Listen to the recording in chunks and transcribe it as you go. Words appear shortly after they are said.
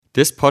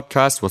This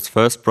podcast was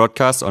first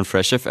broadcast on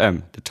Fresh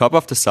FM, the top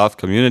of the South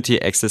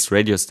community access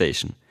radio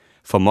station.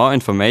 For more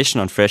information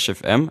on Fresh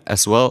FM,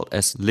 as well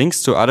as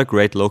links to other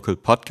great local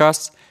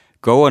podcasts,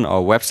 go on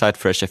our website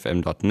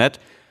freshfm.net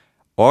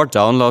or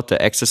download the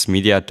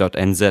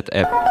accessmedia.nz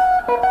app.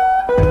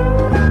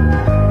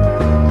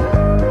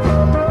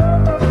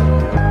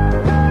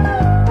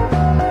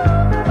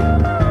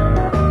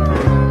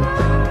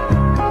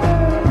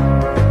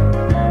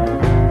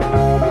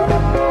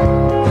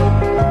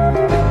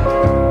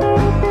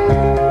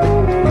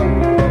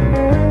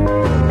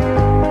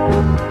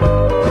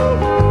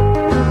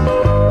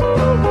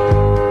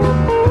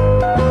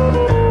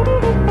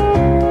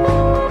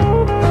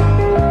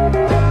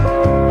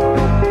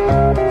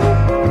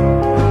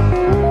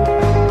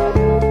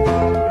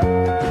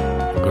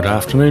 Good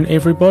afternoon,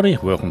 everybody.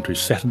 Welcome to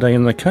Saturday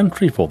in the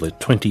Country for the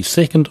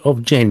 22nd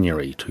of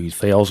January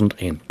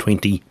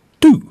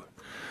 2022.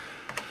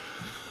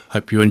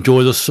 Hope you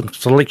enjoy this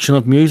selection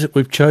of music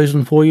we've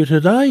chosen for you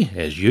today.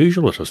 As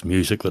usual, it is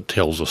music that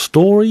tells a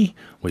story.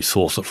 We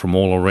source it from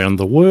all around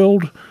the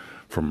world,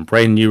 from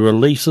brand new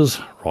releases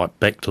right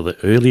back to the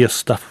earliest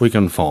stuff we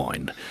can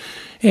find.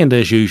 And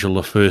as usual,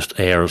 the first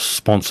hour is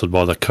sponsored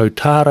by the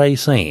Kotare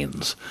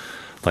Sands.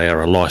 They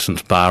are a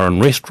licensed bar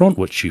and restaurant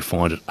which you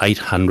find at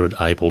 800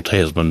 Abel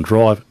Tasman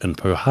Drive in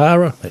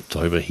Pohara. That's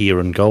over here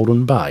in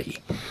Golden Bay.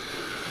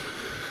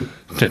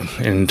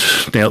 And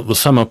now that the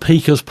summer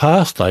peak has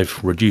passed,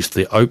 they've reduced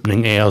their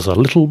opening hours a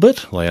little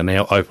bit. They are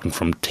now open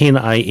from 10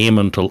 a.m.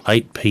 until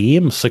 8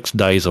 p.m, 6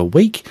 days a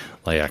week.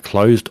 They are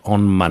closed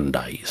on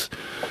Mondays.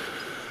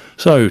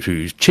 So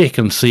to check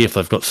and see if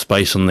they've got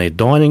space in their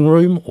dining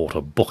room or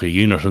to book a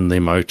unit in their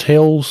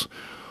motels,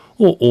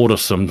 or order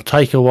some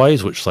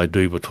takeaways, which they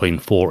do between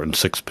 4 and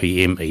 6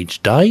 p.m.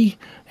 each day,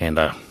 and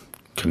a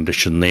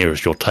condition there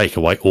is your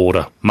takeaway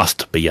order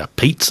must be a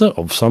pizza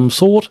of some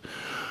sort.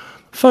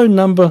 Phone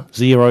number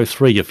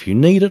 03 if you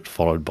need it,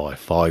 followed by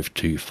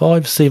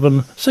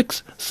 5257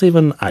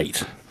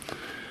 678.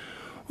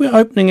 We're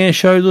opening our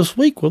show this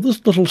week with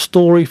this little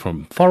story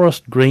from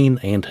Forest Green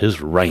and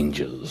his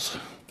Rangers.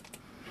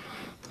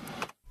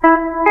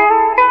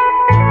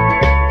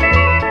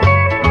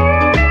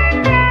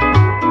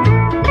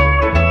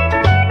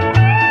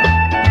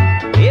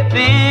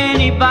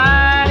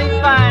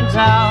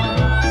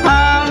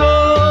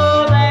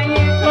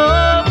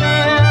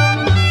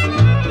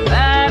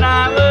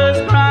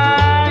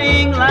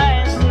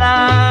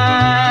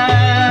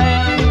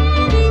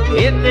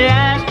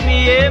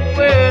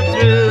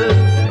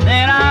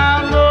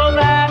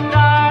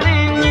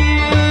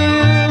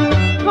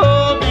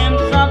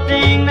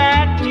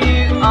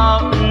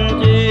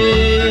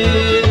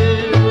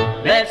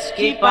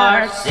 Keep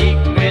our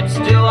secrets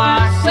to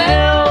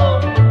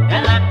ourselves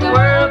and let the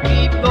world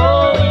keep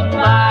going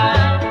by.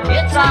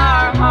 It's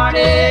our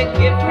heartache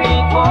if we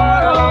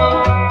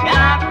quarrel and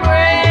I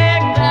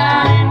break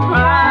down and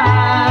cry.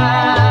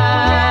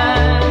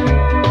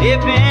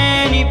 If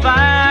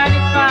anybody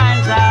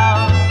finds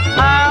out,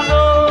 I'll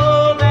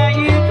know that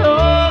you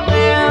told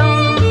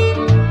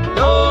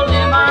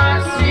them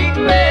our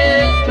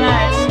secret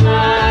last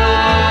night.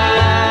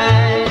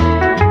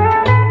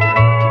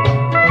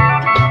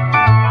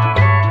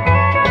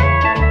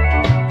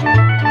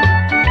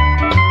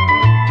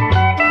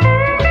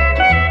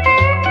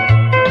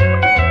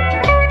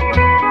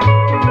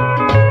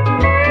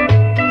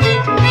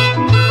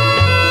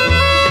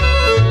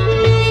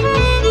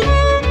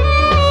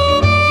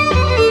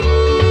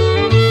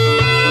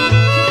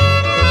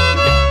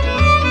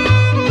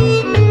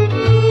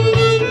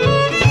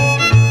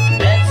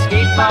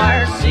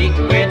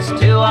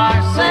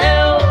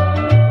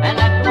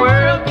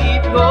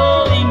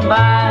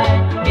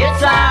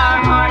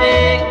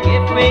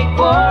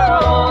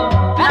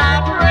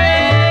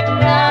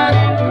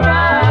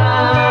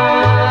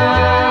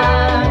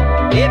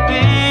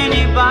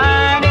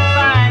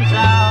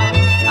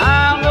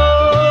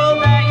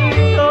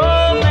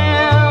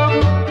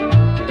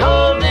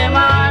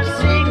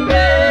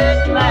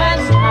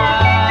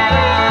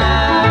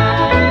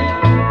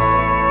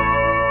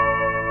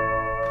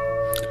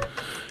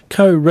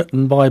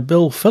 Co-written by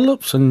Bill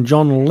Phillips and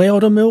John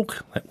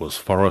Loudermilk, that was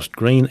Forest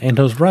Green and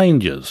his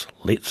Rangers.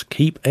 Let's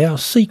keep our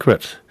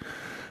secret.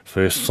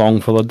 First song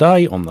for the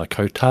day on the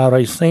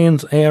Kotare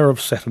Sands hour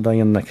of Saturday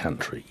in the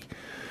Country.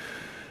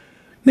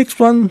 Next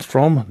one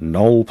from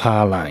Noel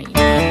Parlane.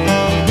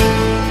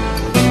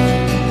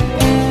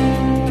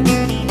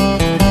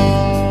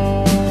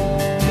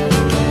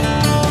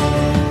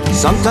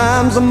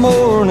 Sometimes the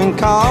morning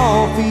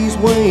coffee's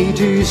way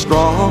too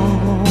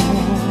strong.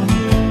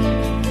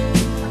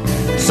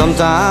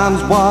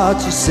 Sometimes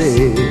what she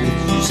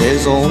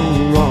says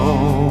only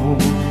wrong.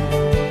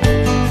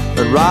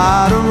 But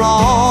right or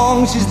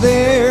wrong, she's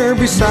there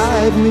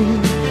beside me,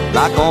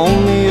 like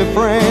only a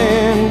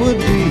friend would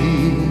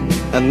be.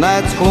 And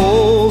that's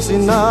close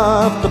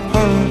enough to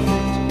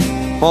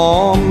perfect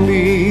for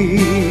me.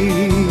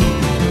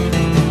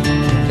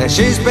 Now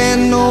she's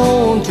been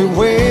known to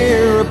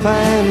wear her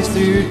pants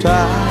too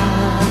tight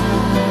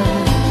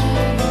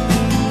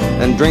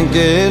and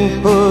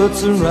drinking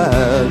puts her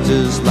right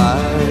just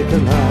like a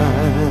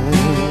light.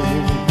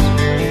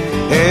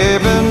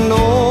 Heaven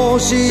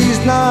knows she's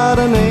not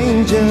an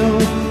angel,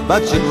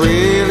 but she'd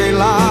really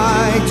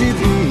like to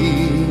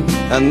be,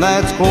 and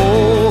that's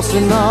close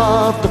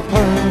enough to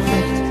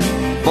perfect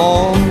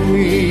for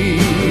me.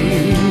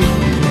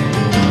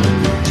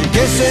 She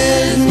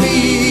kisses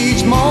me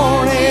each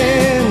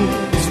morning,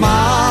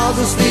 smiles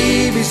a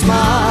sleepy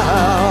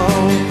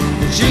smile.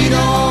 She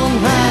don't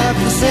have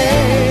to say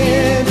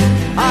it,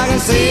 I can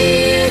see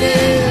it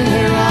in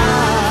her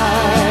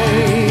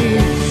eyes.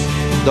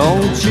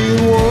 Don't you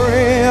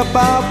worry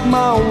about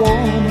my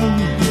woman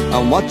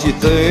and what you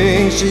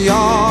think she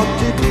ought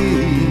to be.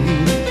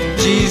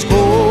 She's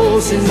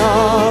close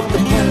enough to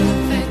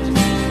perfect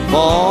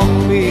for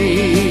me.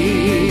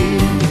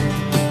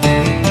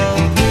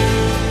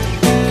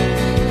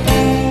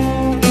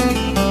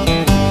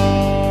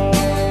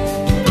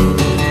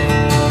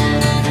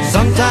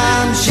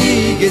 Sometimes she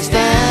gets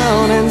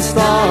down and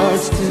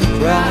starts to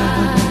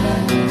cry,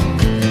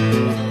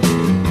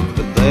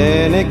 but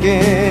then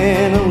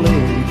again a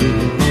lady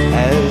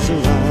has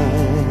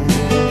arrived.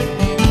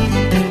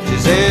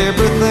 She's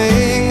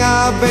everything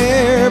I've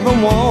ever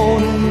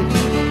wanted,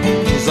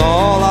 she's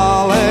all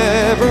I'll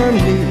ever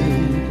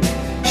need.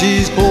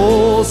 She's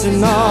close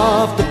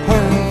enough to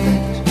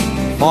perfect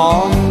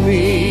for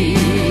me.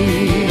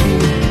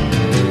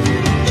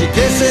 She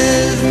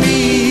kisses me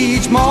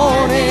each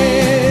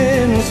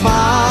morning,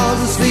 smiles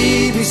a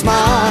sleepy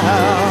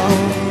smile,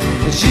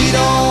 and she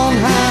don't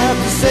have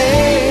to say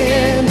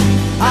it,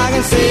 I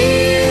can see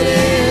it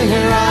in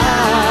her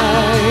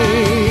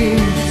eyes.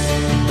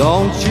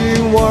 Don't you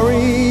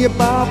worry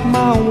about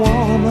my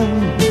woman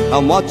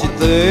and what you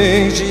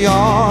think she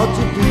ought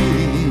to be.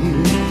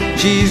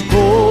 She's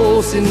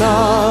close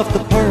enough to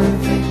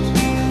perfect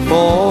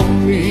for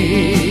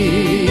me.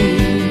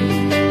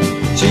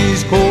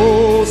 She's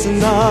close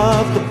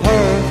enough to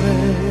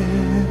perfect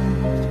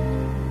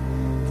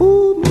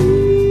for me.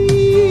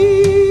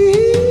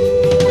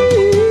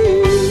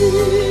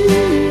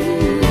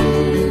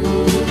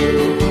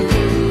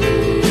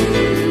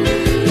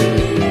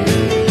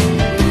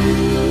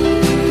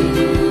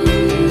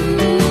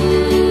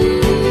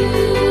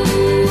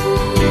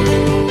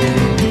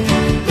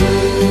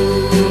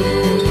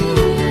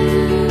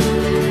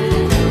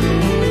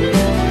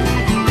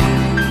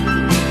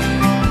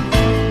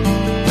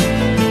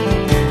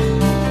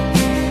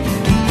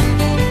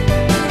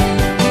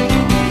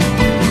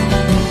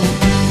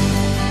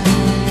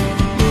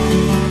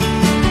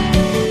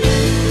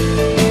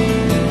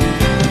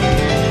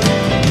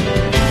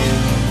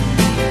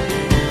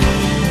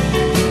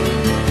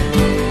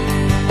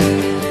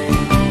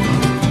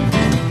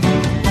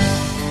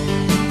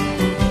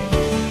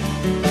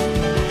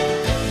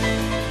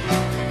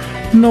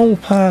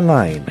 Nolpa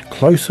Lane,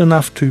 close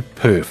enough to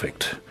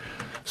perfect.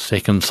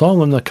 Second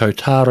song in the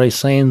Kotare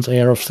Sands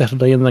hour of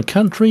Saturday in the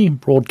Country,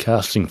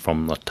 broadcasting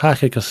from the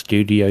Takaka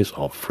studios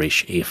of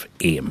Fresh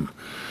FM.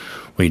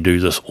 We do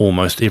this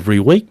almost every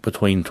week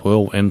between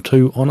 12 and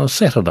 2 on a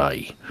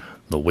Saturday.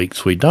 The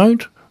weeks we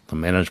don't, the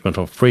management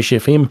of Fresh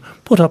FM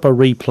put up a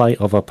replay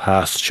of a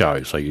past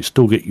show, so you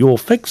still get your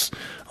fix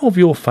of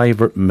your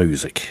favourite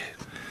music.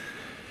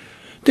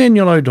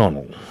 Daniel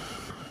O'Donnell.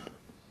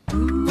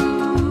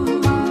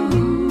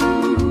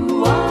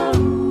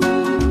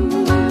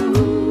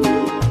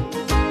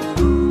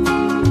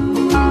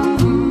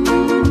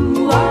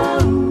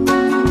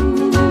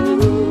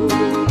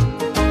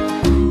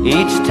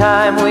 Each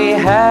time we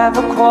have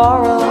a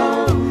quarrel,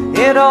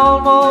 it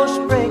almost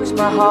breaks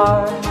my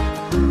heart,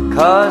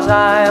 'cause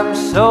I am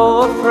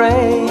so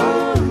afraid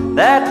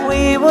that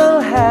we will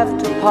have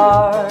to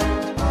part.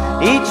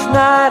 Each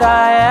night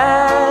I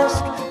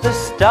ask the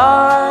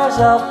stars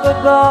up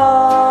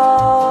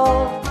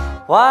above,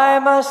 why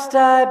must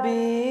I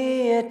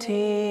be a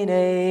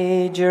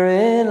teenager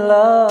in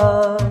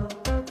love?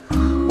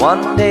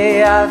 One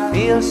day I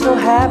feel so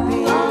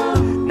happy,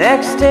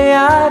 next day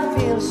I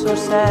feel so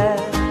sad.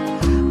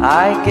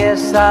 I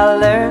guess I'll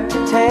learn to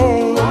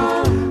take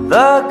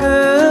the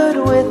good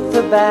with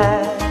the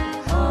bad,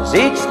 'cause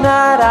each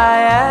night I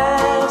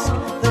ask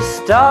the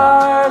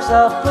stars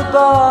up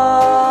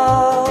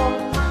above,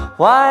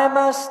 why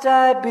must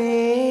I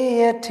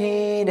be a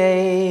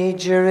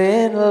teenager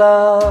in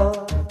love?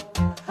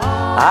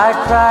 I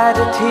cried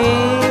a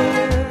tear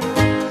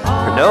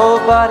for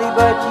nobody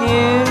but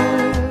you.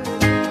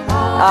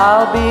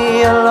 I'll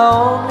be a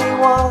lonely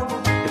one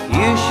if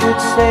you should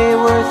say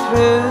we're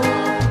through.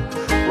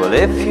 Well,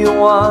 if you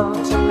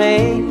want to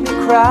make me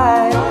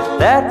cry,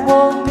 that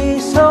won't be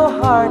so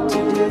hard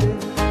to do.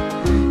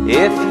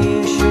 If you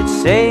should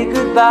say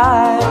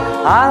goodbye,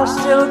 I'll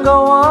still go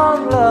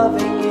on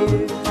loving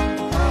you.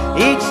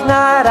 Each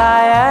night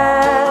I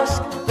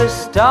ask the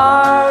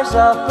stars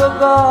up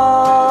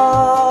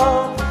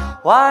above,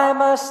 why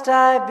must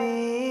I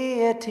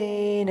be a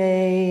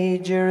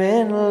teenager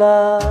in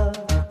love?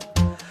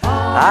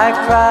 I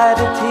cried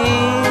a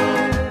tear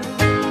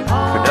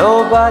for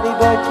nobody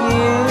but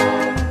you.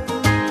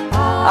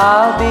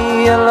 I'll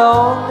be a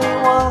lonely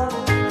one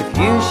if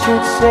you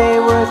should say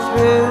we're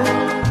through,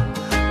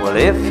 well,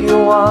 if you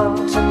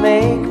want to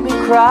make me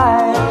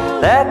cry,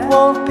 that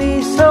won't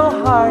be so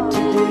hard to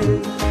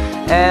do.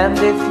 And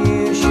if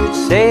you should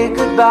say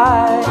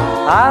goodbye,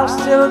 I'll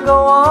still go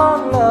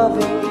on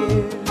loving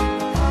you.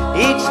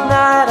 Each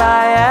night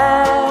I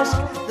ask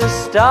the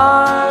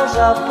stars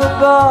up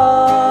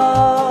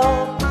above,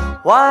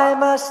 why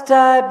must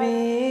I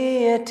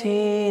be a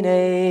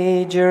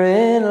teenager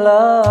in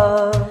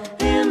love?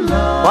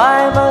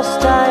 Why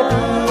must I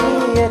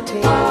be a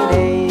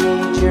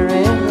teenager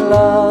in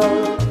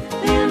love?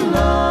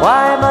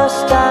 Why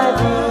must I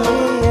be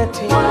a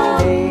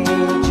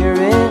teenager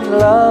in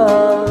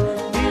love?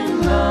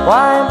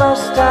 Why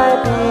must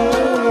I be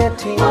a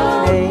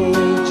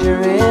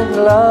teenager in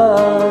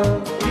love?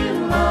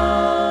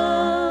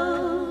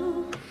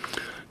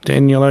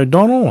 Daniel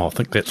O'Donnell, I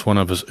think that's one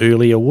of his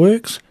earlier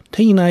works,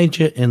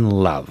 Teenager in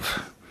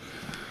Love.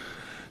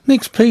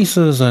 Next piece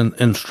is an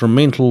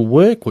instrumental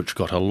work which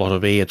got a lot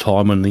of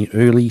airtime in the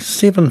early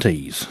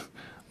 70s.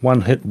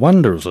 One-hit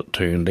wonder, as it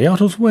turned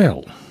out, as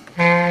well.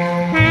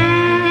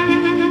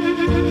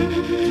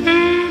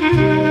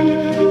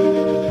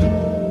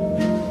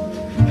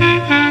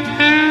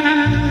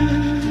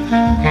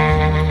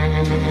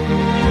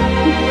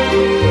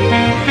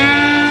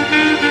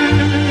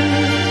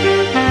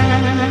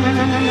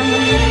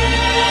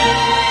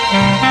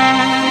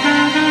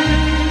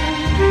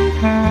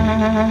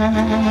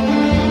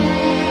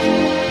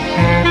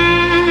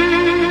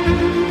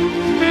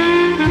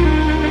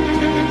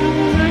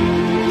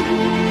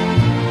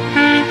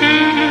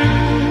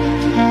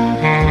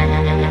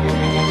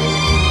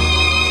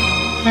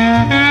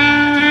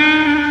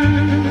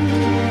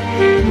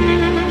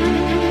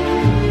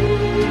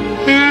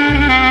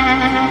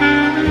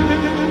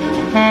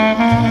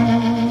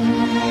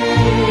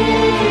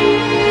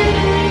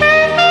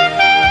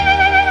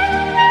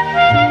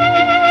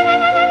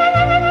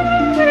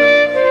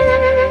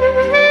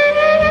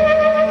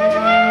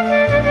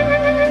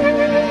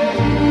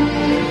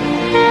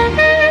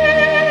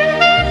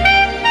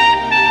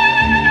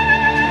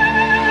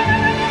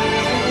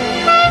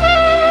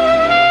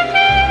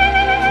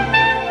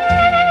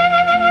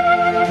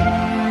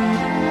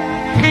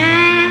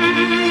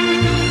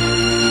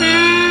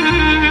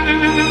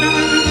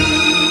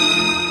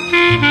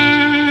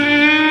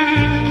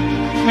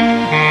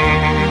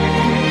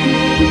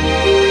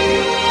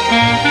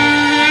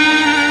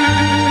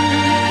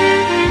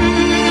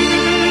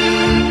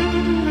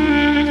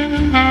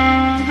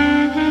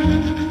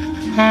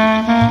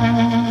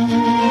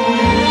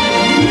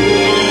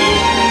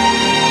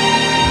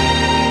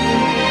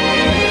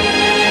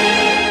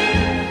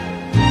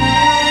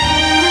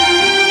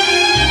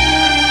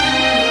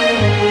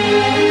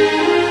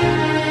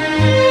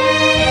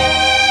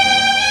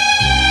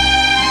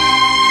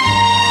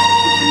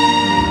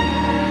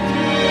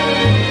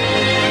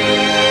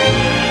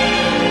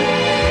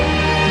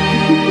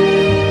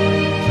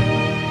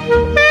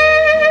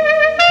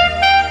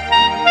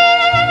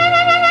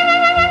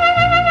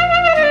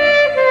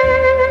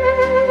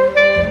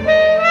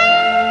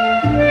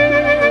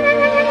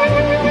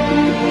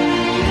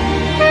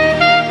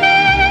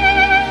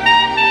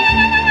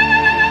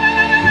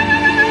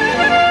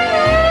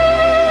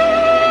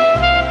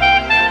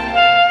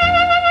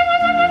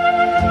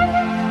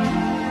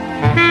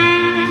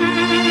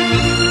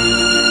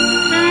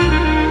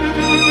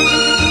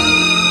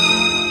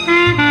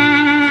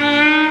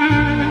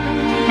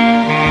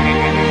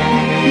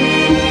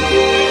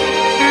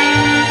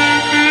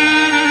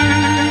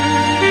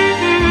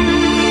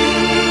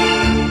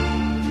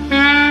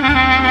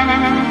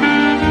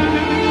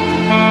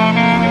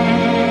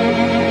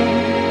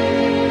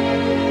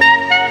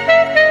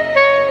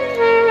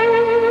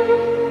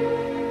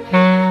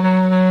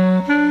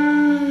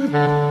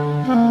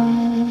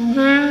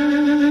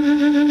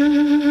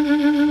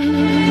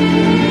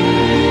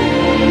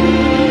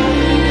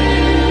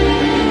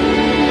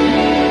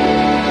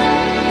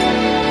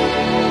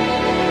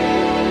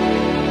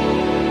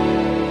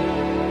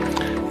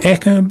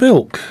 Aka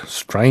Bilk,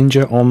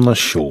 Stranger on the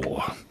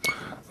Shore.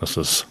 This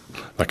is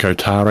the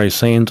Kotare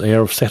Sands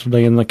Hour of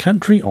Saturday in the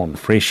Country on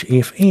Fresh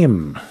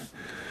FM.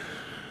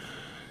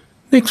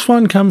 Next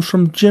one comes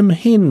from Jim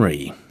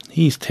Henry.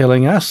 He's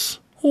telling us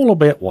all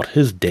about what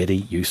his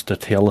daddy used to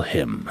tell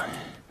him.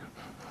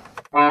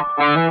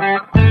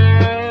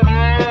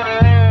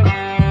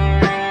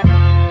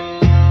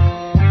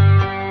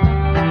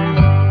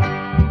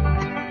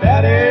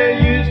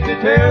 Daddy used to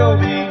tell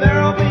me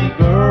there'll be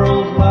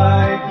girls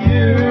like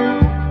you.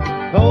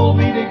 Told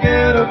me to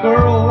get a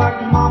girl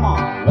like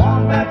Mama,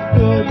 one that's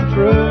good and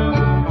true.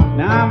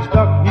 Now I'm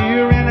stuck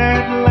here in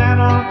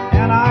Atlanta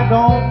and I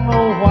don't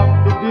know what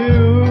to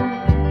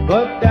do.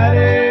 But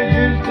Daddy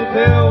used to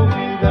tell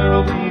me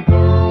there'll be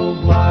girls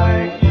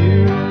like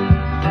you.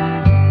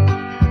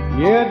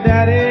 Yeah,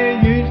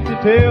 Daddy used to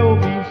tell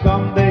me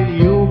someday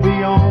you'll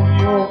be on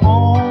your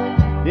own.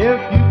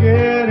 If you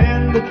get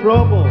into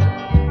trouble,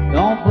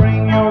 don't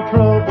bring your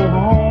trouble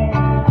home.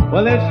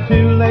 Well, it's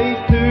too late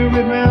to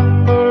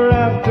remember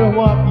after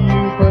what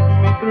you put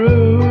me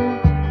through.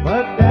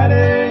 But Daddy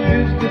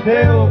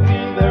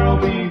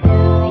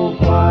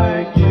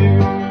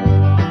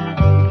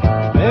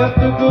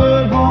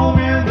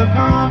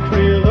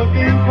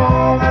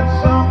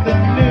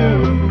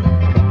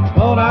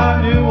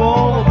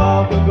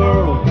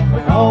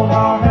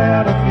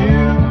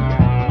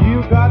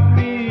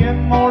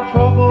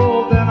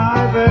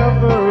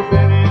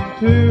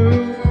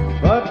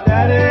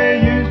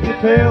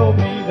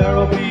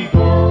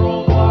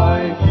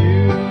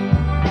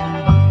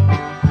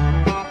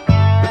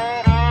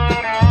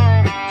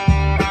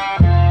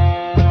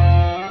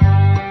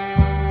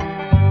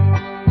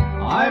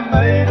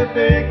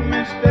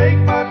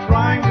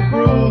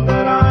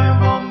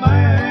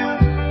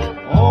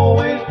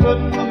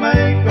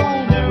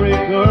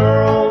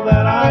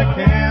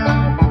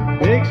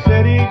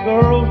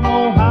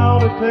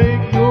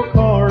take your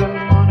card and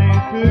money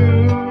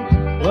too.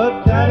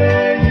 But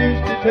Daddy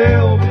used to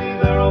tell me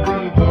there'll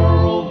be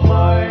girls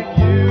like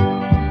you.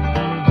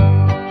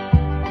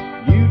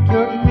 You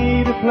took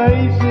me to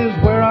places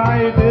where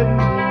I didn't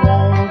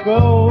want to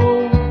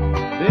go.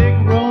 Big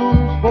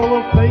rooms full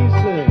of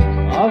faces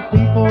of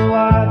people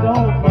I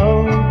don't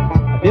know.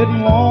 I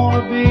didn't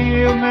want to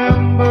be a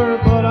member,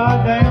 but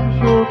I damn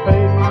sure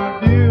paid my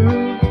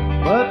dues.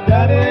 But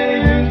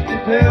Daddy used to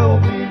tell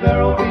me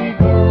there'll be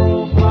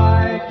girls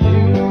like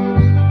you.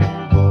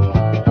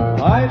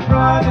 I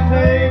tried to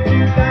take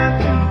you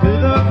dancing to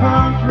the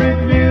country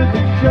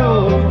music show,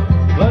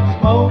 but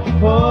smoky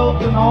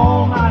pubs and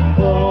all-night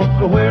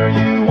clubs are where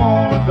you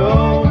want to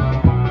go.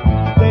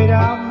 Stayed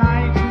out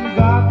nights and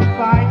got the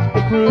fights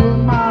to prove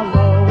my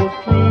love was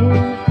true.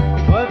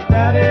 But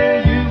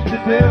Daddy used to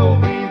tell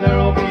me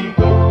there'll be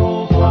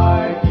girls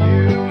like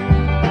you.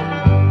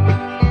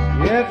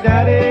 Yeah,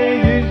 Daddy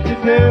used to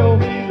tell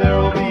me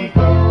there'll be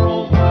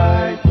girls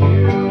like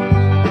you.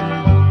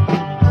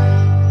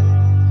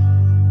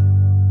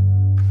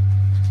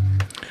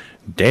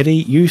 Daddy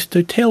used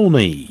to tell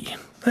me.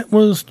 That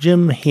was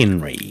Jim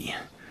Henry.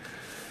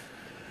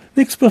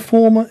 Next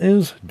performer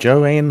is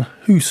Joanne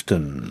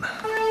Houston.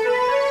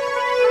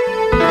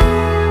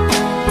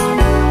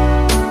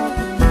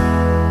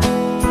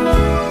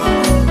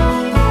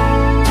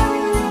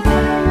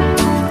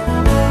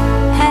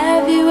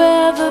 Have you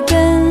ever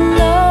been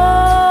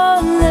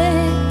lonely?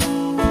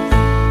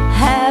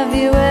 Have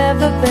you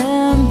ever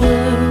been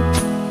blue?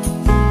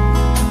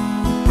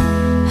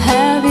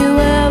 Have you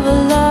ever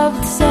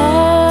loved someone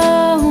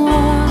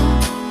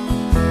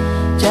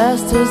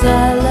just as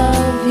I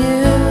love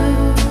you?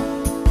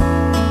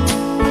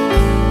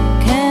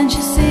 Can't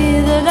you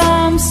see that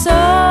I'm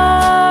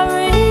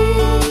sorry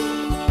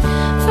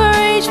for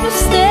each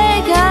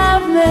mistake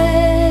I've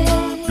made?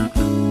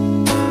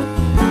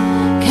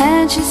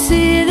 Can't you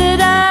see that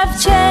I've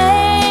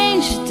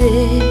changed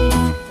it?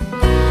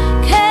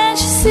 Can't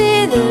you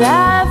see that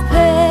I've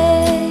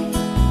paid?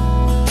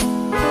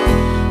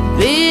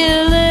 Be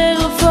a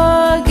little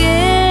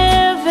forgiving.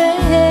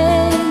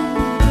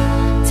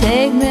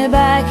 Take me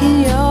back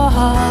in your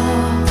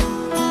heart.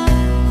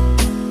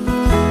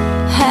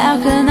 How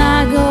can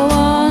I go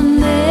on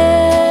living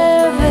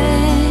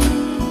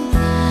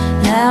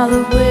now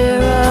that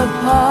we're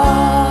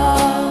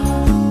apart?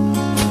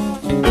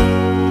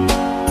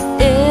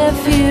 If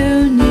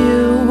you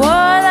knew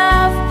what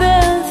I've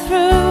been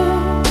through,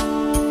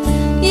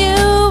 you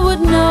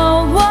would know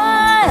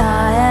why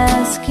I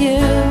ask you.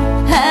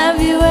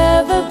 Have you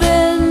ever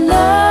been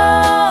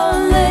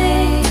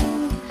lonely?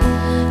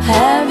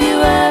 Have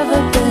you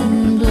ever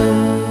been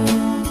blue?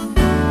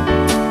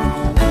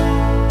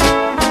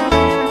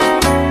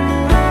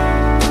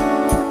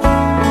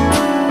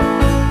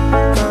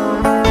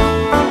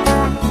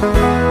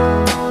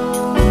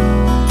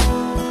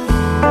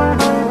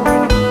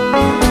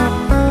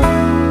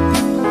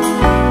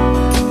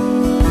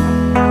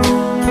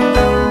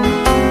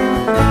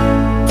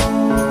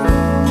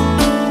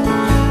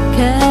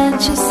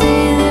 Can't you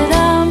see that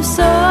I'm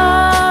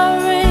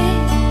sorry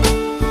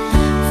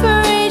for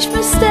each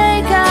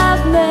mistake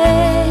I've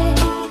made?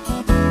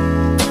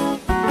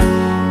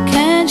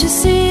 Can't you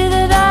see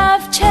that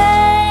I've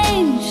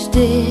changed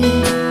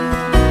it?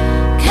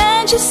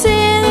 Can't you see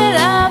that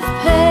I've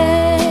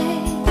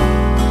paid?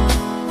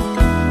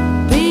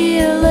 Be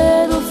a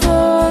little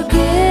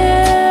forgiving.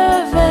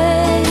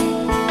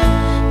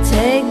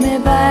 Take me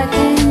back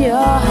in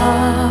your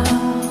heart.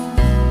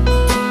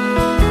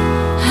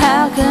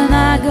 How can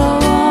I go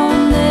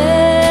on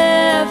living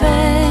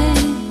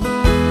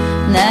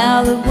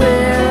now that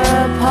we're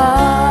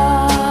apart?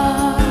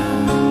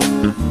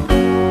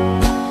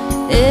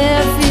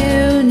 If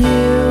you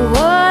knew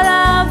what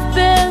I've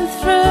been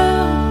through,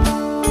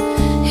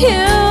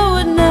 you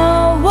would know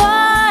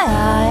why I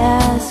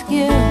ask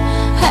you.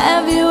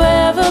 Have you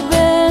ever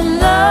been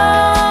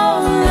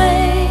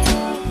lonely?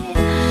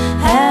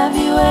 Have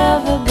you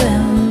ever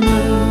been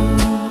blue?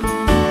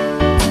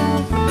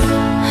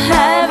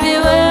 Have you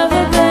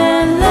ever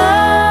been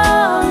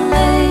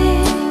lonely?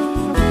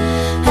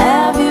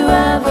 Have you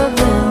ever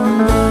been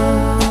blue?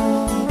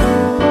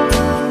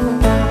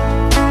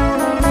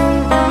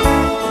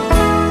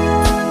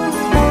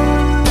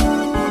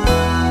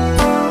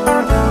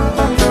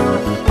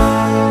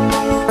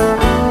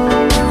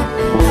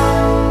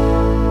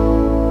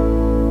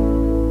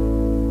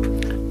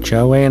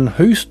 Joanne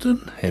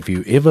Houston, have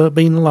you ever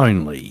been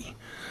lonely?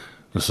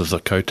 This is the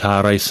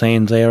Kotare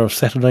Sands Hour of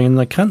Saturday in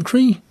the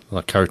Country.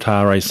 The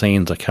Kotare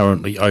Sands are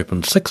currently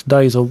open 6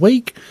 days a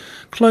week,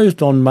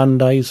 closed on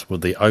Mondays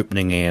with the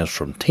opening hours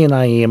from 10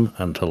 a.m.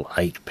 until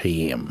 8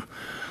 p.m.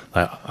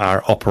 They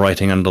are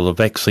operating under the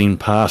vaccine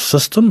pass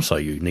system, so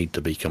you need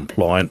to be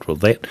compliant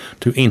with that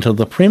to enter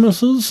the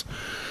premises.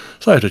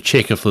 So to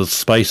check if there's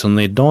space in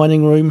their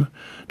dining room,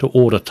 to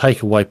order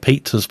takeaway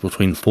pizzas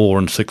between 4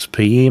 and 6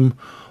 p.m,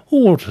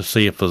 or to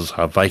see if there's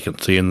a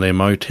vacancy in their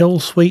motel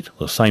suite,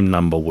 the same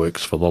number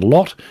works for the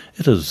lot.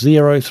 It is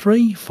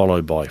 03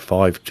 followed by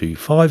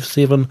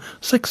 5257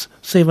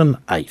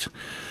 678.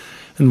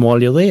 And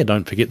while you're there,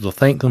 don't forget to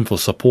thank them for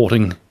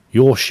supporting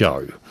your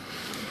show.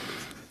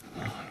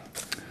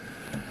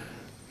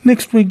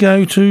 Next we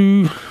go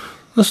to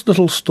this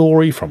little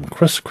story from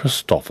Chris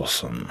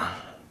Christopherson.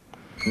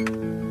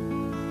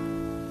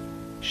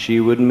 She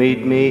would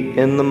meet me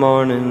in the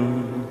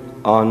morning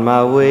on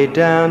my way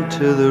down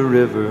to the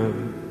river,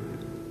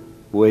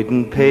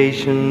 waiting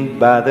patient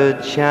by the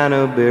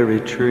chinaberry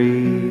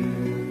tree,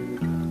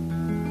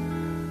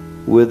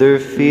 with her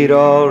feet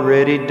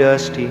already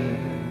dusty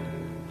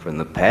from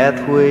the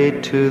pathway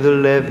to the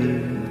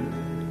levee,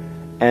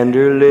 and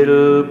her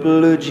little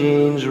blue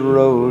jeans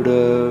rolled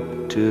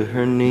up to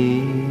her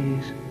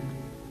knees.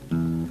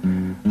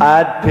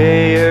 I'd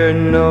pay her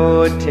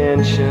no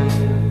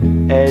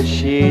attention as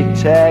she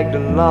tagged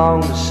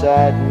along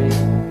beside me,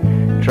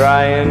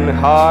 trying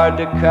hard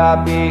to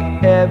copy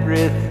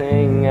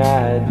everything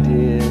I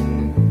did.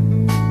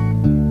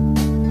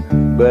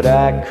 But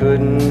I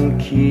couldn't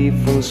keep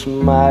from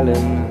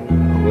smiling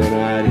when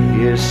I'd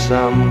hear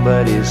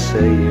somebody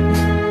saying,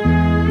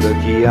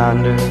 "Look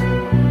yonder,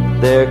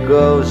 there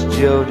goes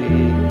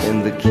Jody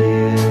and the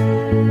kid."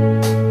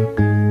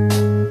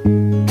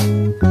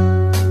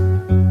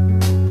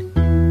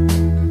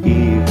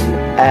 Even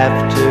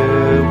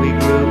after we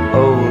grew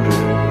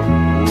older,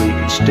 we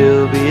could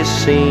still be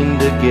seen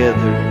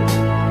together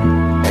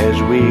as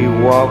we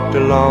walked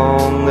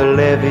along the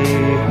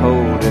levee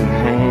holding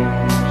hands.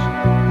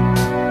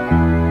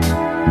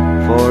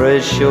 For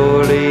as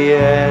surely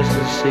as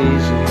the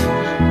seasons,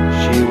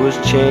 she was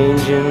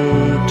changing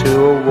to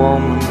a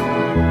woman,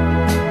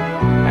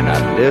 and I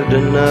lived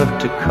enough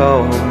to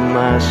call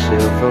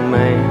myself a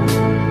man.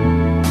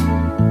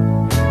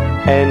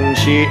 And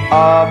she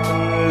often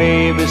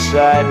lay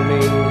beside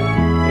me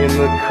in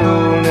the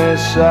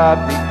coolness of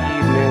the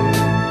evening,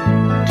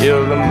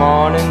 till the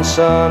morning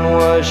sun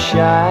was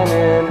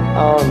shining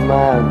on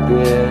my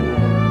bed.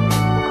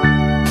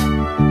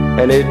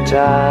 And at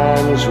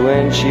times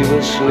when she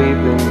was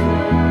sleeping,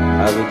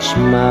 I would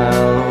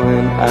smile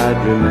when I'd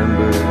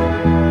remember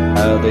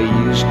how they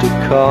used to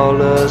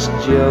call us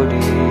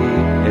Jody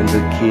and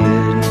the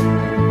kid.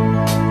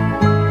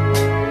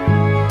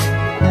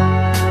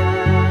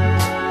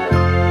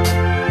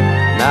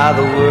 Now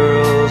the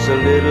world's a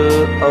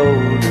little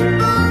older,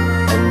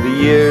 and the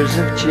years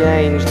have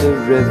changed the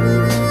river,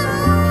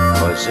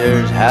 'cause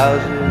there's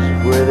houses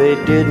where they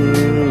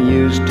didn't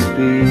used to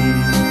be.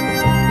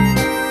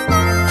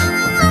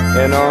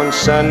 And on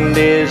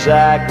Sundays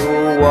I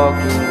go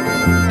walking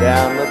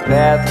down the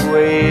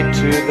pathway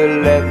to the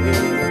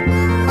levee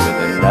with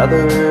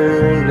another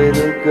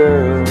little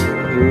girl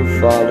who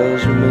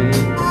follows me.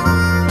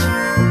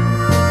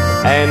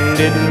 And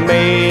it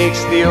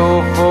makes the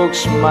old folks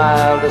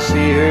smile to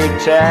see her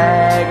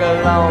tag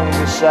along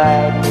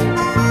beside me,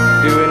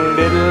 doing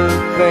little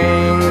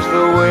things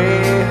the way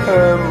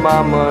her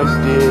mama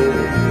did.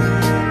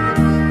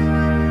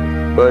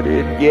 But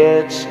it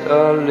gets a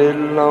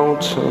little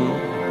lonesome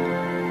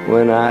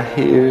when I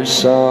hear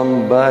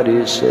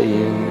somebody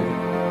saying,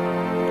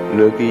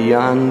 "Look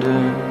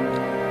yonder,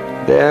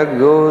 there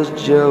goes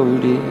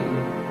Jody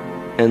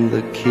and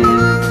the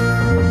kid."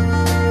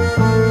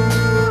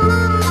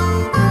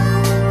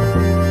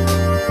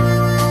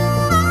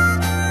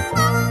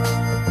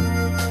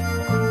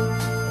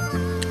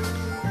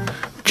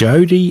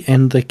 Jody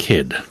and the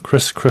Kid,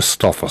 Chris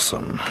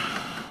Christopherson.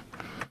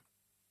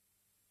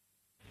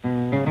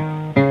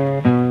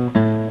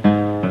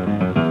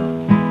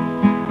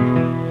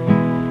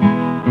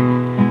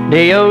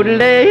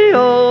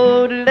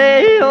 De-o-de-lay-o,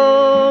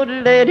 de-lay-o,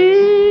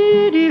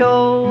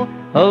 de-lay-dee-dee-o,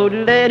 oh,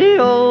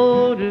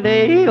 de-lay-dee-o,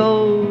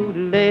 de-lay-o,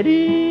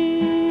 de-lay-dee.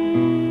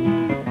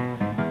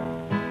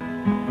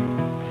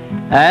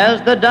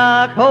 As the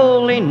dark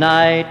holy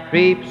night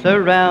creeps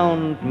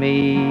around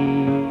me,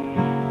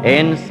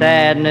 in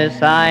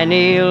sadness I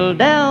kneel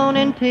down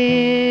in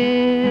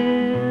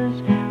tears.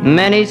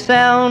 Many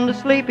sound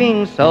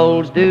sleeping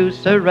souls do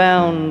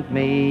surround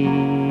me,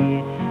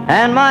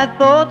 and my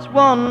thoughts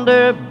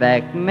wander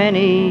back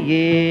many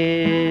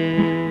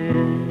years.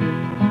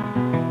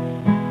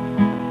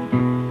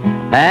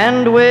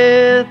 And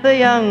with a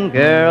young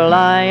girl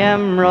I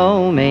am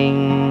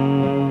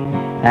roaming,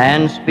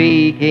 and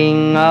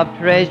speaking of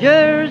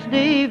treasures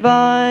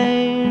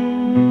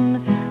divine,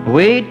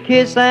 we'd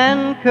kiss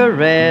and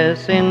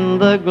caress in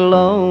the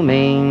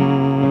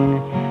gloaming.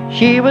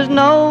 She was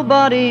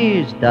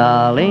nobody's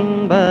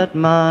darling but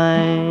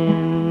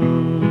mine.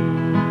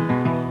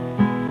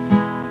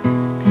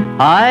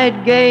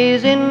 I'd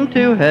gaze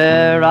into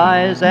her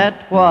eyes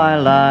at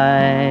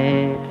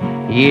twilight,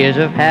 years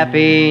of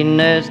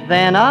happiness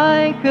then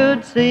I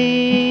could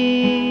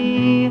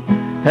see.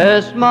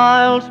 Her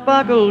smile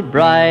sparkled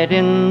bright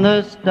in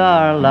the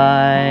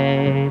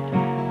starlight.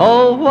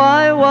 Oh,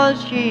 why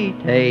was she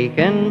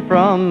taken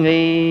from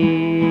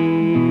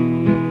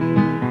me?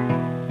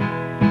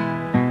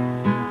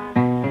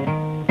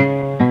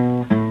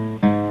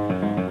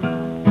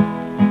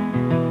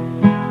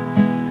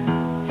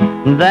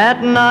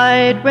 That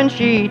night when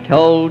she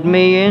told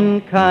me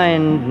in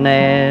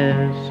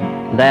kindness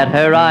that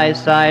her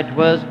eyesight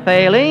was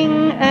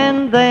failing,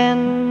 and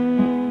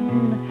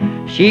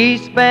then she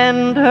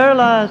spent her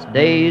last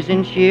days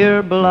in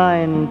sheer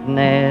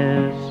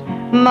blindness.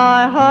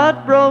 My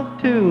heart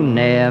broke to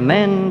ne'er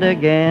mend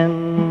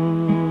again.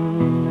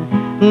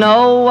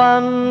 No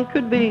one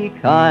could be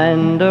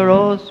kinder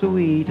or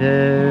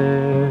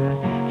sweeter.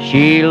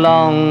 She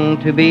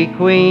longed to be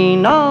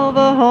queen of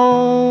a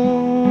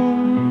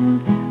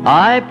home.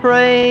 I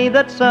pray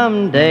that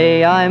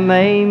someday I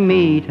may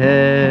meet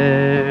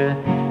her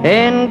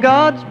in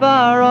God's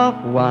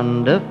far-off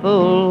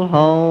wonderful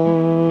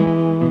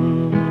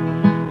home.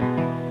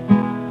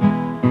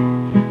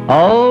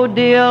 Oh,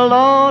 dear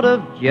Lord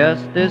of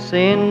justice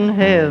in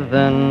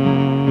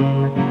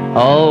heaven,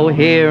 oh,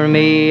 hear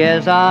me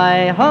as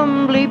I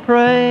humbly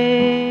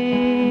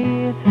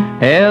pray.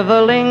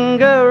 Ever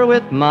linger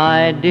with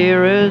my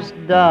dearest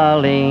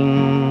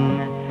darling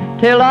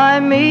till I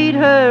meet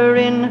her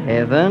in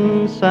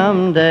heaven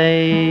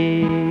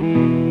someday.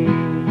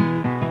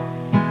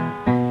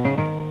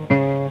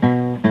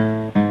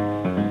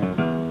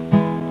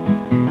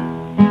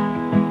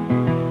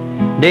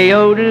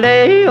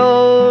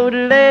 De-o-de-lay-o,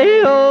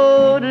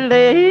 de-lay-o,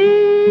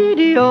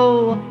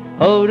 de-lay-de-o,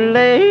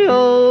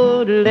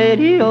 o-de-lay-o,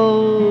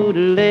 de-lay-de-o,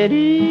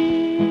 de-lay-de.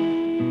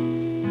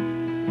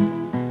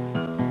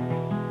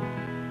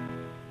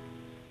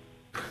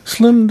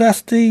 Slim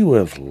Dusty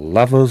with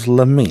Lover's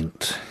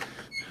Lament.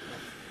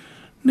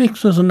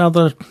 Next is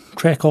another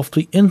track off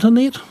the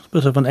internet. A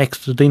bit of an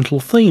accidental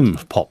theme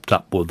popped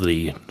up with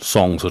the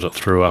songs that it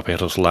threw up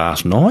at us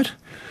last night.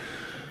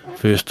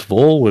 First of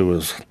all, there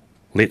was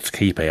Let's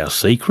Keep Our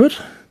Secret.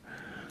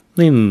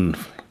 Then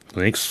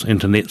the next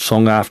internet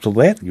song after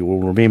that, you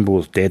will remember,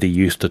 was Daddy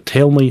Used to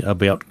Tell Me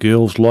About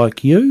Girls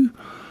Like You.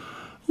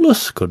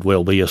 This could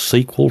well be a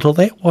sequel to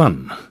that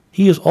one.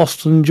 Here's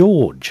Austin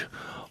George.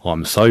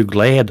 I'm so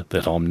glad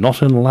that I'm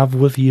not in love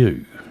with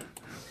you.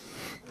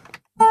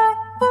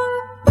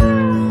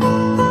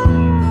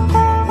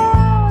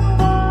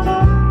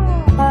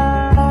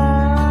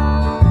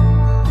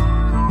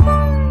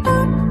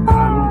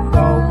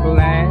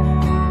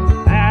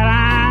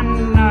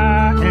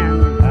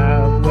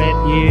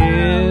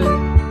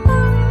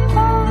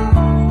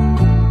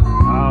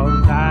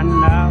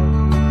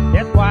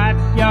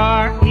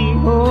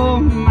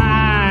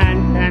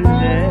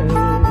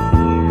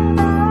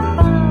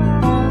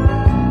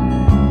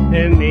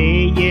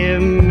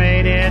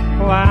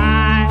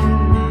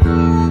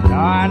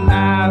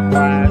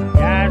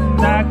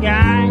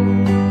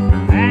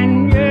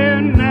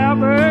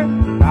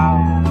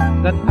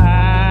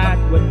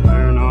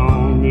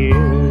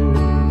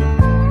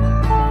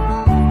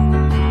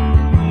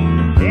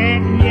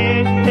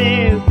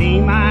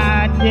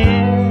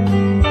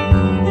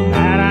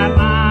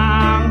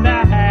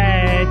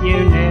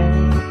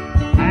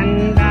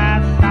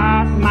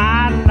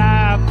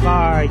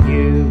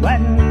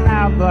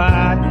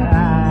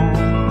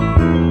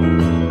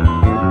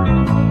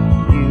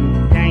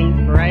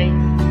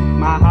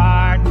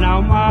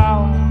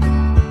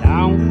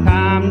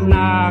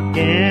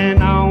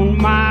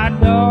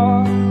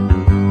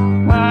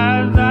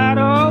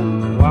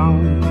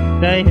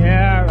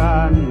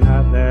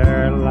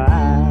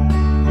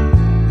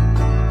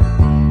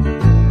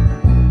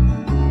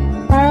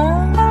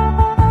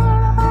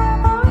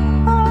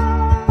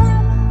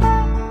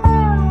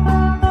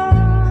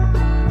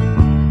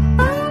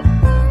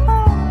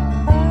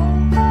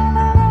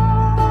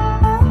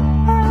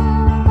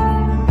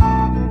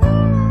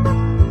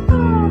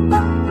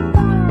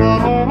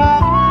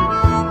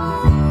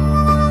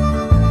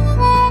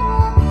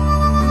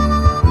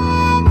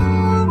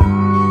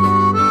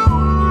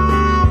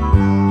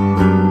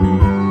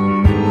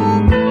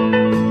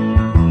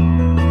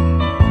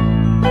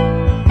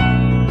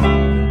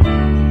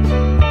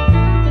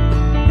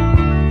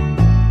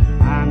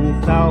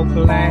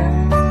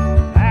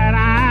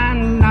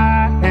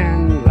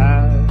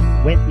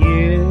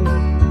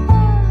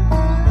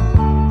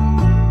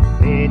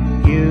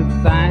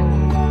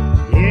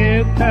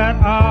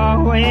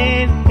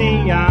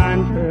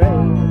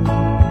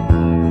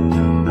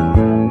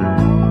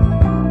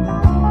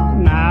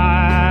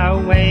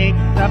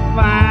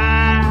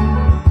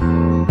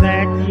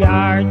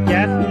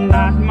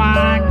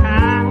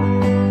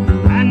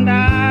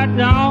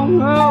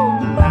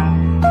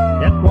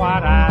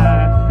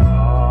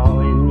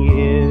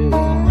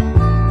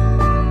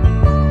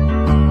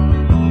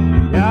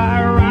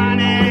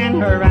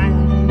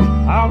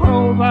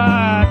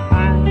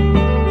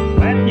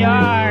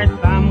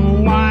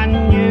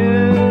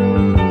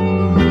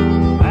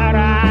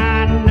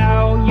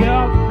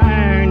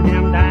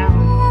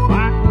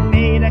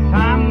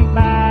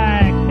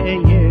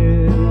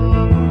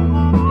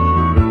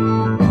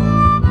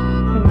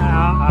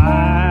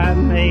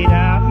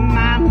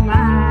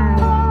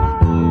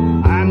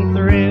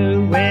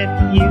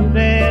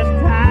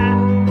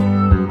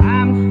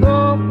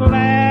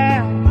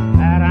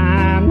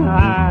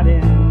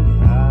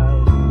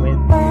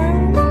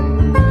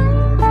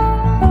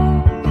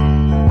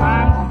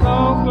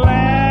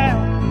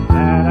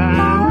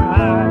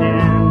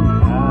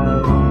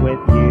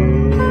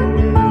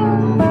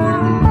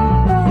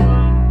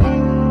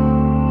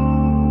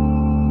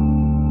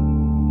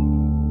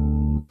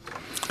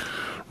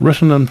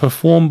 Written and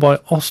performed by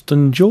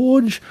Austin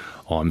George.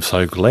 I'm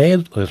so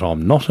glad that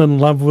I'm not in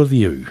love with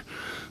you.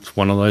 It's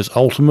one of those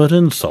ultimate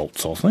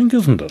insults, I think,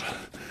 isn't it?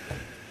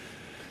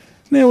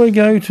 Now we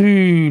go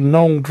to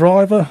Noel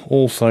Driver,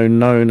 also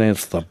known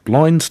as the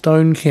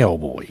Blindstone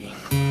Cowboy.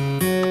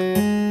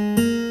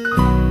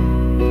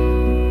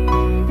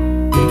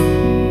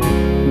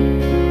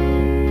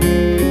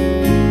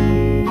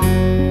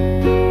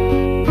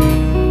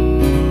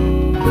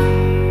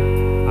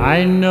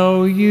 I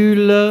know you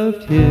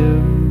loved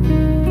him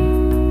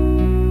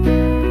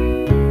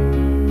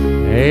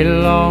a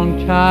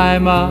long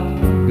time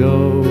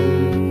ago.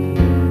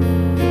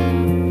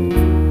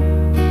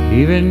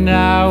 Even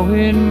now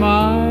in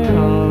my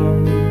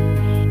arms,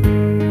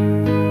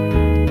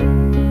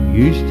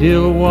 you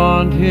still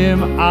want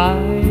him, I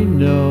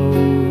know.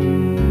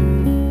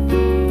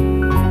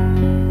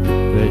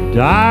 But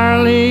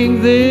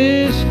darling,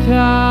 this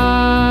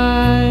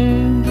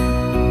time,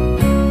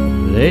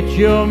 let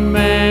your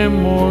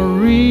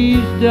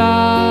memories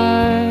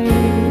die.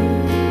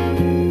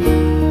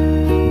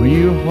 Will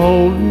you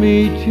hold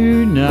me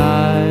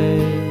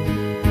tonight?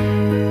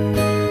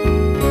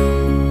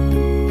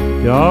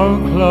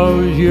 Don't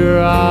close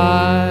your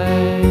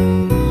eyes.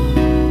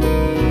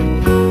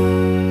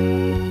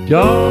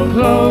 Don't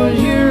close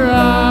your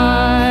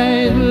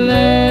eyes.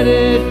 Let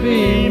it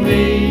be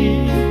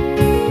me.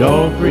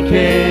 Don't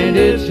pretend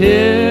it's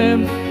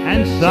him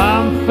and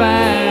some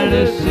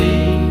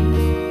fantasy.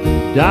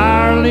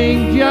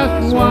 Darling,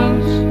 just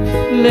once,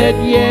 let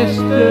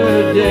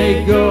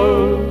yesterday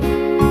go.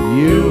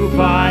 You'll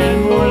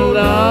find more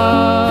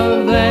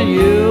love than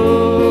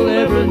you'll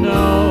ever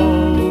know.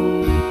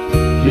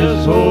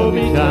 Just hold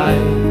me tight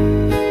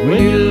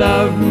when you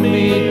love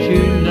me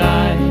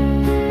tonight,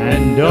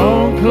 and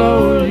don't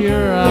close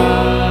your eyes.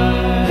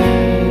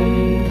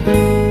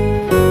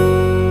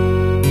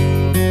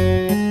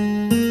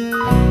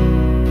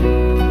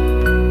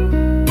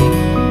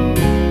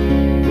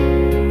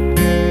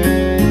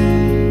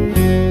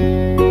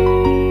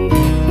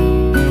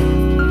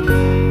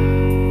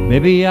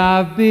 Maybe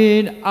I've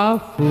been a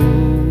fool,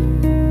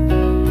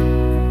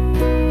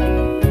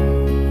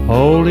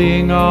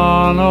 holding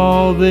on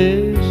all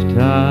this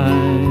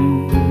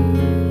time,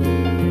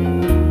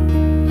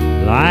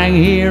 lying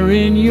here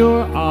in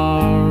your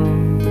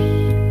arms,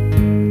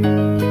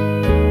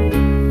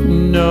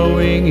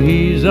 knowing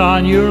he's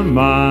on your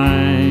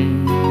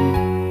mind.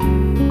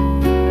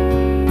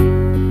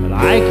 But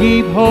I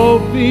keep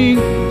hoping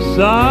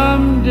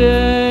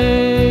someday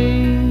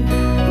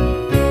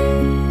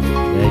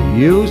that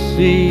you'll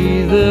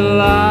see the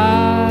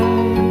light.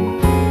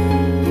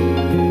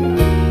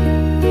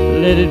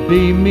 Let it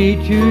be me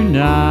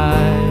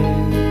tonight.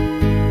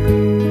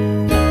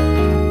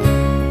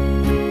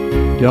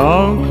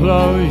 Don't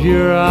close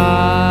your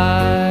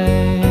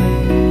eyes.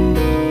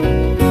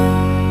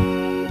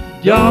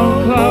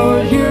 Don't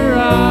close your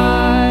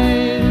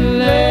eyes.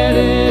 Let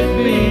it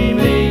be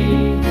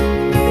me.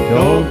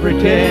 Don't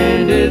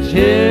pretend it's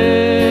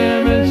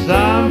him in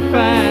some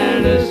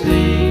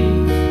fantasy.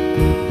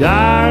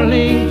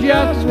 Darling,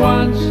 just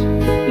once,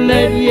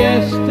 let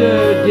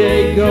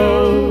yesterday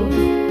go.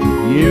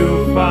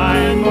 You'll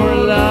find more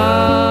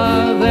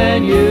love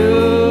than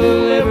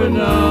you'll ever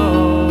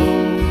know.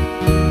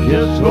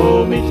 Just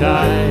hold me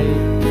tight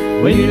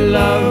when you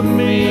love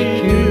me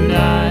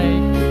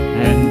tonight,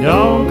 and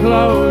don't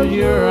close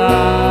your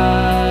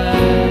eyes.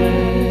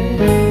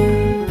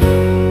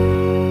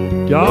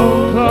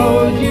 Don't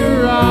close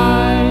your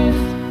eyes,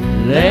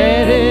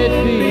 let it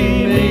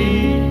be me.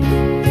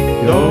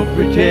 Don't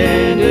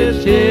pretend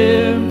it's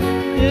him,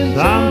 it's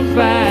some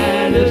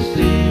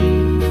fantasy.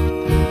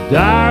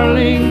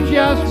 Darling,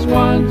 just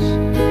once,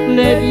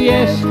 let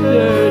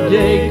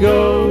yesterday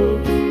go.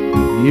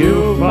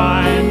 You'll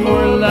find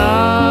more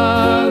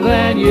love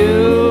than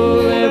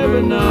you'll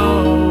ever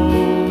know.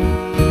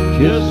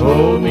 Just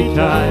hold me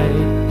tight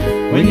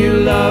when you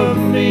love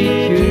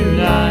me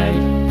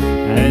tonight,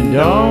 and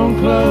don't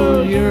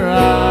close your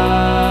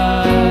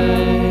eyes.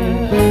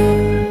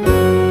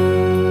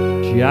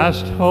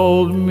 Just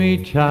hold me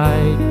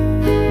tight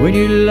when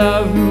you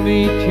love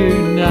me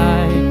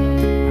tonight,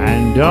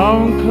 and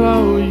don't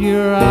close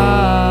your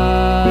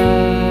eyes.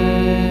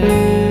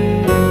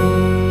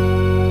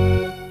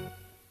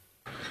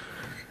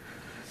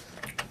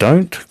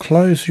 Don't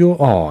Close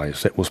Your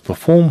Eyes. That was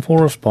performed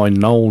for us by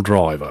Noel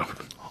Driver,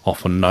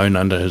 often known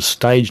under his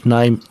stage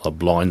name, the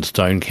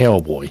Blindstone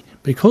Cowboy,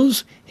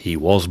 because he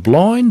was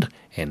blind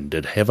and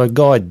did have a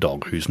guide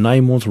dog whose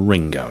name was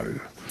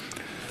Ringo.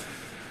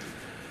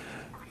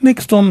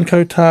 Next on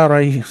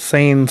Kotare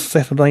Sands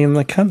Saturday in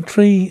the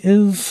Country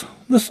is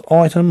this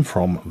item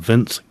from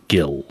Vince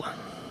Gill.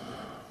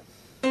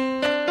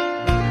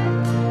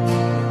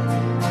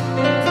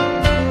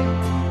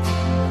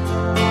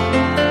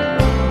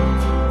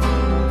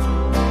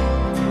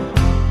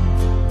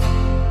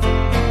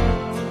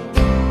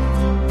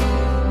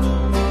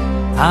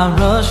 I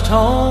rushed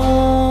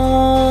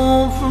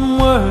home from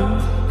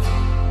work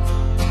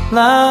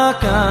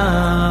like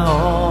I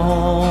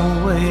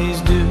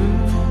always do.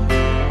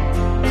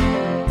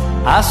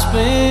 I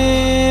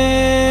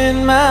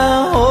spend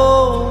my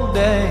whole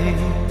day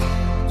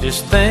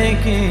just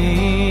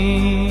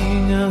thinking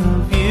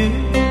of you.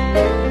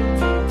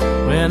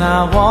 When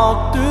I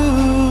walk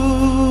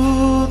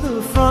through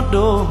the front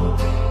door,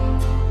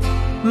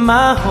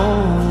 my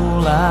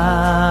whole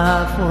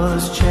life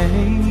was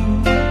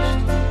changed.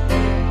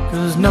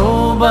 'Cause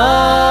nobody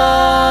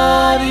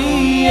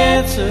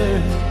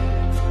answered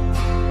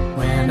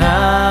when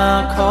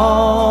I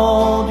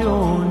called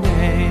your name.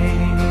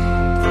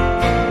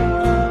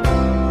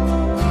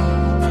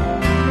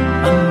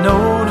 A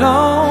note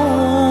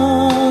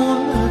on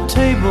the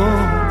table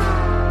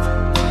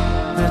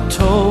that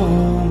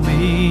told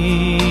me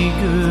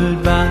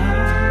goodbye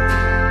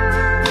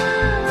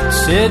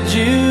said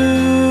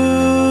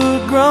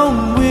you'd grown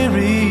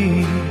weary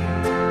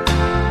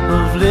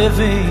of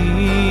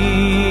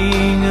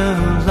living a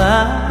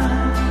lie.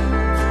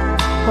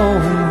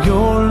 Oh,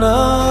 your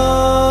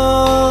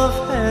love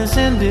has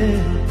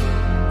ended,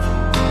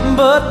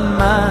 but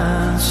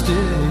mine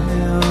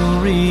still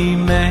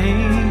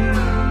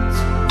remains.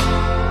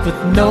 But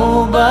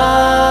nobody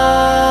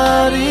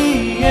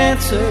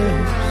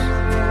answers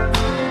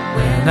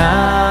when I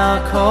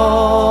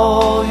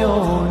call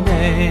your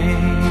name.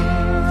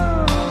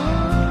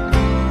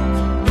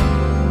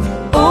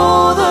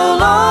 Oh, the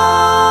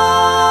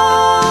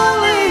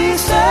lonely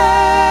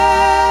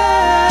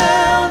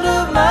sound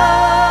of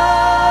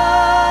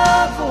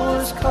my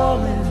voice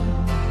calling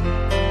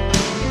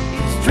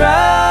is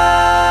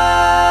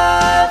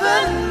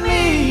driving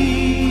me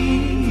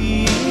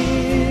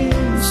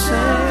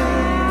insane.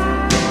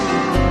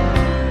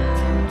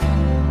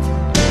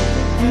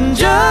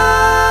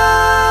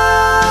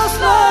 Just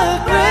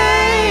like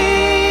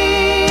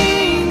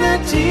rain, the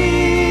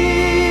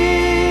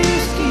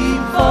tears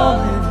keep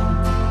falling,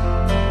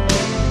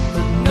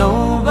 but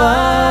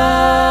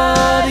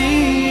nobody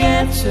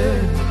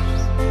answers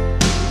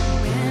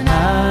when I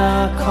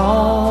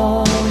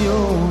call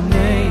your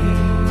name.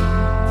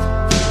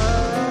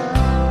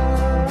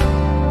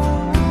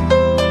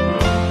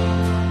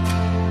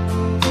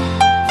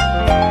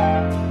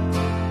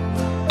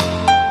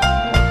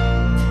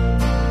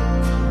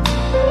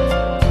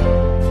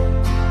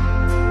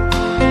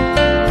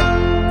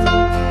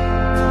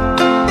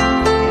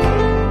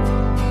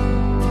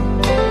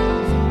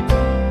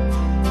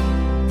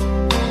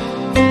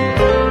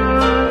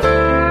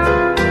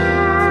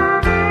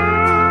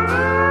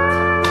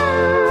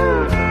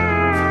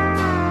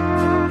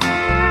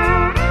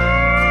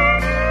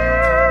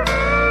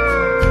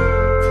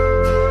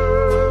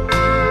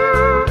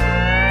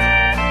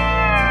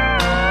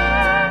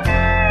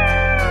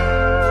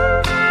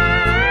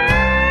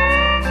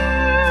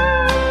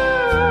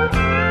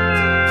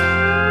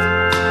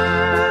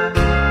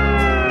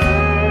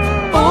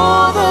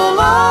 Oh, the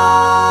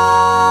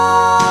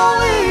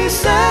lonely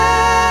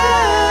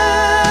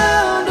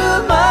sound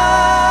of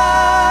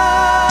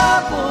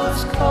my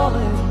voice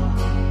calling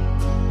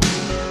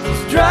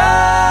is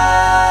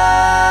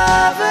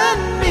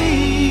driving me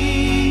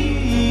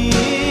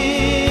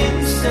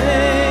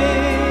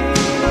insane.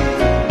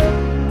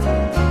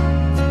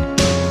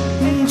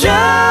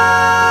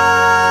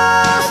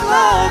 Just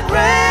like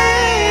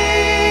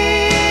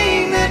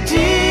rain, the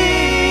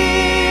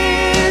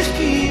tears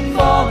keep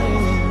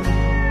falling,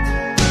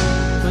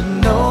 but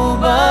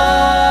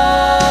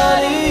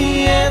nobody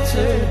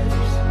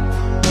answers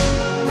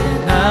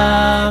when I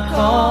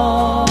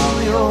call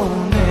your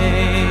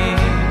name.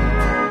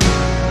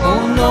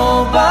 Oh,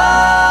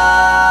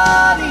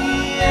 nobody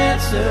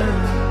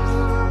answers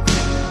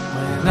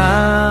when I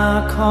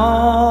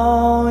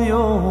call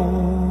your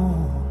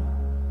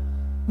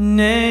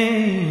name.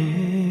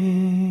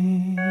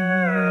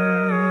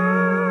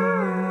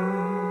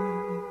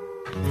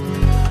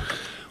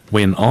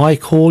 When I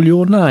Call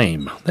Your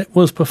Name. That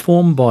was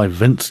performed by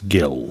Vince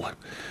Gill.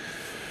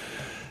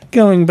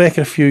 Going back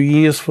a few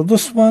years for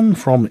this one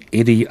from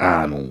Eddie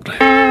Arnold.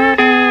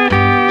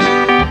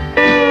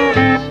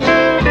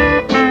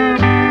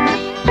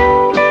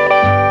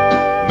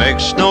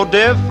 Makes no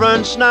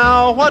difference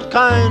now what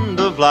kind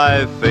of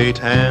life fate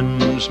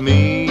hands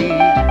me.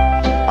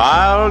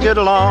 I'll get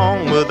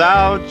along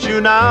without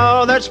you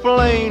now, that's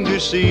plain to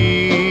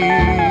see.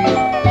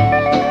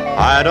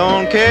 I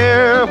don't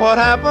care what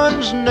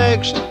happens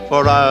next,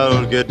 for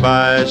I'll get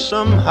by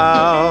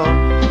somehow.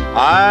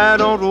 I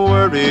don't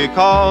worry,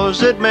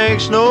 'cause it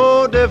makes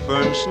no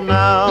difference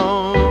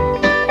now.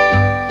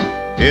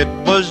 It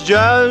was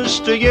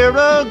just a year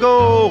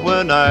ago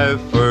when I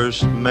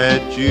first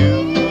met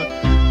you.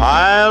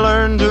 I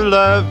learned to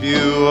love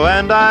you,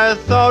 and I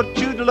thought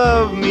you'd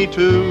love me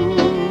too.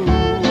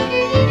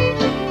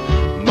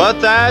 But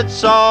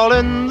that's all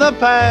in the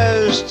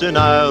past, and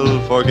I'll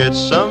forget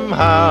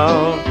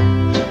somehow.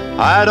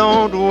 I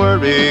don't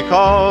worry,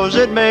 'cause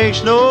it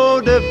makes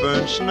no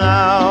difference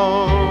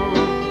now.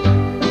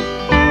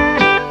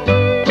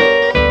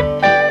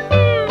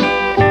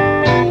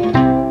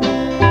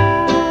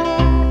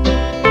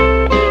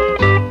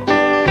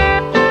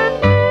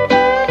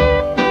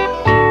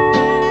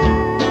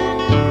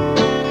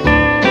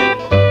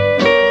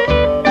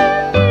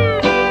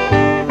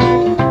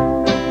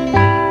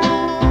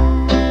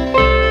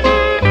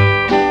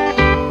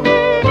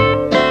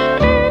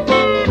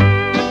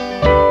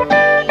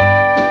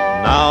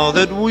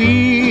 now that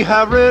we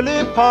have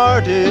really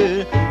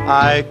parted,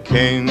 I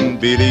can't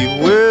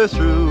believe we're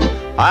through.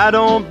 I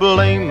don't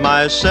blame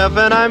myself,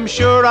 and I'm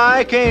sure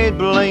I can't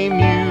blame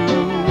you.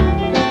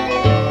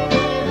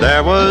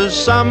 There was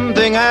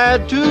something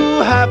had to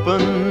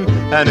happen,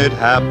 and it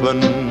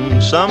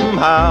happened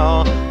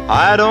somehow.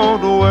 I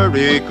don't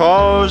worry,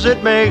 'cause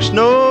it makes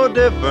no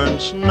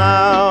difference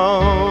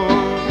now.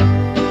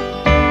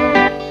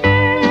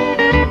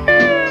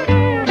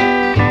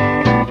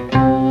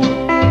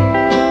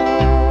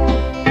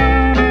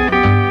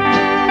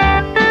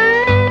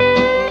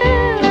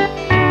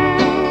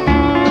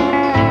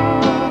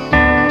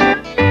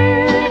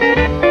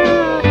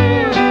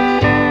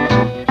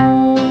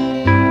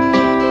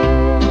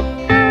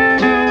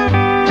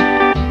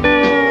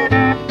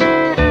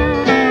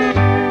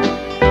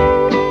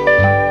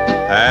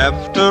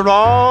 After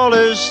all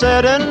is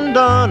said and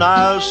done,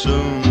 I'll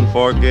soon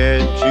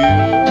forget you,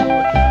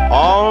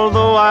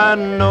 although I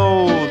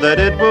know that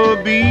it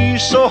will be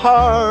so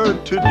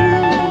hard to do.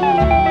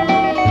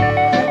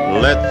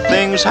 Let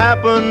things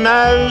happen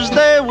as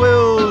they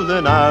will,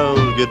 then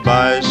I'll get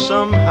by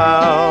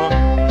somehow.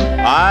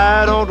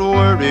 I don't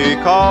worry,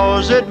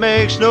 'cause it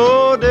makes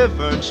no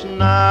difference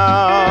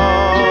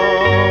now.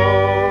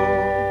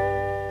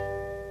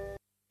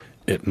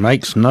 It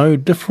makes no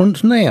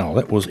difference now.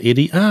 That was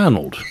Eddie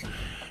Arnold.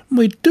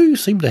 We do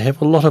seem to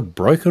have a lot of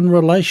broken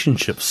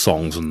relationship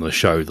songs in the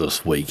show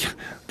this week.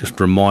 Just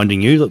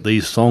reminding you that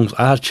these songs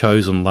are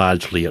chosen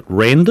largely at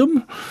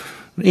random.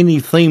 Any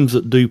themes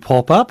that do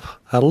pop up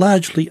are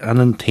largely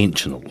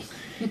unintentional.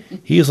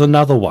 Here's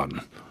another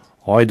one.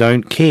 I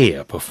Don't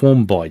Care,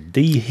 performed by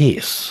Dee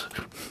Hess.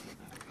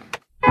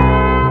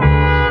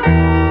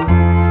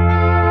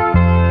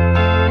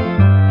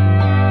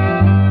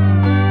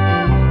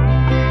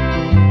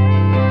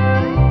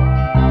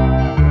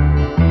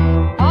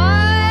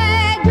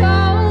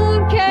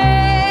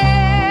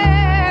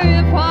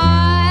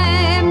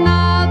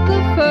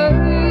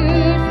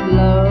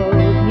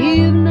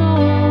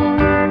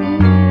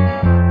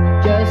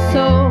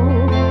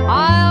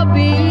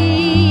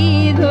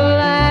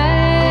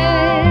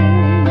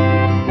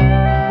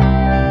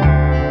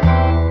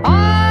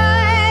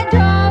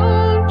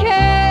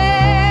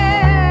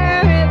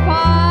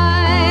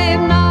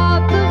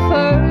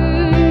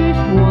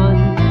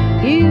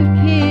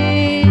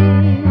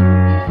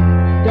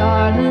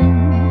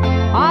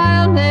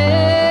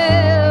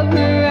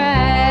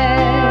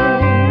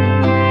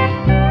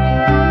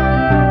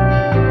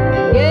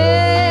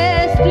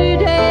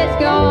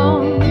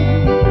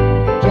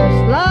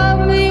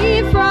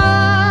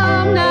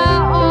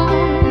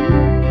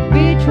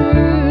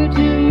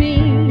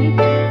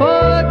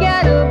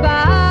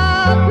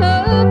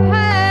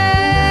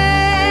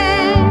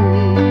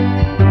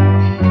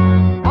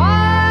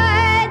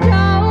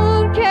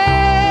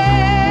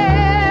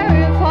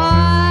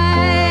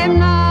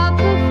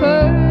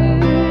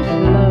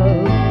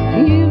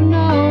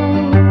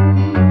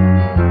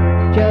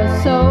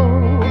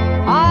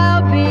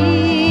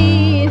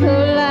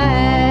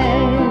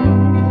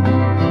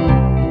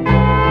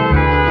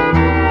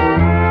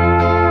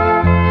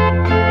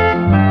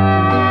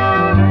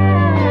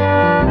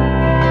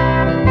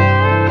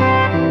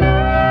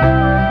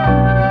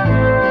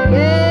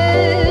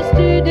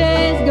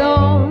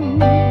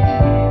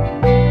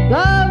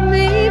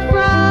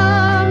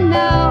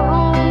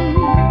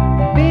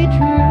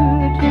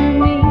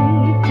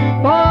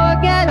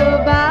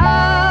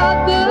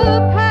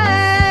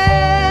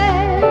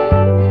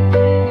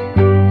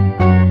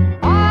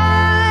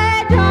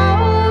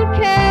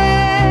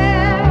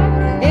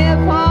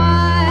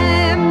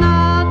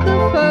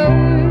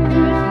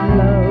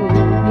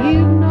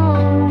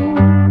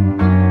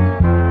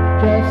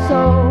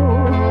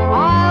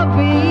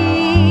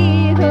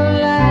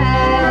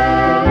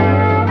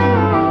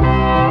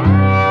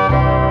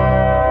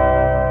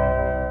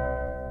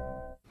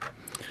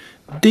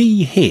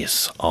 Dee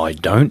Hess, I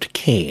Don't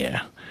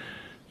Care.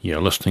 You're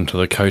listening to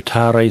the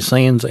Kotare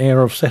Sands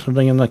Hour of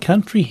Saturday in the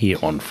Country here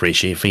on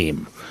Fresh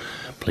FM.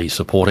 Please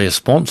support our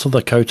sponsor,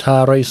 the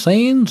Kotare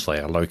Sands. They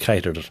are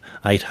located at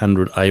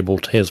 800 Abel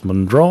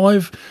Tasman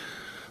Drive.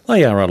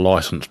 They are a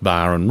licensed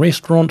bar and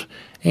restaurant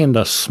and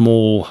a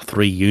small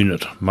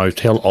 3-unit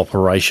motel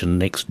operation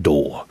next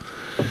door.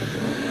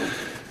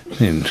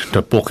 And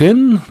to book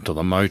in to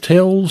the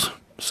motels,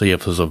 see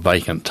if there's a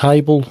vacant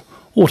table,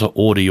 or to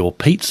order your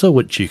pizza,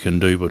 which you can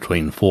do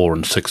between 4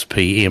 and 6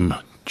 p.m.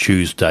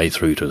 Tuesday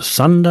through to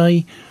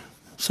Sunday.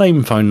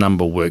 Same phone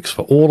number works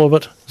for all of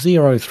it,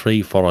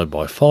 03 followed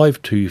by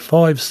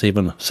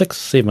 5257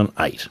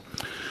 678.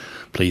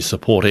 Please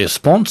support our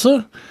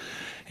sponsor.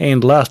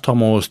 And last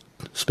time I was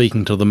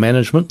speaking to the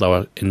management, they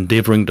were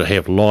endeavouring to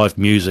have live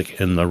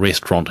music in the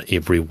restaurant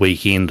every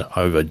weekend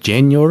over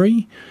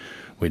January.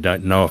 We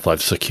don't know if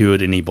they've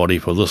secured anybody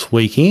for this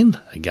weekend.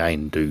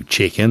 Again, do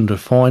check in to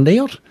find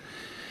out.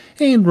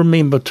 And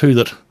remember too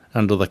that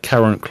under the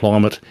current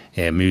climate,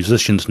 our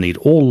musicians need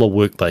all the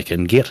work they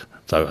can get,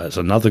 so it's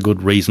another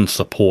good reason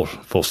for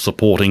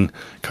supporting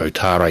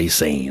Kotare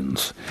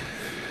Sands.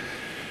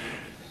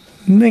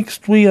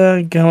 Next we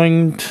are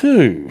going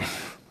to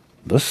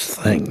this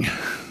thing.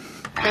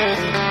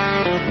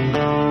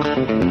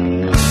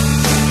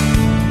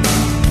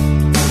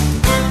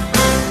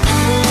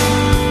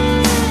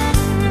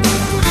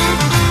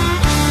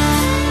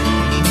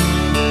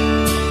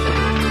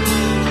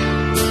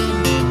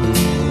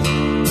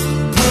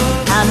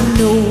 I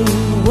know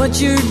what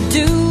you're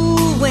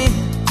doing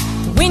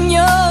when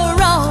you're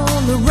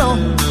on the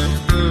road,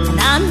 and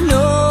I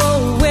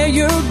know where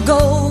you're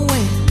going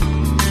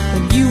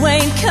when you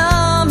ain't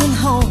coming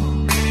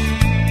home.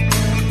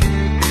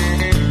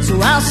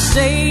 So I'll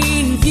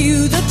save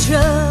you the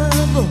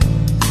trouble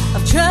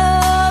of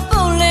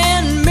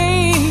troubling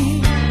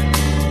me.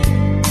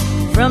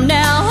 From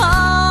now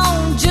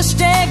on, just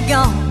stay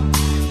gone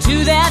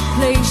to that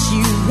place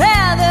you'd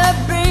rather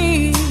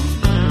be.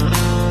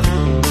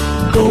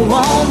 Go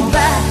on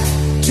back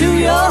to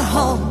your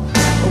home,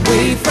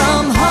 away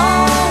from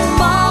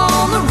home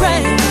on the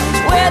range,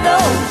 where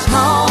those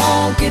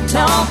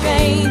honky-tonk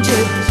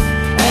angels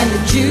and the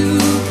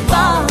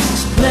jukebox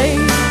play.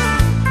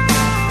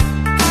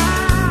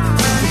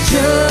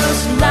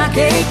 Just like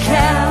a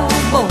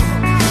cowboy,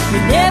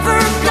 you're never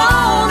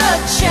gonna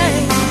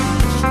change.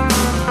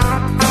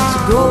 So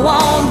go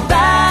on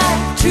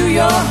back to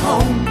your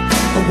home,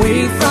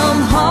 away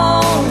from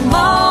home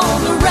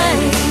on the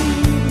range.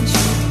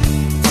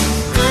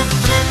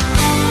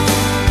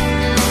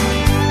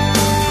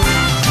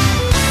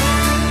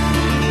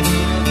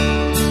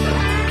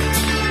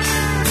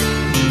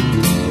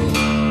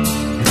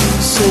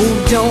 So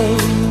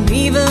don't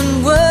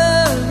even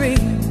worry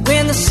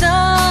when the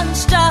sun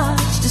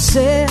starts to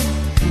set,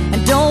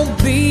 and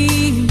don't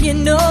be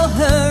in no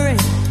hurry,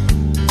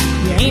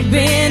 you ain't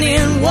been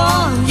in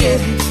one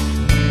yet.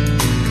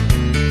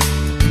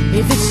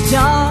 If it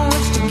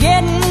starts to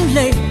getting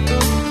late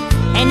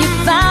and you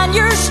find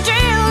you're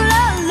still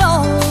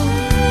alone,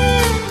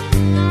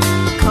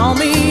 call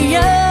me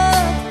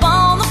up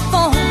on the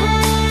phone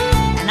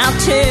and I'll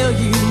tell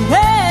you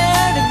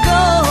where to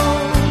go.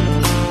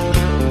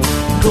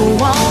 Go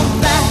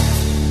on back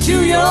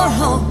to your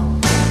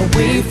home,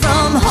 away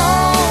from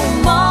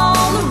home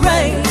on the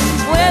range,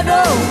 where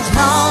those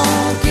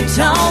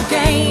honky-tonk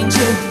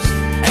angels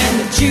and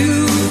the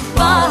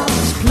jukebox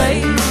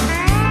play.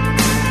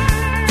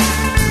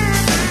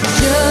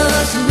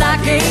 Just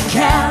like a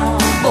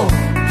cowboy,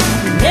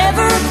 you're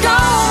never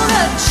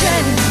gonna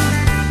change.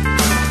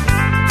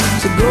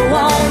 So go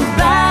on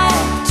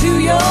back to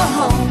your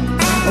home,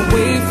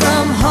 away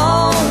from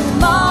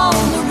home on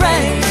the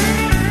range.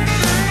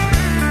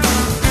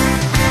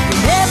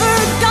 You're never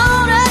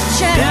gonna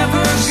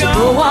change. So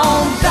go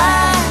on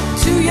back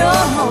to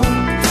your home,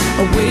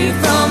 away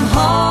from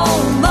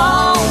home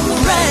on the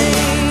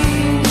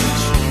range.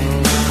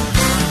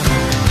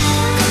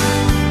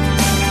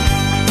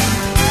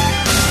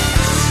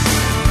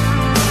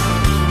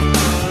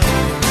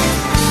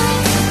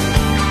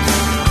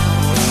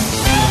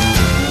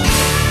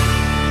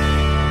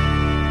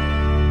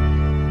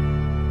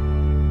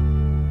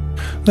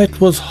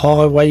 That was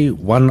Highway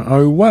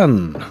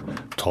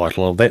 101.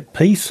 Title of that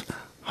piece,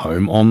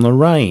 Home on the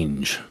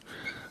Range.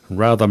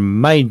 Rather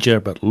major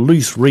but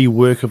loose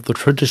rework of the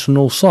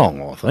traditional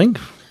song, I think.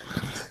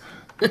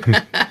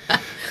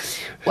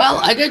 Well,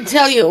 I did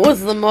tell you it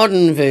was the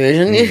modern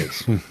version.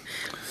 Yes.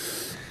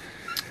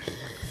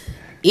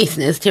 Yes,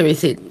 and as Terry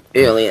said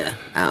earlier,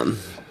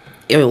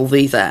 all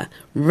these are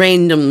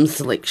random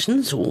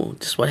selections, or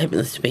just what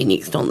happens to be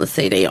next on the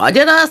CD. I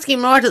did ask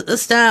him right at the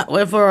start,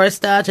 before I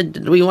started,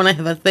 did we want to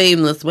have a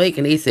theme this week?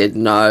 And he said,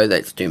 no,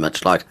 that's too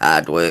much like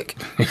hard work.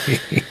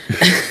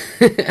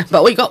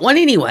 But we got one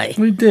anyway.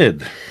 We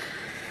did.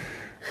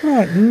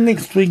 Right,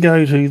 next we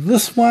go to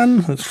this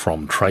one. It's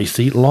from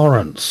Tracy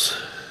Lawrence.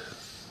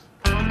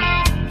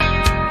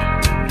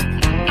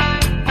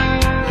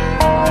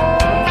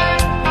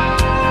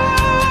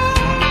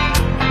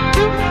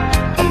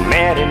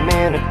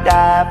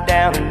 Dive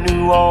down in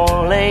New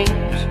Orleans,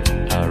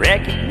 I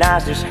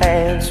recognized his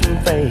handsome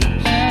face.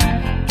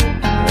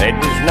 It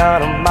was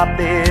none of my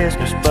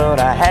business, but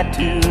I had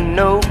to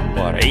know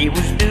what he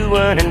was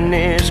doing in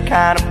this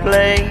kind of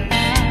place.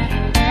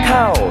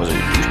 Cause he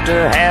used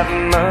to have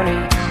money,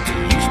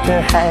 he used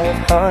to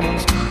have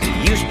honeys,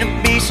 he used to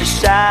be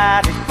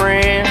society's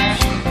friends,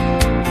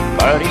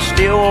 but he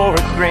still wore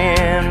a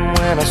grin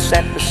when I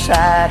sat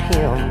beside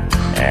him,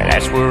 and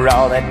that's where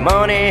all that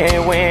money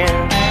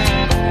went.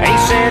 He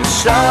said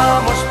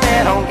some was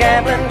spent on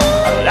gambling,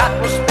 a lot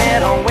was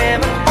spent on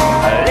women,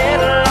 a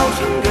little on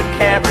some good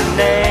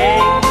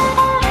Cabernet.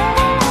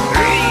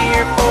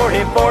 3 or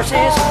 40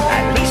 horses,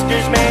 at least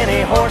as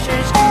many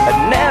horses, had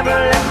never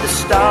left the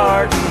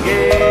starting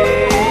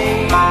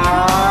gate.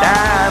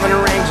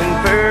 Diamond rings and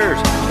furs,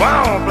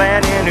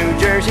 swampland in New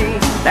Jersey,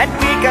 that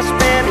week I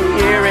spent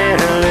here in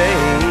LA.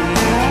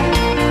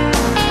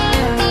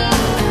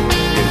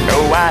 You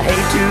know I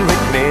hate to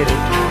admit it,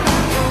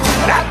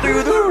 but I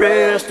threw the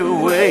rest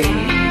away.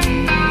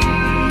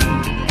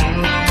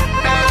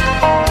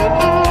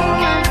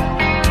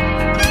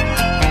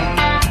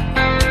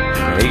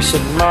 He piece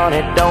of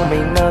money don't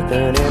mean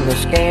nothing in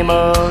this game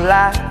of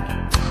life.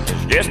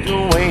 It's just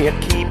a way of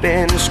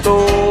keeping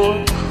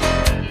score.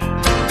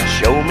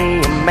 Show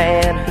me a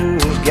man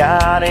who's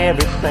got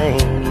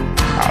everything,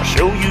 I'll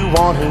show you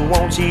one who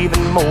wants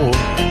even more.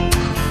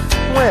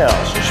 Well,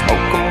 so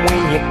smoke 'em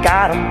when you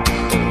got 'em.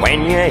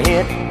 When you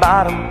hit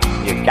bottom,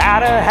 you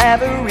gotta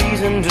have a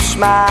reason to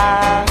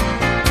smile.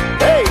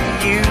 Hey,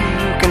 you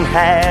can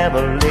have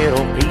a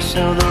little piece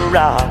of the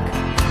rock,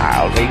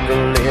 I'll take a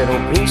little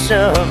piece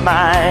of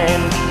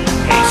mine.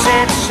 He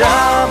said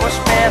some was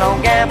spent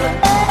on gambling,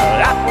 a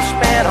lot was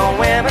spent on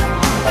women,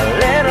 a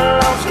little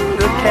on some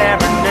good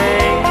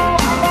Cabernet.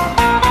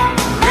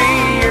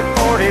 3 or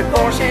 40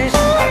 horses,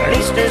 at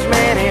least as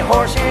many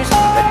horses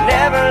that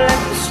never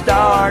left the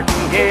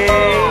starting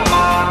gate.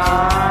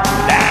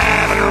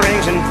 Diamond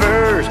rings and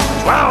furs,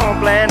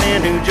 swampland in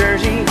New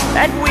Jersey.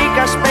 That week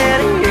I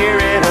spent here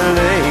in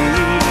LA.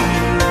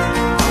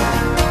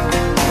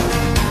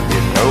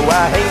 You know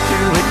I hate to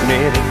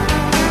admit it,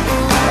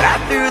 but I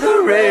threw the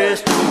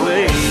rest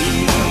away.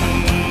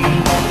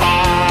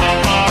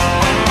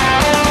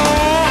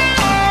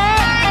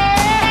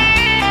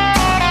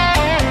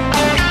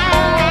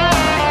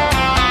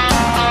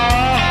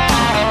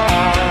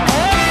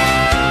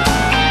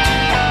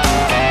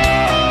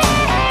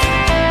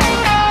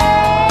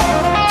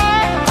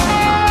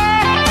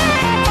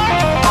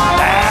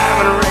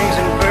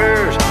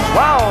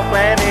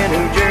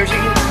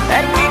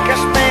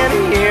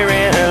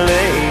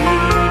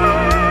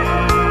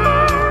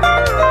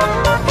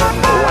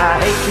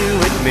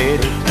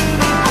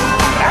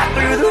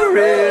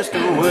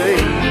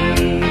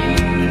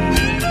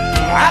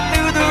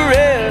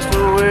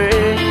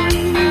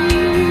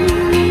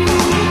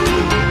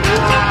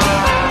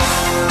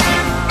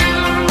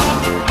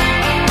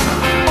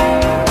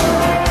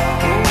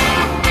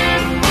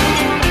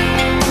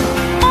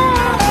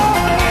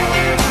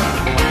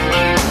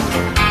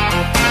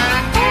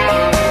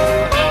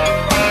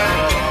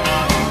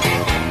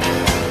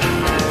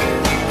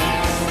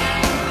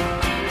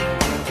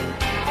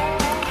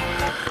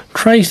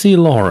 Tracy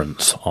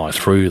Lawrence, I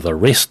threw the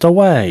rest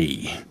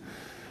away.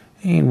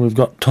 And we've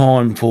got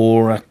time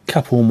for a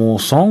couple more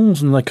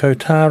songs in the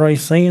Kotare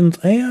Sands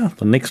hour.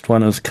 The next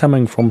one is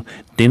coming from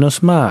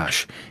Dennis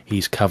Marsh.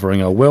 He's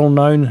covering a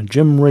well-known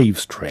Jim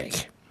Reeves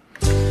track.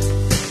 Put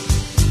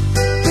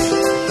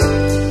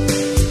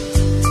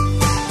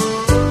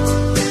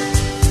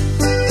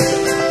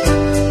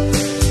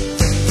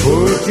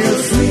your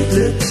sweet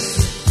lips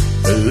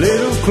a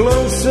little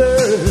closer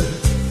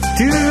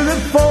to the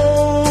phone.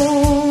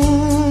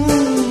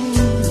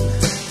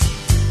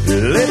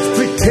 Let's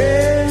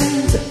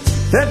pretend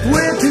that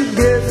we're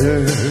together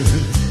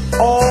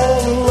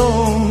all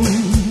alone.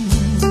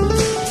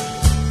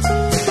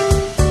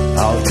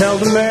 I'll tell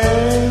the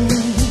man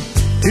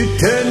to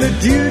turn the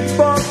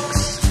jukebox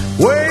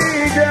way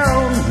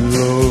down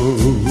low.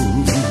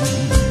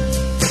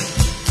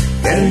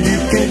 And you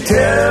can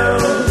tell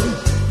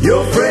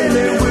your friend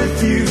there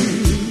with you,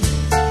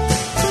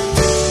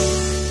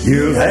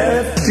 you'll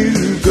have to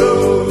go.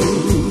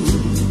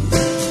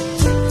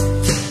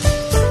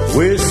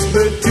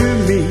 Whisper to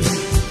me,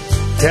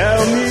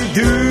 tell me,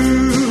 do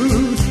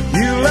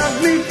you love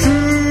me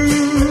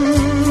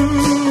true?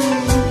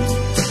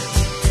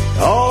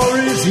 Or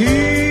is he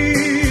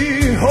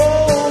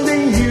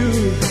holding you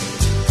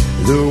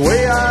the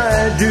way I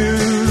do?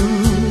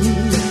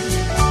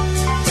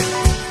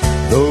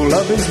 Though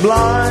love is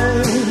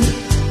blind,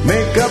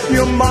 make up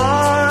your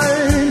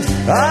mind,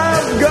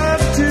 I've got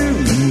to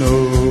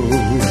know.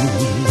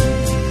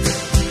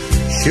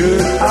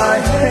 Should I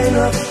hang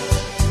up,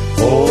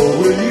 or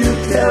will you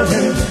tell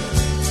him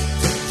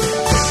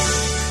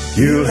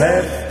you'll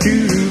have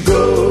to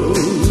go?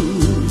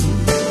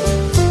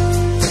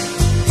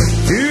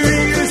 Do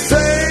you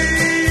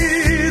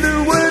say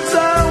the words I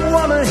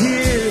want to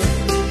hear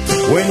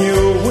when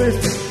you're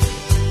with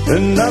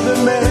another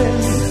man?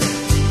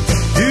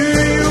 Do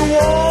you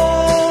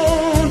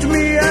want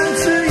me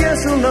answer yes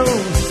or no?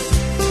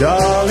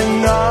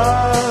 Darling, I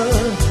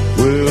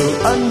will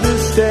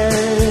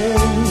understand.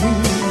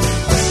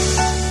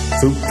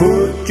 So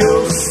put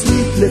your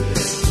sweet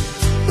lips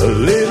a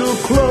little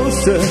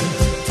closer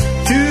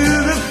to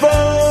the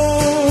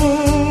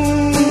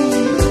phone.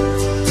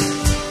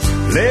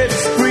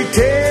 Let's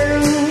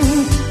pretend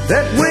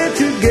that we're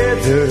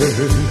together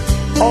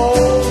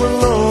all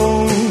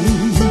alone.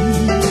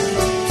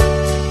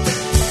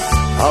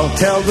 I'll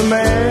tell the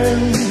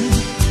man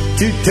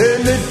to turn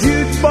the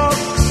jukebox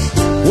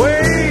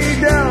way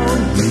down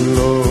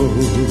low.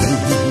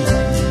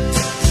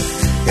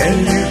 And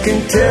you can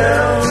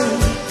tell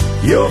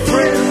your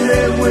friend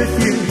there with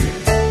you,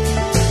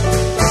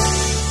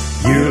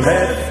 you'll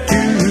have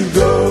to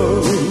go.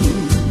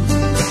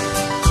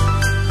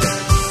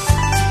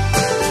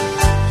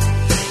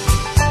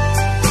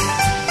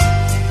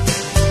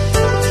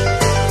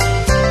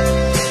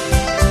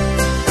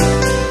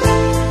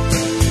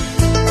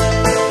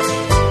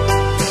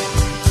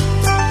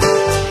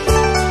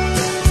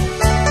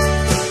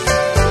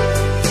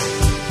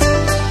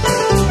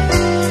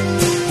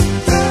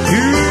 Do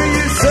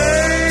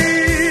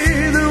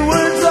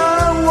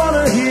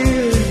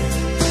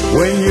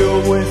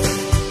you're with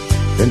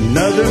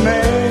another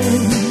man.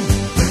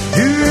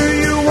 Do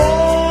you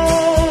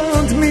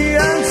want me?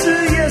 Answer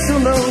yes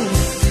or no.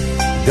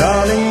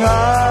 Darling, I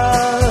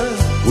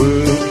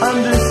will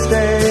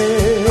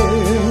understand.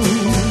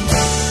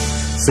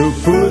 So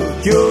put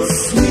your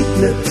sweet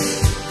lips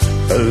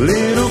a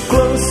little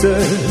closer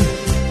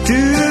to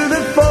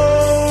the phone.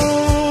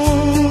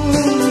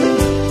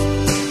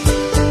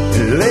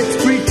 Let's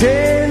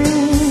pretend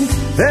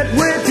that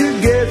we're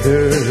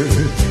together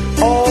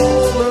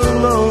all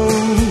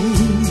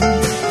alone.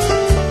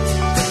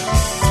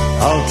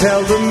 I'll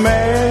tell the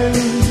man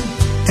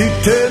to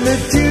turn the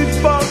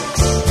jukebox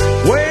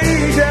way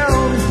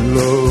down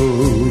low.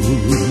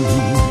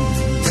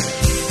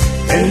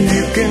 And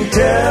you can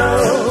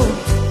tell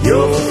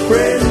your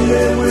friend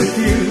there with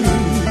you,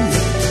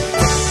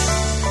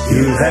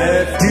 you'll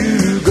have to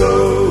go.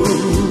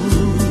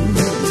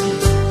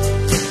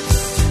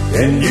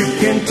 And you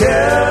can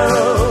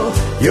tell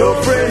your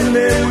friend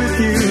there with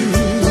you,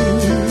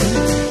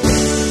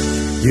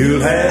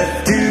 you'll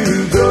have to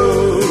go.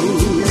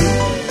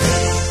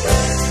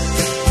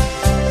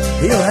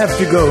 He'll have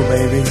to go,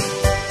 baby.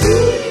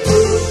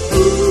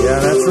 Yeah,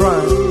 that's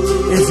right.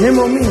 It's him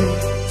or me.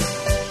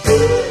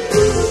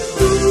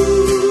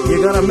 You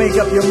gotta make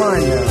up your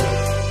mind now.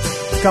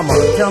 Come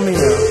on, tell me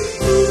now.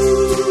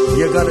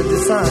 You gotta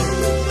decide.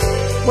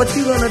 What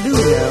you gonna do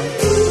now?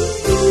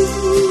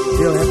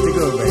 He'll have to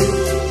go, baby.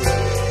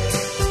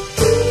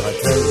 I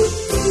tell you,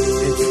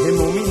 it's him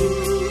or me.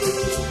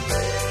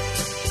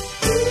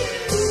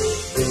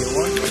 Do you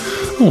want it?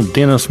 Oh,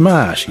 Dennis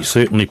Marsh, he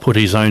certainly put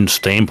his own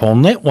stamp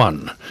on that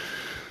one.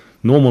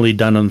 Normally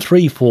done in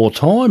 3/4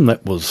 time,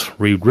 that was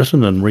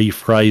rewritten and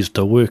rephrased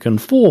to work in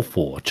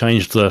 4/4.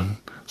 Changed the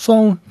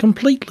song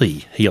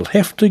completely. He'll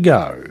have to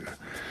go.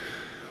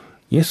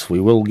 Yes, we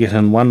will get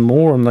in one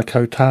more in the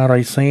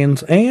Kotare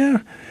Sands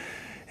hour,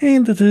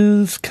 and it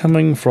is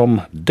coming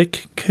from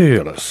Dick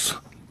Curlis.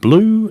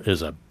 Blue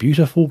is a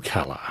beautiful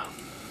colour.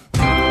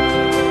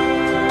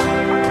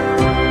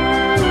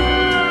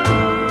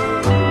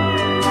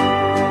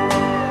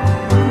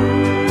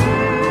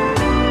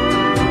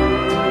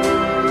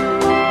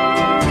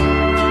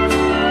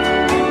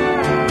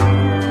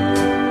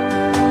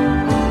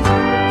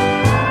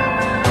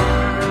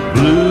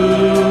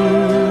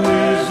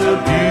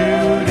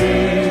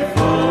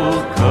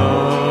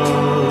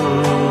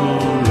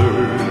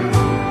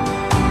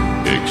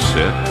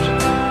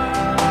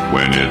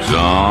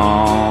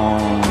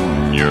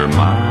 On your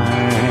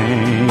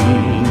mind,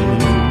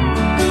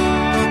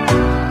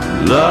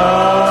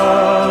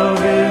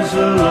 love is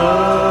a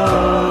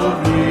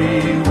lovely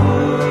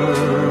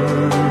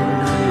word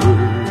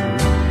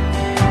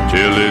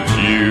till it's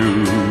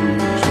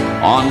used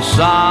on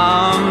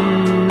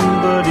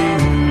somebody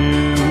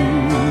new.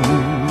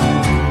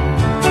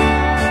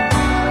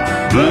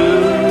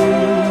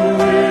 Blue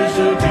is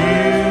a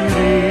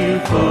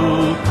beautiful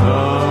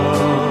color,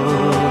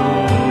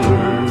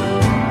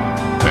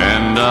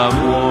 and I've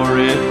wore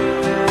it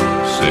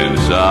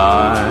since I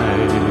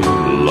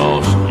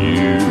lost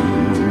you.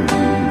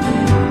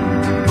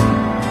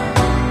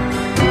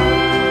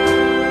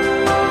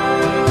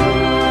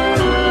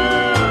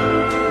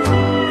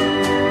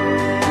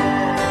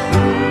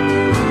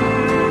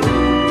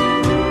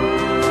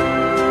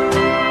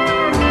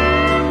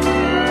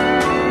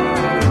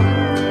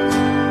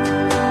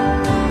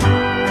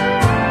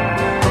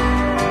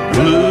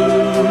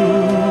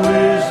 Blue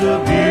is a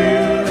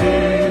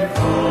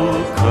beautiful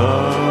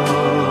color,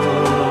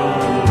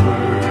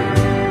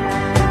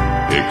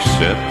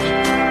 except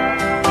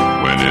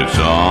when it's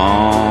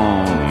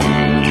on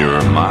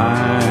your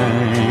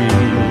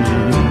mind.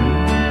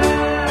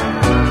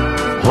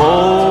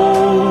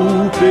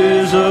 Hope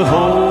is a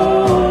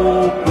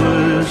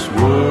hopeless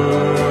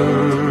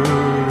word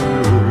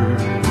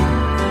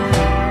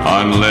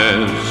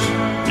unless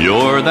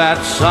you're that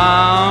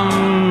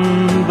somebody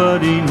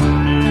new.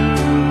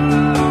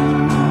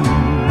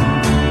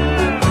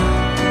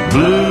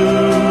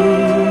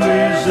 Blue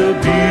is a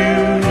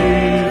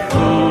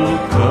beautiful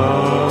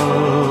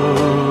color,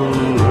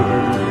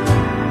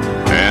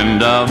 and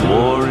I've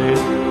wore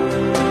it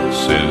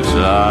since I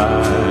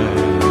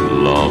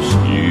lost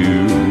you.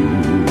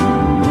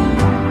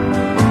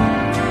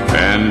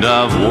 And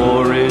I've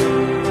wore it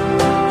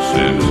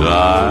since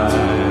I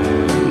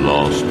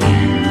lost you.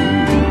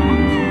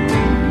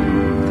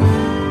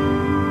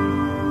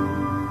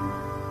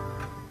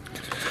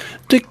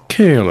 Dick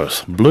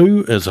Curlis,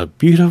 blue is a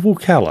beautiful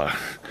colour.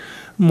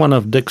 One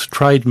of Dick's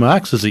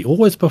trademarks is he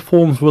always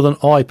performs with an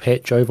eye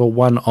patch over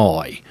one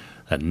eye,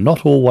 and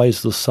not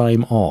always the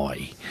same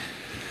eye.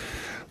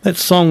 That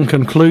song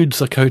concludes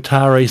the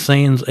Kotare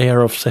Sands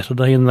hour of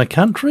Saturday in the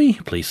Country.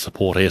 Please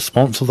support our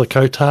sponsor, the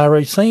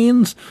Kotare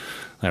Sands.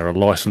 They're a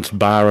licensed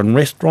bar and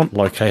restaurant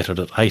located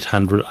at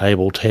 800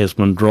 Abel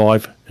Tasman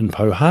Drive in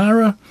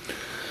Pohara.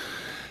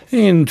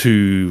 And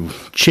to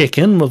check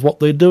in with what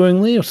they're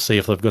doing there, see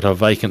if they've got a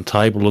vacant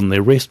table in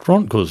their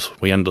restaurant, because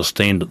we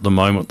understand at the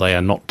moment they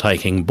are not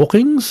taking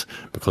bookings,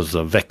 because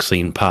the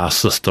vaccine pass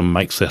system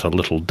makes that a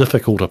little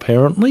difficult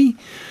apparently.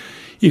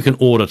 You can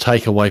order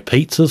takeaway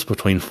pizzas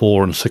between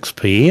 4 and 6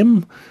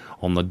 p.m.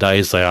 on the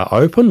days they are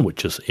open,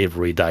 which is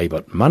every day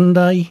but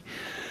Monday.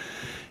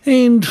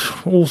 And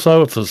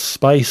also, if there's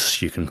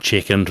space, you can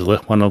check into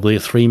one of their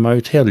 3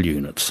 motel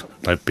units.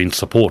 They've been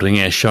supporting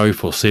our show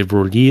for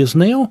several years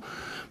now.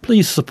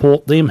 Please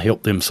support them,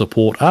 help them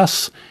support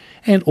us,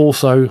 and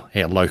also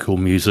our local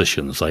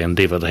musicians. They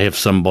endeavour to have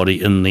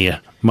somebody in there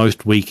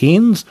most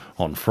weekends,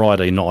 on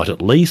Friday night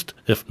at least,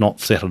 if not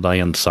Saturday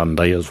and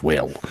Sunday as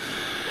well.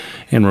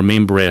 And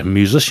remember, our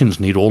musicians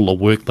need all the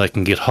work they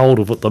can get hold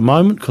of at the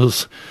moment,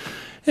 because,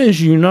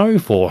 as you know,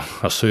 for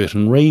a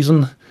certain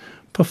reason,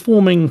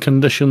 performing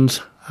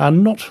conditions are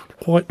not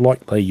quite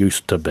like they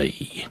used to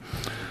be.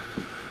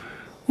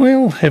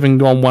 Well, having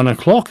gone 1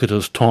 o'clock, it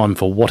is time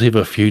for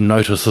whatever few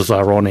notices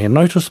are on our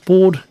notice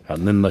board,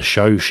 and then the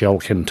show shall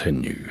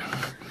continue.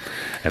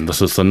 And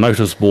this is the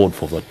notice board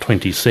for the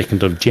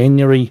 22nd of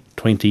January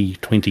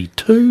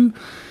 2022.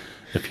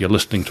 If you're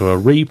listening to a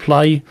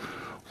replay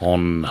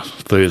on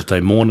Thursday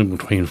morning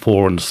between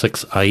 4 and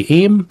 6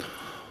 a.m,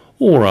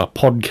 or a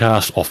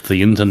podcast off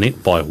the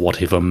internet by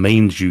whatever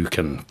means you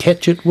can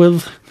catch it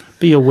with,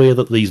 be aware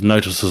that these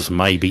notices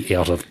may be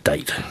out of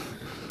date.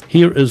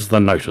 Here is the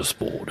notice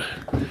board.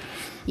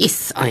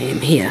 Yes, I am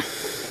here.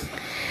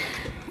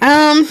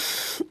 I'm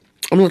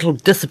a little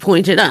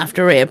disappointed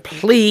after our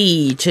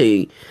plea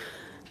to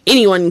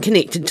anyone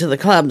connected to the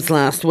clubs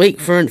last week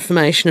for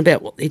information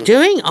about what they're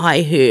doing.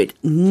 I heard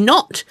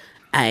not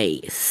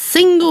a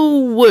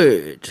single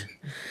word.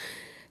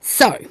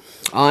 So,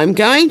 I'm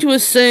going to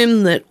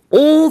assume that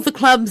all the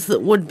clubs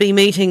that would be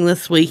meeting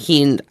this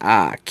weekend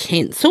are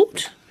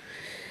cancelled.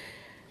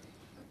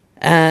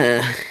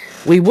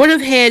 We would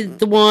have had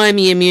the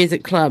Waimea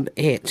Music Club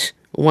at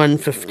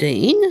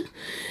 1:15.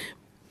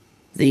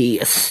 The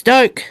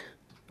Stoke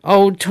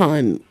Old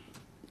Time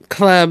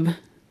Club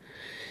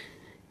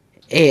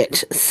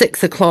at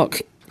 6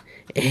 o'clock.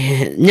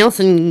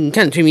 Nelson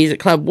Country Music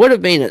Club would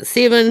have been at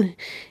 7,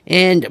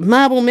 and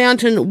Marble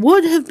Mountain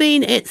would have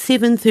been at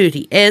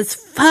 7:30. As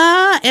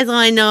far as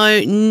I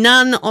know,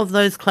 none of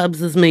those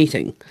clubs is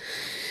meeting.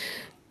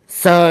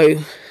 So,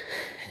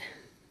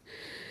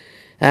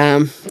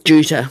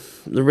 due to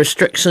the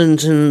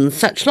restrictions and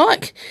such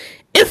like,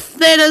 if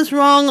that is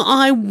wrong,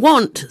 I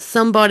want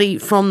somebody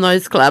from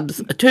those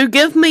clubs to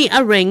give me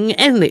a ring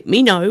and let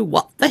me know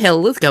what the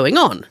hell is going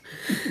on,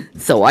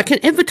 so I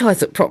can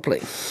advertise it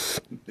properly.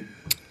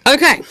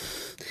 Okay,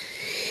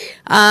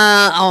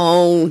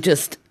 I'll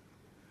just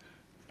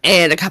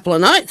add a couple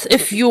of notes.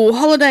 If you're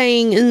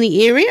holidaying in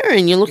the area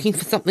and you're looking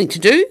for something to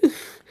do,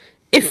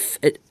 if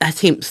it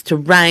attempts to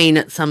rain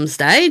at some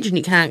stage and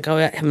you can't go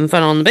out having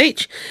fun on the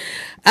beach,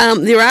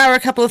 there are a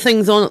couple of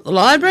things on at the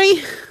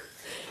library.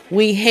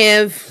 We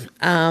have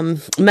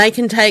make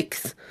and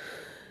takes,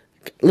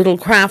 little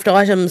craft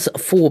items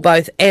for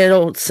both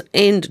adults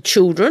and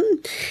children.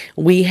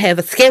 We have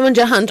a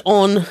scavenger hunt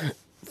on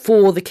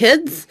for the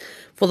kids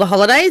for the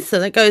holidays, so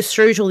that goes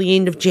through till the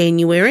end of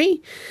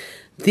January.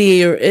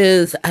 There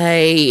is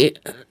a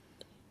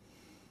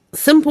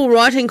simple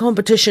writing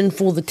competition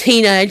for the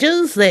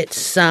teenagers,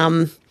 that's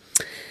 13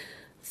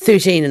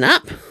 and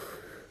up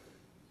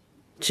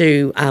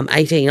to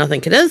 18, I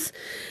think it is.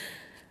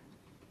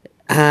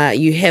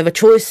 You have a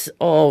choice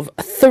of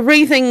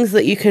 3 things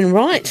that you can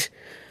write.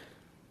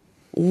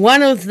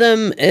 One of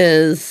them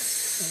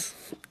is,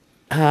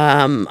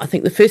 I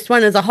think the first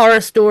one is a horror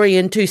story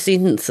in 2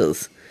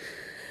 sentences.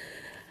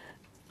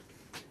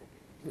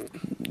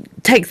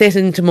 Take that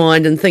into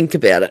mind and think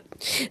about it.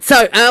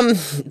 So,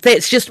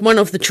 that's just one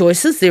of the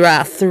choices. There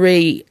are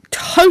 3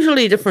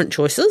 totally different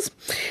choices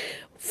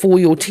for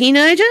your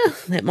teenager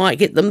that might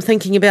get them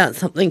thinking about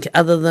something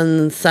other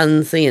than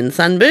sun, sea and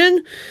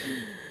sunburn.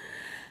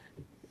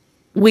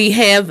 We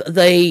have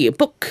the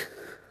book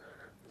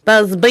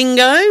buzz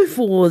bingo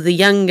for the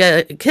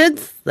younger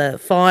kids, the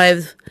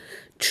 5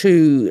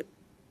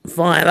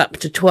 up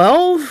to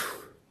 12,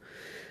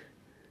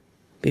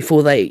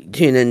 before they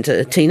turn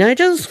into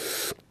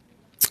teenagers.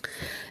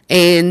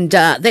 And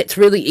that's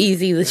really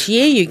easy this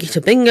year. You get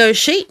a bingo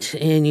sheet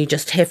and you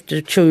just have to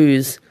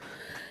choose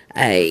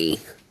a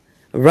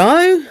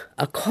row,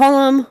 a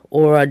column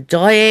or a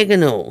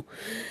diagonal.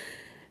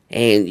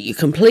 And you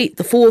complete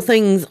the 4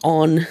 things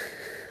on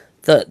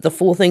the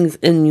 4 things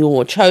in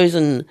your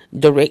chosen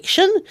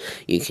direction.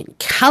 You can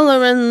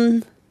colour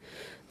in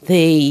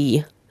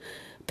the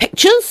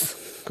pictures,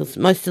 because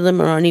most of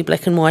them are only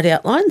black and white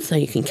outlines, so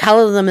you can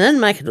colour them in,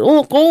 make it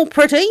all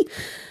pretty.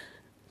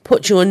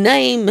 Put your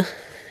name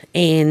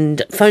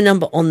and phone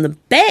number on the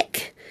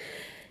back,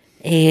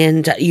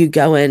 and you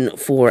go in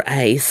for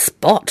a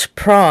spot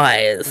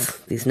prize.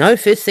 There's no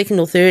first, second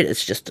or third,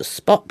 it's just a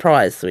spot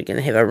prize. So we're going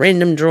to have a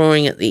random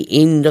drawing at the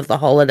end of the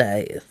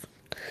holidays.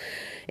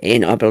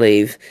 And I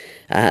believe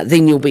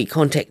then you'll be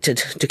contacted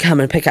to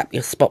come and pick up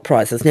your spot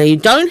prizes. Now, you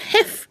don't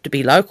have to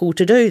be local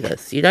to do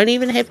this. You don't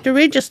even have to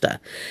register.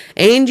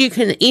 And you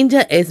can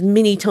enter as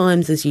many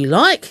times as you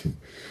like.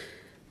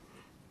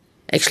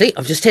 Actually,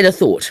 I've just had a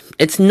thought.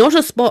 It's not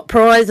a spot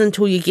prize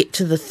until you get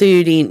to the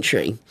 3rd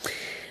entry.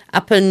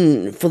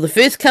 for the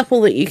first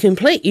couple that you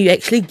complete, you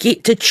actually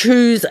get to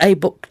choose a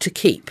book to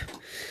keep.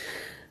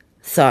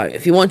 So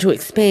if you want to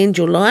expand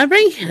your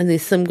library, and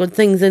there's some good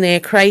things in our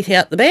crate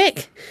out the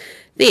back,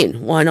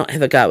 then why not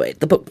have a go at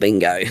the book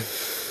bingo?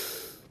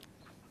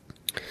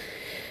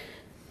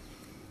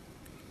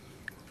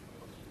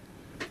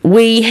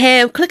 We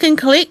have click and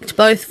collect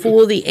both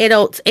for the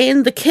adults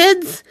and the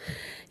kids.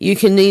 You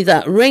can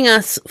either ring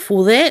us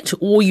for that,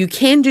 or you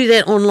can do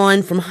that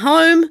online from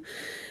home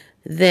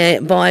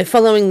by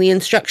following the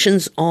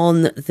instructions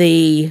on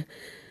the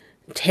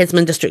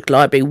Tasman District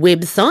Library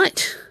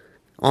website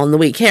on the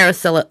wee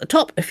carousel at the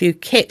top. If you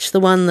catch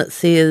the one that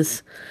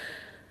says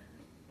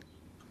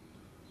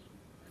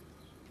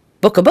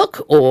book a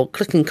book or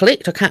click and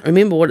collect, I can't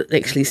remember what it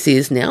actually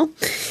says now,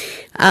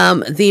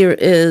 there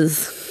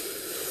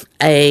is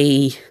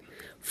a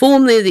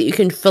form there that you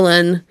can fill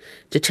in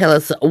to tell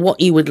us what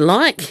you would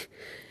like,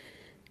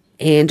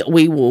 and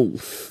we will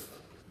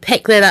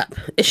pack that up,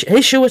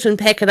 issue it and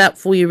pack it up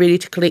for you ready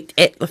to collect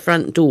at the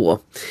front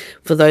door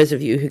for those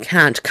of you who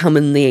can't come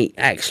in the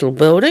actual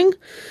building,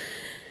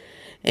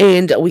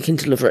 and we can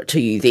deliver it to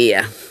you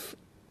there.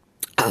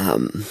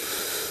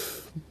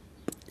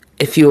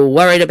 If you're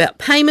worried about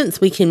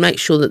payments, we can make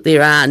sure that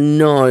there are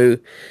no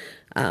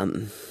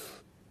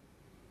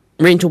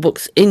rental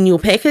books in your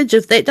package.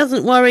 If that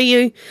doesn't worry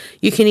you,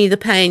 you can either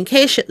pay in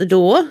cash at the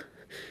door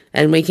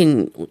and we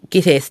can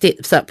get our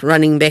steps up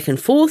running back and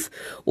forth,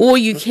 or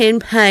you can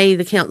pay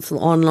the council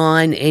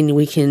online and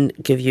we can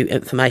give you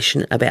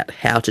information about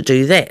how to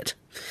do that.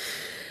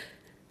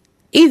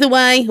 Either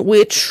way,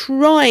 we're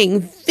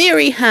trying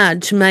very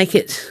hard to make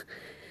it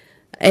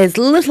as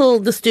little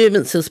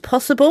disturbance as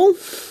possible.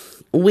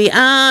 We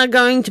are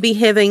going to be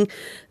having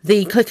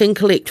the click and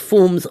collect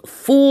forms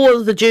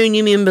for the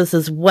junior members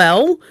as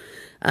well.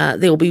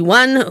 There'll be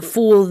one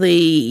for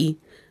the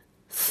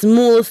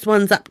smallest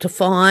ones up to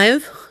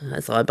 5,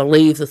 as I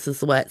believe this is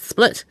the way it's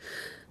split.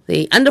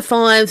 The under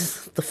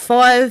 5s, the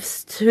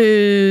 5s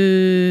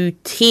to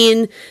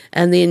 10,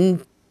 and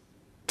then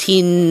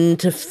 10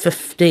 to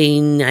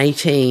 15,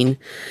 18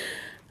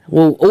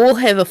 will all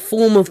have a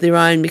form of their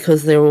own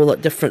because they're all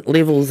at different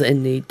levels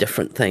and need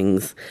different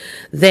things.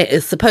 That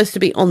is supposed to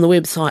be on the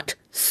website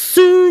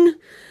soon,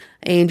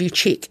 and you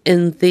check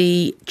in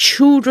the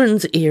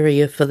children's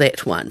area for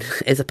that one,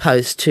 as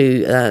opposed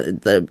to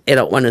the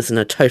adult one is in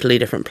a totally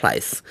different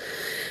place.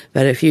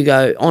 But if you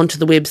go onto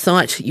the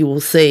website, you will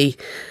see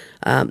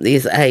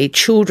there's a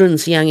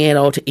children's young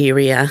adult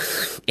area,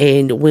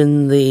 and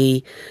when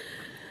the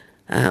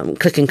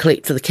click and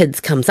collect for the kids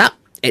comes up,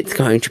 it's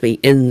going to be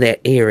in that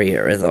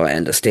area, as I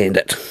understand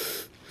it.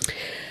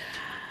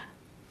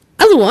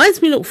 Otherwise,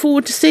 we look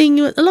forward to seeing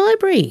you at the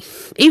library,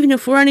 even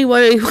if we're only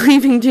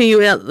waving to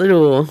you out the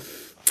door.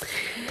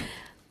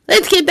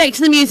 Let's get back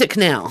to the music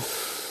now.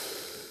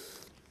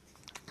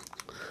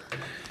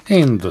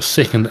 And the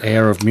second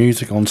hour of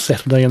music on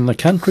Saturday in the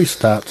Country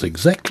starts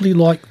exactly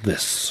like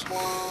this.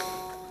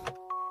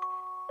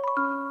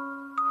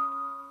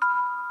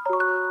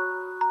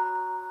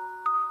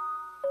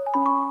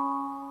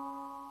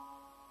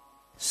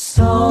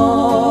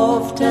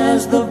 Soft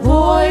as the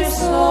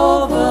voice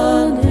of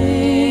an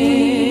angel,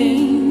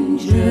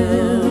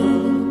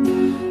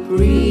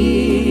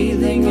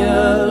 breathing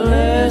a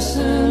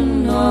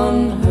lesson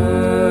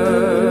unheard.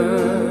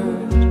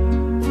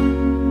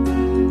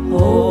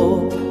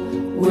 Hope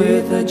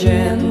with a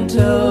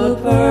gentle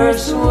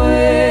persuasion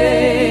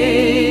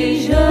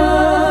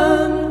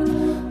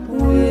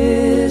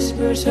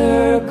whispers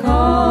her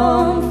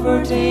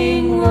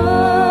comforting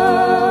word.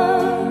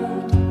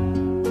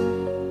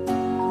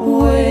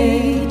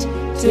 Wait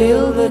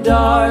till the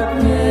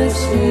darkness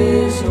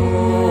is over.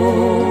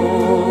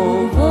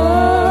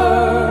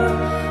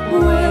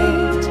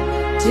 Wait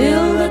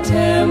till the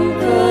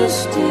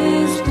tempest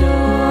is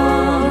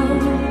done.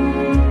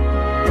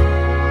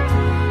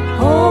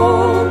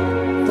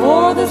 Hope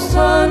for the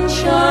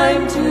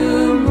sunshine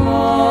tomorrow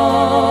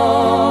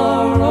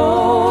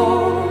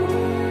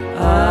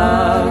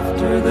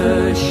after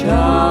the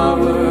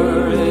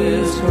shower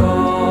is gone.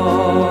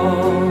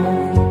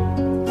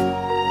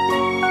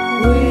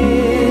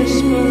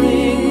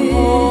 Whispering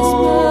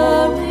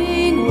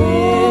home,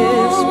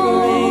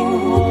 whispering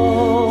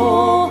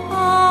home,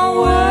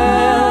 how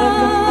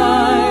welcome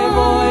thy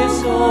voice,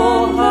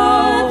 oh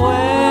how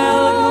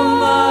welcome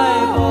thy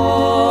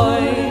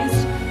voice,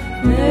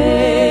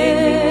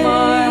 making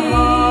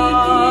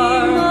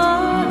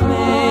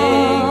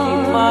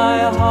my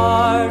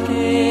heart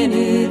in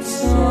its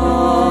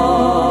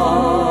sorrow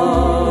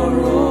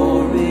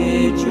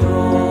rejoice.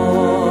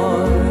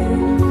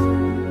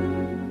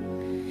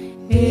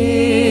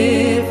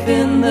 If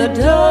in the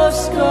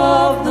dusk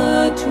of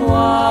the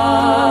twilight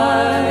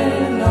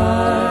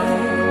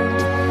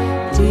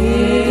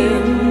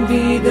dim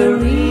be the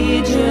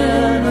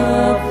region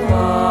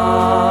afar,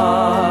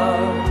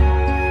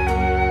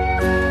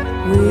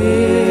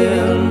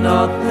 will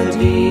not the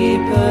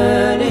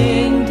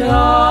deepening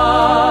darkness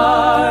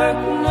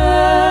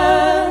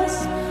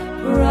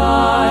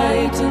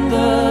brighten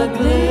the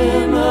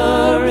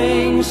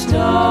glimmering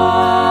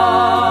star?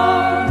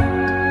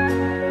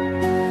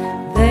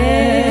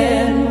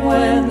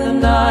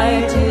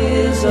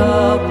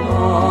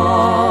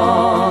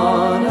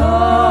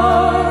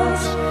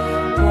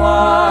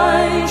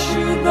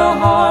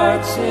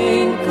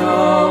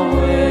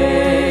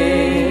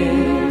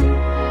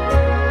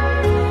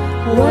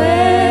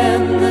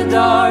 when the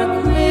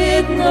dark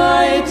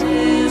midnight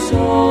is over,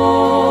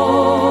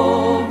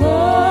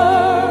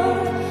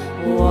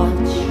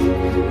 watch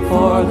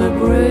for the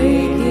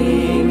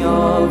breaking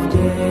of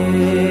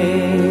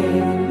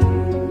day,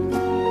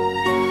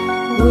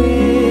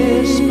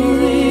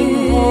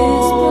 whispering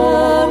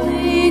home,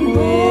 whispering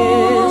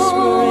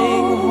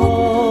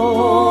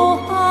home.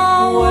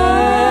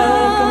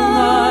 Welcome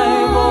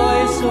thy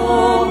voice,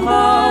 oh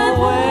how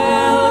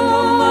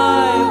welcome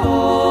thy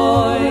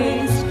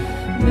voice,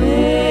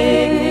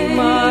 making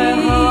my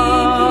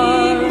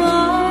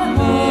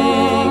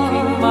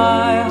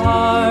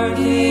heart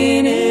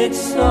in its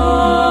sorrow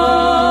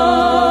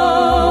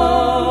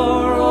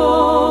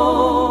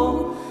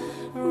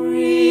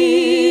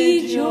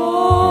rejoice.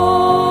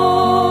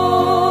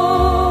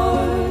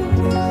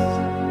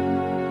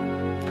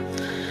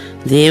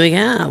 There we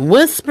go.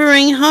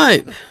 Whispering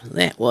Hope.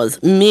 That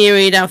was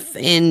Mary Duff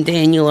and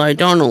Daniel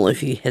O'Donnell,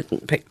 if you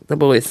hadn't picked the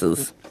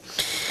voices.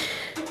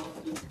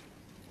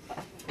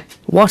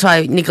 What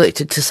I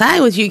neglected to say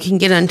was you can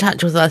get in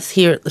touch with us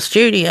here at the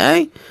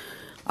studio.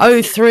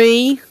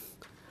 03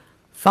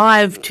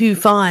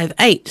 525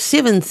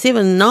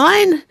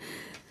 8779,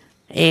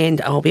 and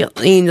I'll be at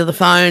the end of the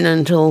phone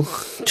until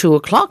 2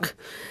 o'clock.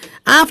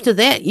 After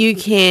that, you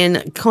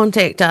can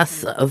contact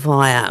us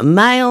via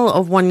mail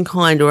of one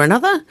kind or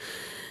another.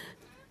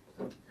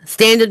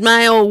 Standard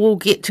mail will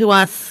get to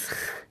us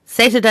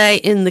Saturday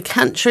in the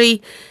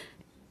Country,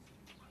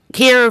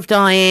 care of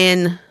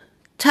Diane,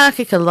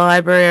 Takaka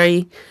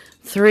Library,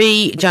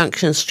 3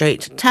 Junction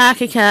Street,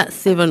 Takaka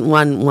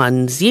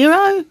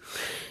 7110.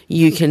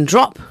 You can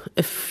drop,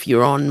 if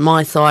you're on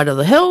my side of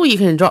the hill, you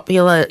can drop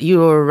your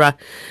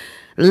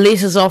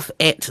letters off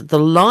at the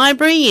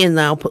library and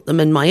they'll put them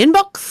in my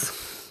inbox.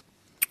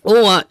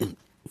 Or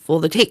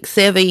for the tech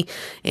savvy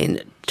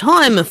and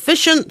time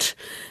efficient,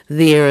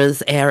 there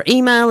is our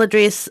email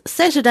address,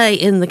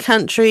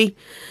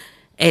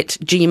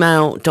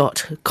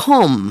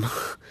 saturdayinthecountry@gmail.com.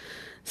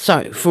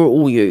 So for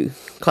all you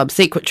club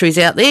secretaries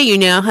out there, you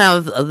now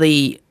have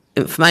the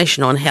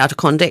information on how to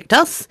contact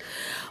us.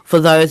 For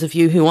those of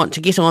you who want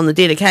to get on the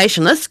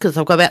dedication list, because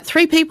I've got about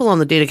 3 people on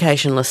the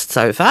dedication list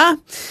so far,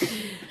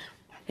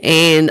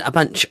 and a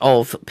bunch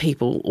of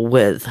people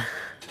with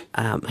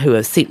who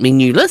have sent me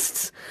new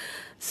lists.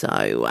 So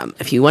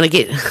if you want to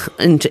get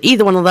into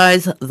either one of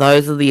those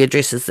are the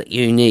addresses that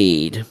you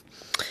need.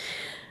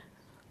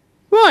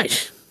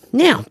 Right,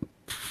 now,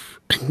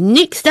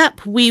 next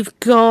up we've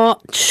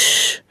got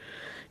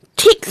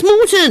Tex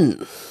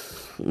Morton,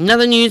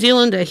 another New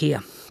Zealander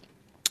here.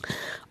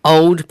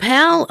 Old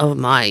pal of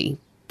my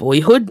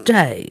boyhood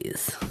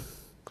days.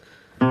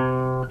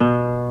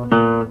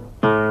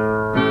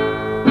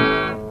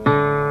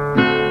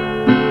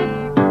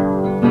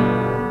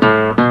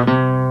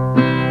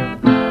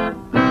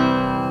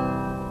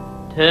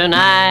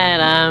 Tonight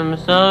I'm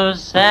so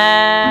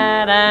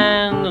sad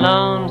and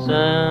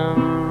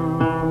lonesome,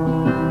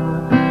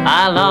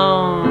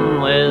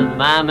 alone with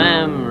my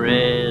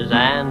memories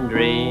and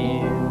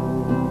dreams.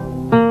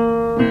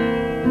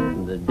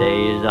 The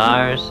days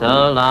are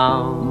so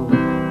long,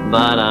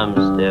 but I'm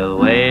still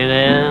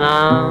waiting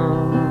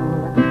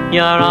on.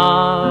 You're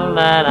all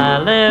that I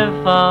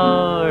live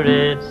for,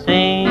 it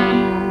seems.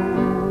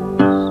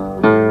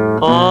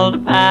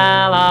 Old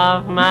pal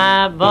of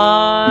my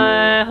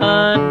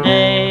boyhood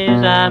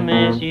days, I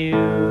miss you.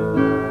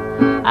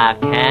 I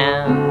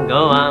can't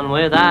go on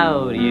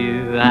without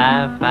you,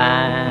 I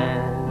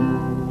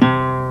find.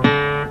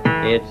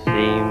 It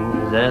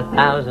seems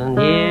 1,000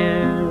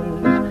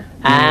 years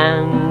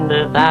and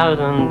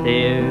 1,000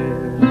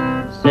 tears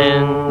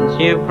since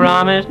you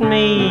promised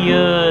me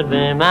you'd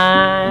be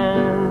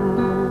mine.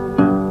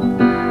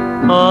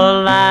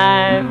 Oh,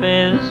 life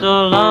is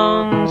so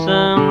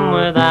lonesome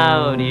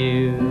without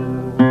you,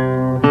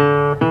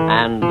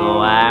 and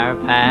though our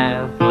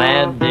path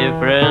led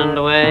different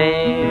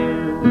ways,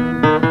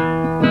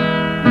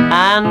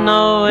 I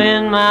know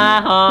in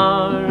my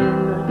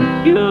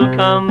heart you'll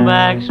come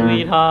back,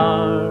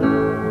 sweetheart,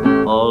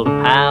 old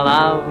pal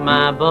of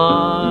my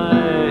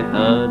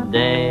boyhood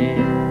days.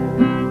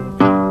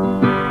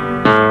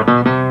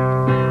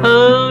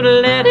 Oh,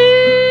 let it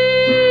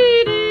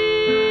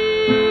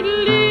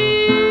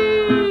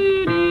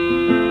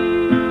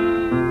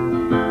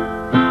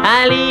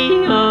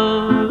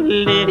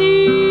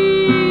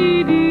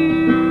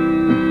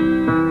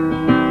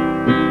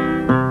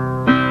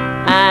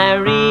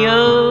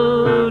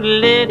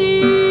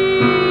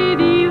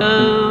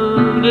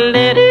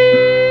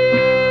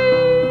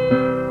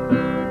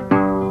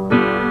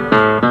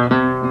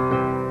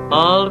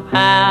old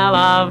pal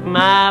of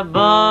my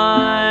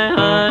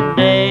boyhood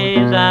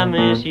days, I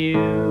miss you.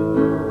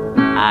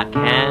 I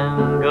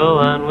can't go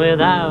on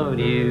without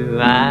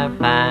you, I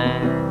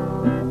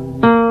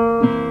find.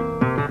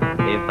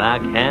 If I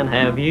can't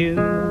have you,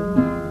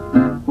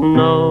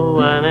 no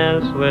one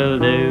else will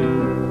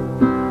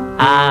do.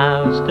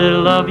 I'll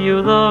still love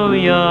you though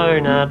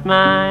you're not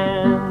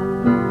mine.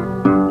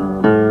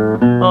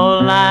 Oh,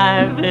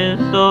 life is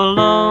so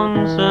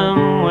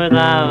lonesome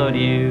without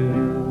you,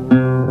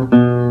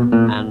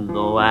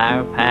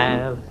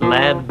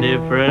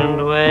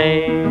 different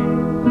way.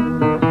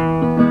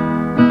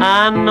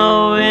 I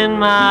know in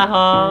my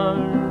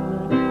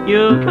heart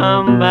you'll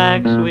come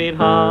back,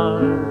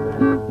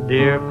 sweetheart,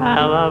 dear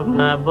pal of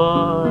my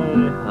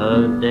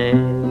boyhood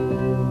days.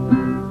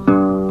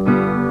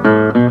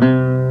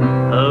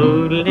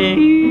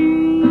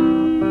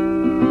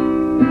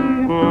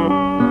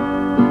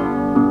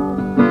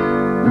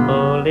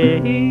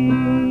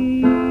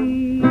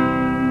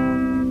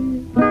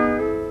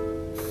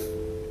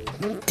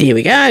 There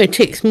we go,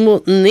 Tex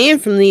Morton there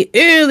from the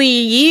early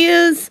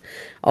years,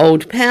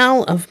 old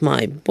pal of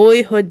my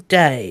boyhood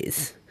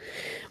days.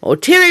 Well,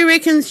 Terry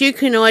reckons you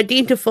can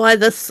identify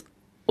this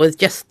with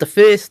just the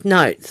first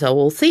note, so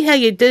we'll see how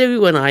you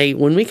do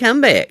when we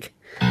come back.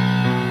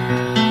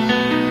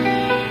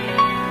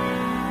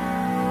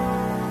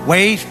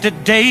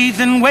 Wasted days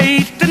and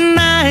wasted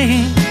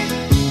nights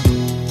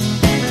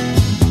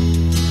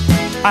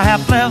I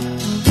have left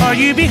for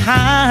you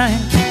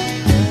behind,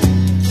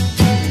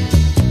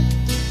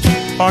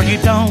 for you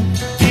don't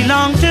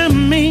belong to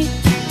me.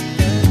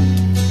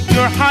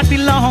 Your heart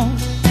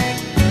belongs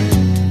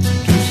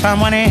to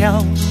someone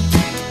else.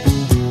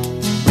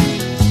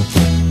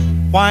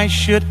 Why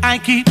should I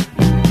keep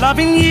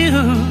loving you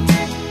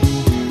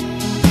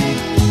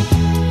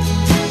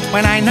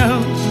when I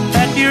know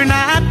that you're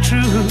not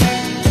true?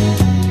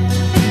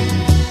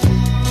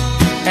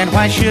 And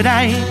why should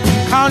I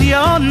call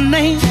your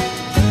name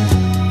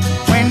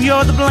when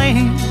you're the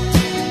blame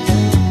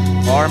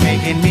for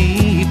making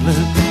me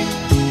blue?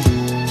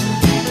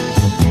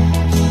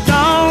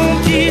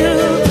 Don't you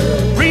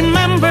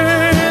remember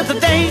the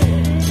day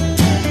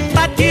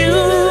that you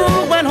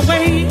went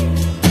away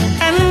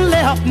and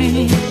left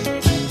me?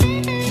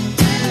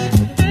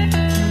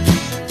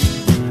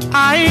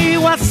 I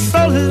was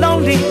so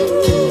lonely,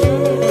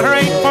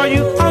 prayed for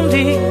you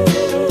only,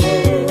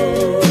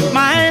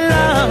 my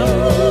love.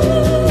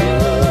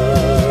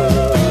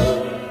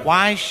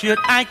 Why should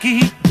I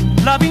keep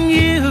loving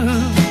you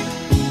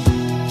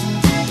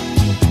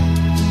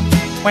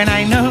when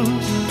I know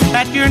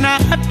that you're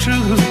not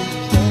true?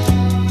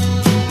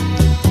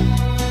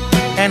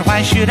 And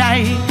why should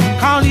I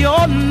call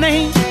your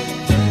name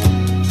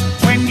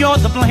when you're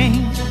the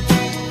blame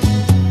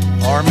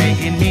for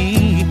making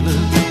me blue?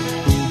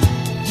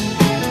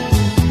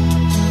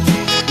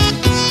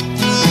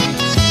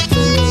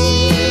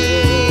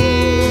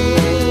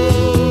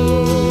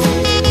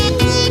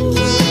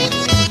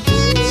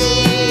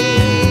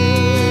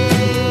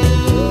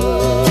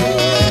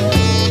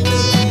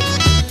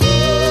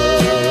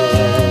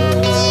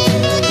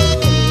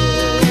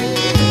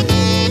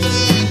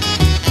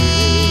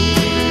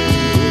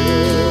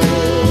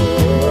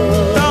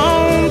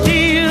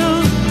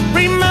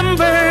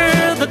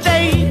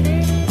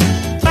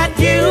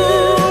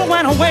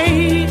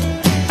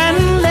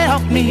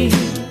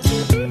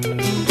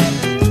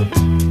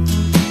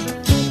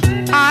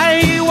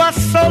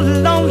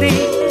 Lonely,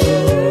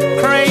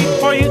 prayed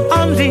for you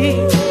only,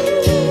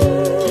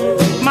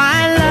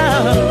 my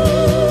love.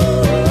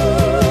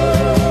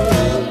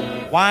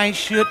 Why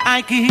should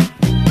I keep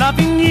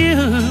loving you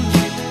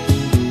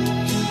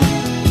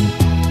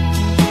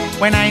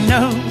when I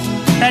know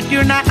that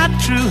you're not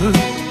true?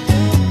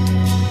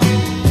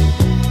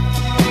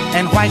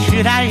 And why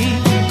should I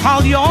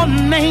call your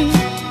name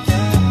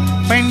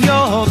when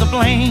you're the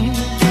blame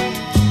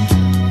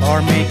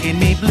for making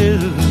me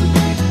blue?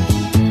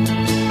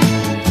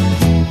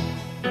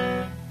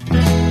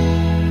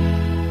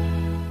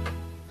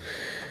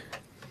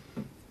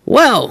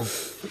 Well,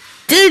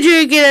 did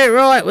you get it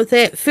right with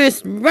that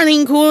first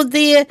running chord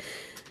there?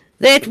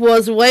 That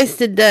was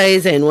Wasted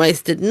Days and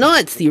Wasted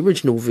Nights, the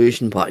original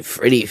version by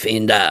Freddie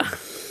Fender.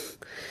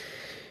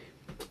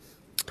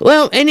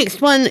 Well, our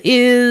next one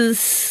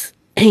is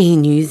a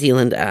New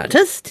Zealand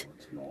artist.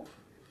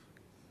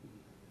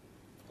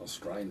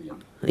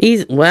 Australian. I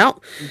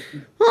thought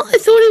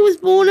he was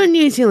born in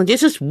New Zealand. He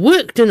just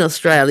worked in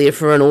Australia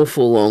for an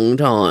awful long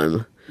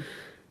time.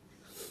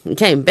 He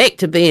came back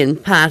to being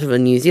part of a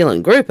New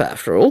Zealand group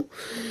after all.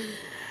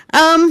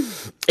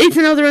 It's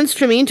another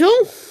instrumental.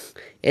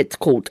 It's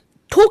called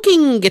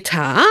Talking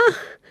Guitar.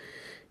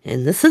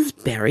 And this is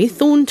Barry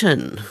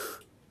Thornton.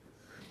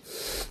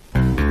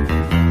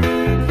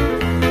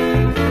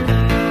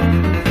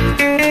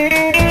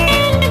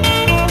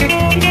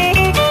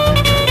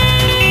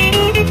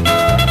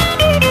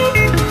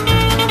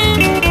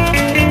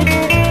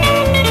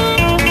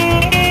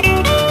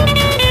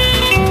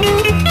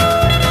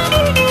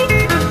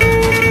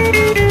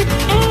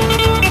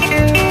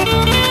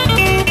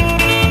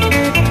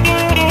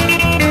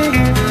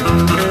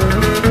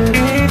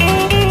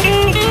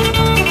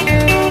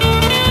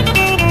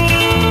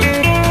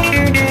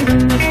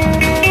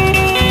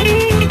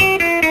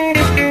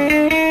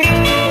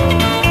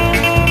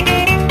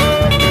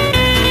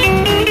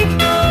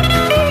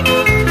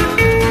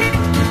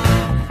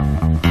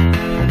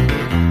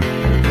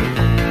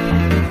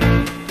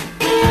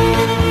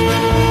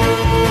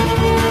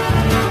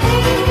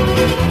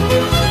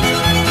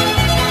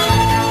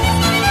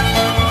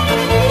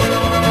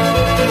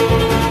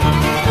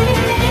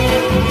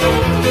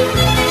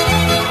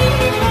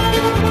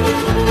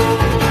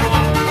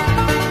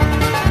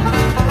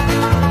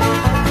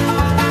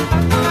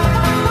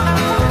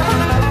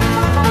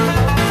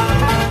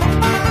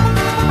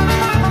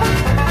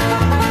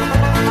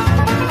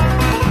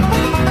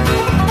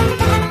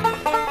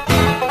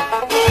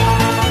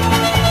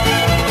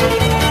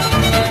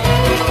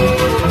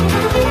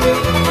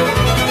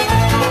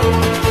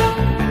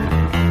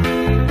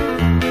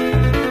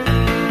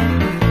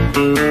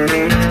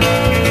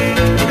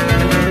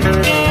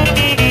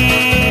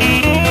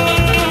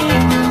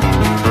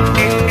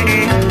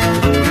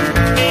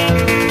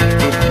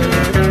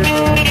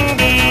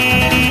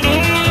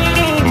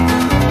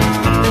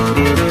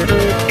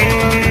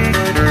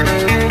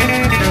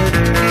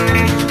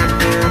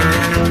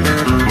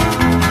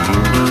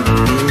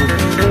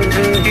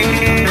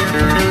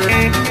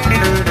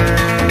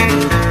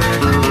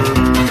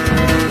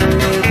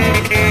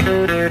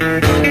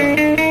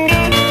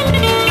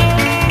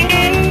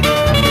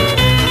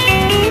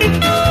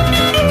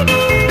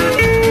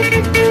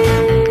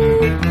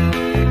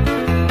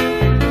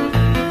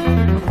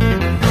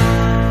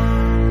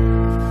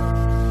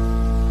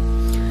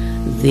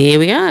 There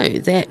we go.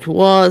 That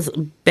was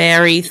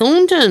Barry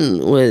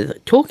Thornton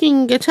with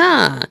Talking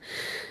Guitar.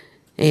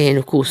 And,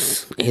 of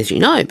course, as you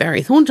know,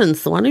 Barry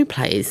Thornton's the one who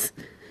plays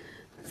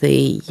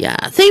the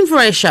theme for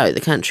our show, The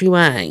Country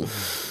Way.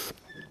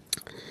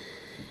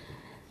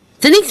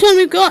 The next one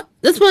we've got,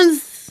 this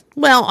one's,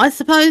 well, I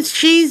suppose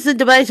she's a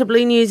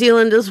debatably New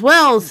Zealand as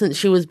well, since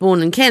she was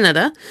born in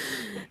Canada.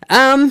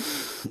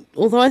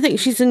 Although I think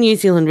she's a New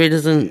Zealand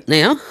resident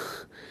now.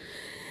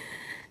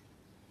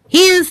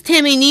 Here's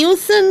Tammy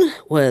Nielsen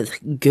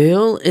with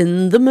Girl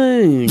in the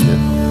Moon.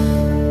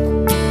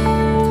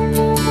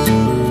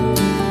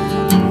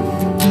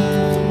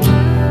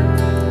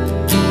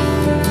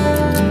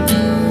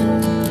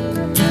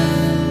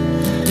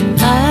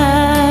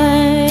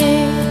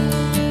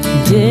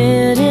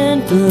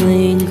 Didn't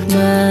blink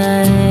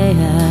my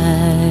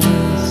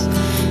eyes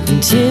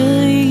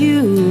until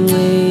you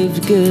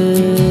waved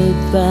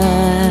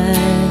goodbye.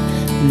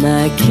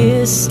 My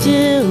kiss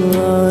still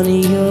on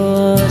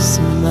your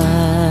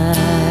smile.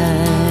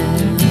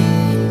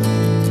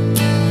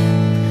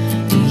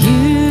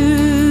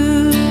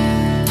 You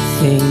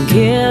think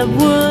it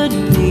would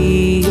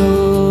be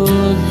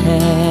old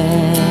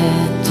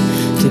hat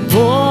to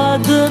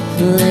board the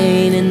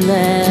plane, and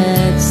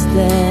that's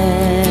that.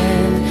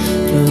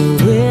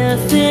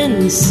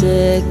 Within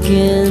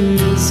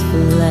seconds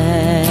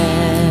flat,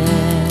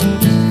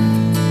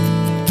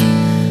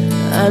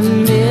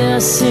 I'm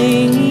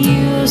missing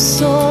you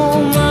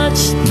so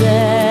much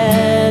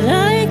that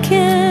I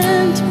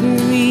can't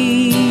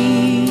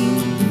breathe.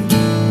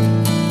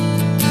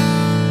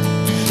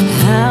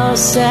 How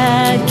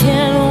sad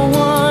can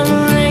one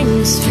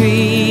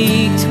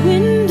rain-streaked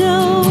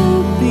window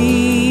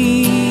be?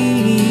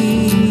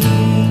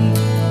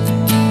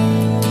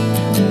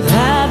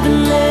 I've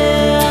been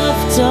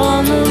left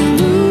on the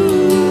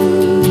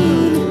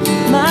moon,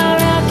 my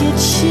rocket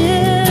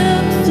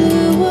ship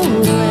flew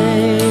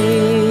away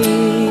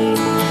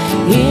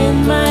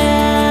in my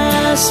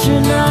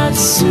astronaut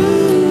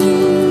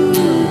suit.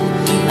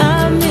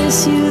 I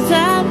miss you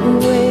that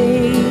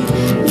way,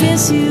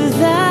 miss you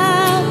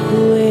that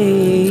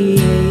way,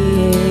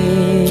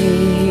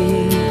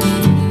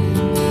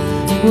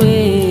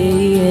 way.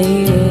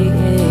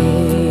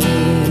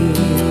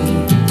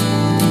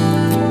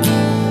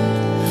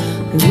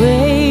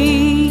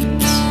 Wait,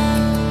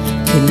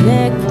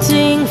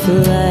 connecting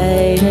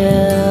flight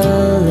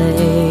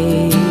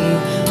LA,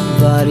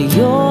 but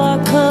your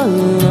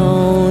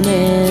cologne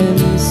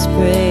and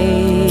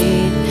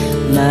sprayed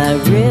my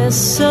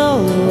wrist so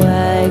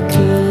I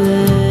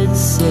could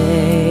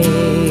say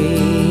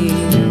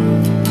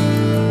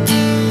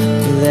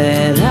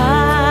that I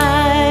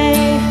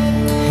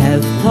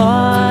have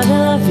part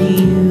of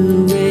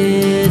you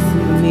with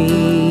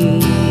me,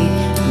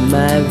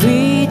 my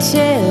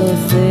retail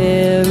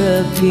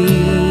therapy.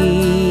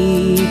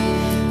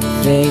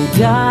 Thank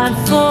God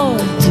for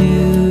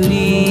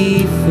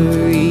duty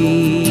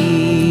free.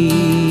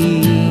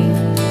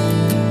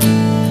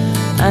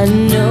 I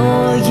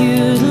know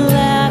you'd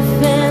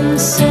laugh and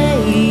say,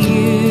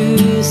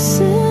 you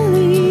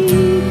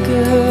silly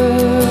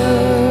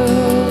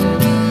girl.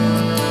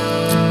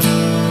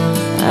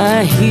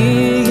 I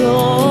hear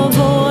your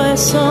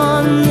voice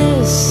on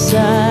this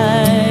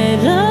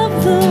side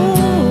of the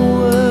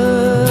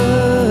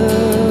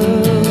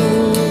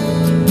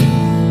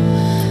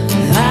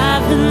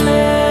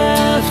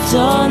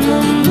on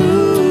the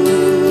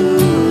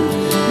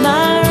moon,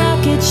 my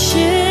rocket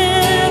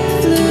ship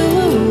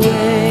flew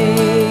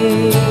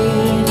away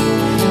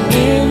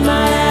in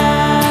my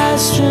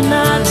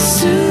astronaut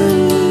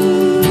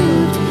suit.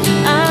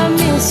 I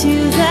miss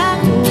you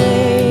that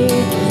way,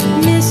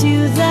 miss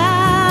you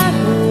that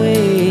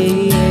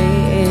way,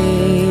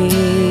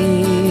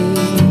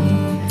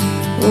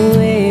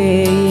 way.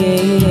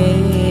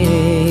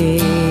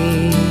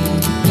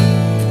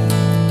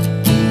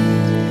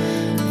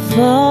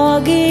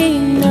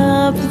 Fogging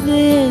up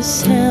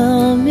this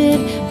helmet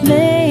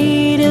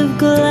made of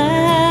glass.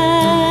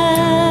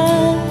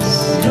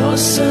 You're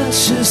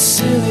such a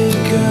silly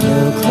girl.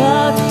 No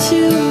clock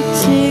to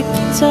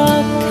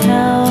tick-tock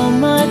how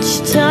much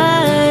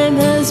time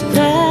has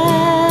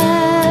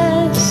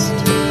passed.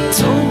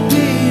 Don't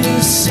be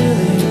a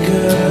silly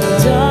girl.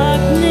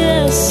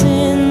 Darkness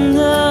in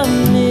the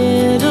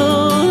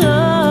middle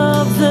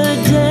of the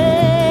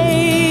day.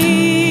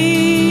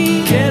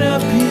 Get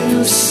up,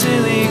 you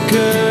silly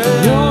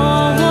girl. No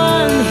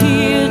one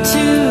here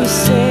to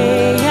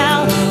say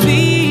how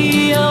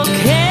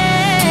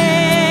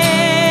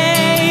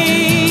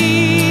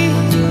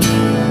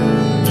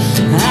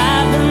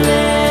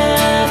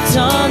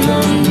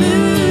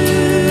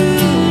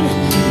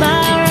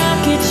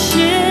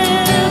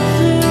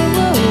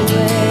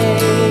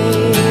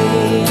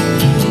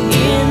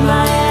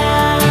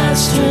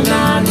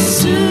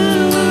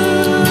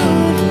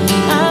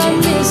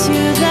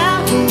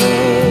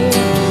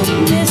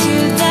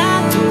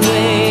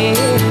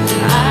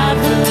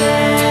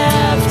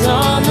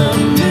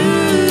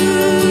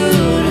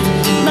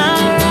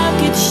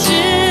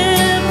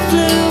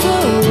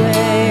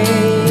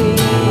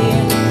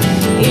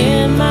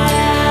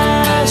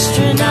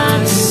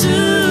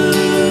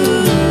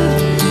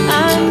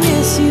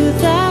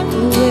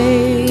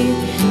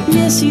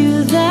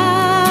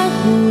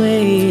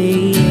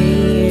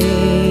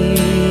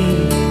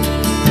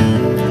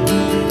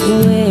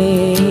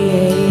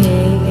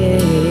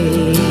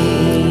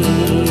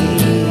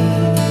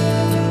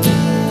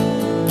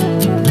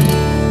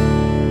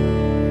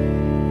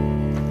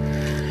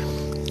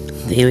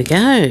There we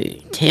go.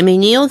 Tammy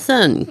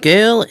Nielsen,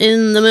 Girl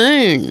in the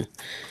Moon.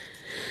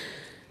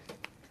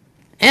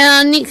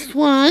 Our next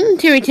one,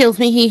 Terry tells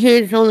me he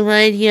heard it on the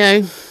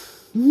radio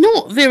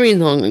not very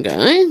long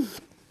ago.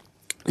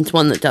 It's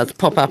one that does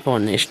pop up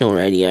on national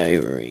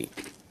radio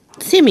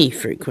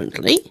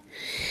semi-frequently.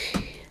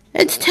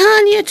 It's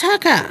Tanya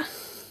Tucker.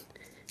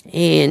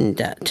 And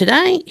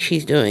today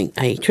she's doing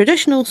a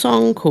traditional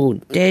song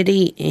called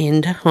Daddy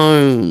and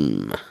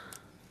Home.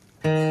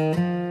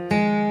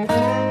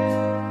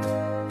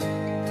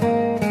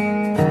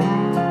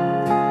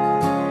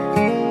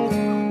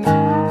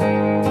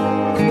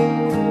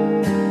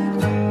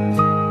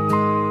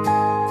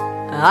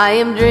 I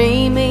am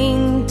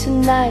dreaming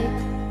tonight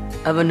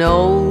of an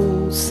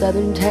old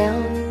southern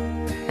town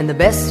and the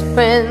best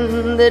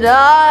friend that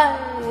I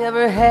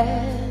ever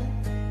had.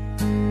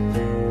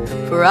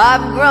 For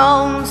I've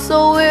grown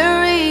so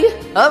weary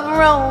of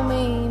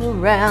roaming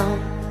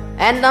around,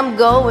 and I'm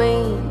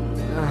going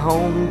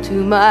home to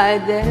my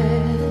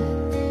dad.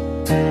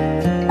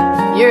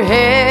 Your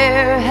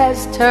hair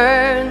has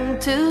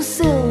turned to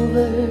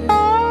silver,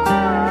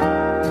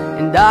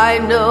 and I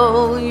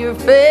know you're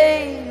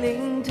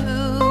failing too.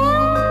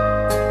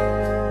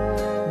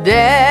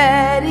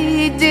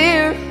 Daddy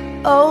dear,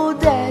 oh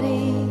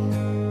daddy,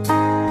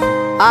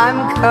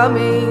 I'm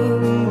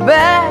coming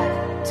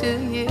back to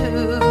you.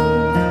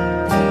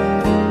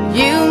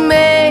 You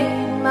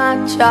made my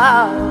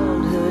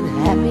childhood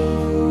happy,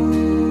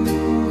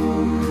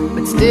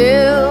 but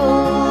still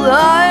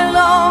I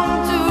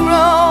long to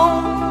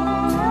roam.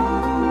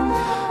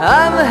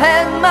 I've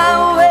had my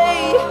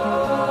way,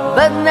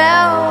 but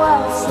now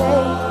I'll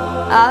say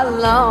I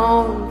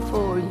long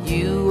for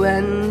you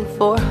and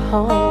for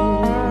home.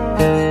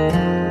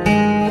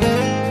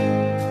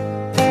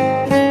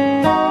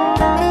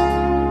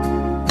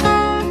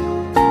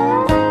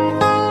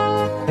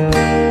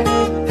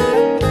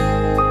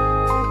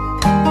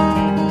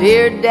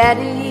 Dear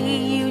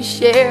Daddy, you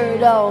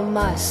shared all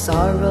my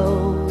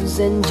sorrows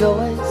and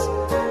joys.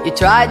 You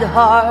tried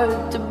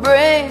hard to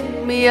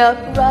bring me up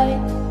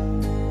right.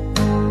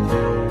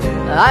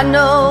 I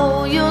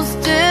know you'll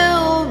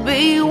still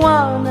be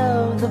one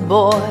of the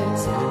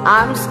boys.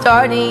 I'm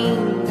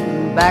starting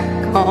back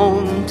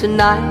home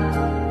tonight.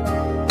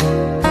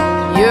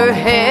 Your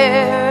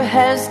hair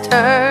has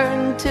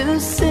turned to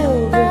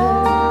silver,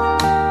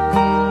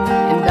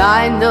 and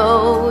I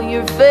know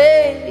you're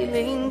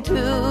failing too.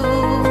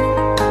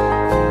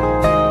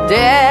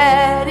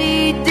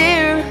 Daddy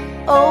dear,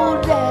 oh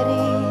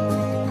daddy,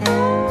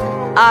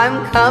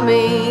 I'm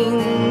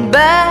coming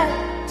back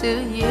to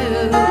you.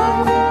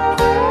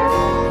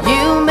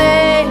 You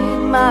made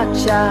my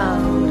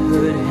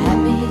childhood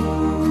happy,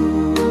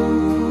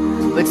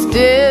 but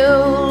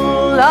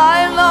still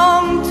I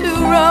long to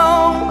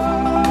roam.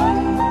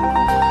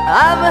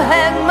 I've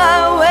had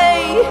my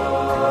way,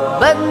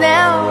 but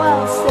now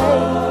I'll say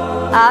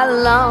I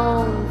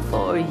long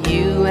for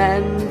you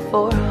and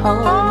for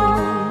home.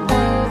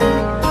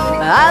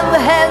 I've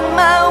had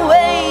my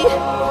way,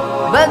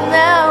 but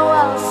now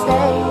I'll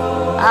say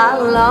I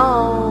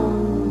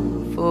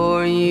long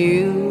for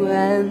you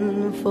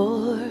and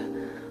for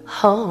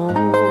home.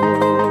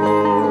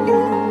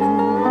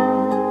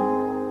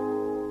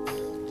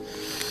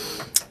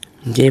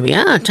 There we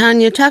are,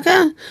 Tanya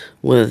Tucker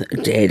with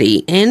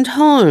Daddy and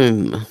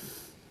Home.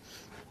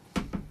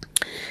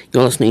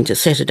 You're listening to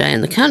Saturday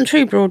in the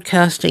Country,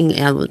 broadcasting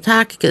out of the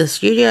Takaka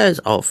studios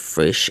of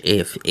Fresh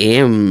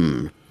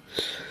FM.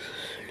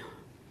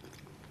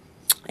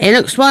 And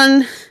next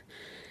one,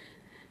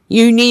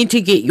 you need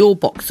to get your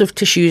box of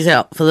tissues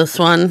out for this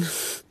one.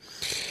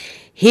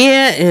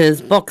 Here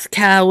is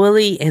Boxcar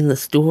Willie and the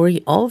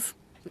story of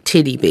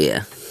Teddy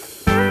Bear.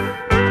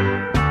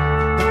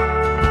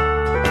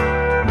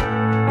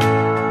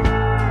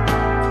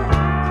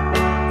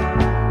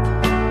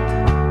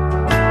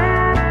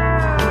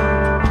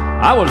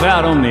 I was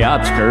out on the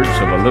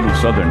outskirts of a little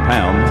southern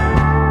town,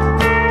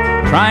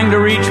 trying to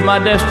reach my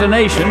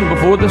destination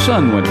before the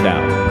sun went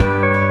down.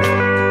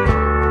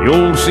 The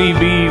old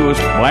CB was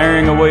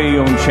blaring away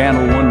on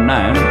Channel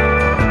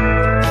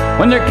 19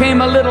 when there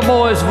came a little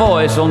boy's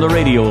voice on the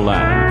radio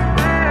line.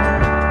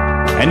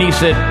 And he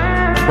said,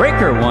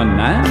 "Breaker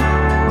 19,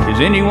 is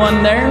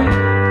anyone there?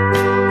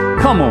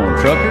 Come on,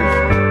 truckers,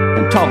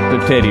 and talk to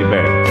Teddy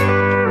Bear."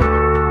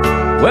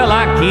 Well,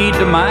 I keyed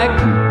the mic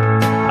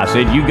and I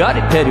said, "You got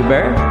it, Teddy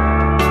Bear."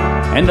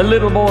 And the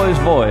little boy's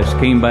voice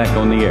came back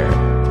on the air.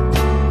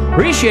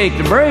 "Appreciate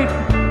the break.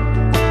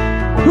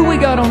 Who we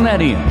got on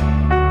that end?"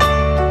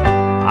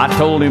 I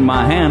told him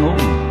my handle,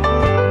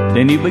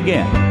 then he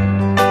began.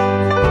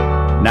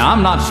 "Now,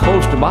 I'm not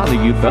supposed to bother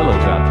you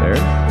fellas out there.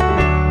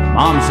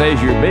 Mom says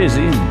you're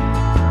busy and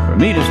for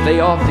me to stay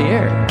off the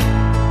air.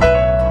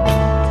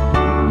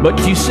 But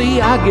you see,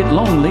 I get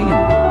lonely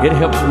and it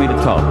helps me to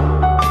talk.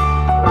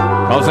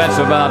 'Cause that's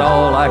about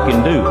all I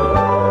can do.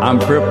 I'm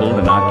crippled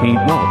and I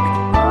can't walk."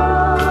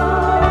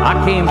 I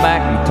came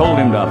back and told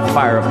him to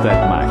fire up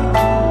that mic.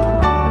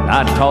 And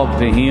I'd talk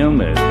to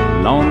him as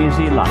long as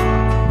he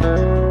liked.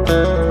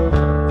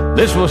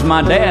 This was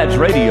my dad's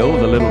radio,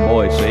 the little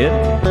boy said.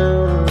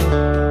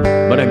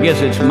 But I guess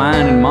it's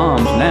mine and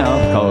Mom's now,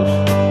 because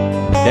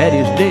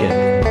Daddy's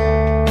dead.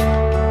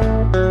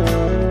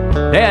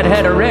 Dad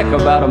had a wreck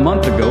about a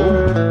month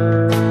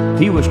ago.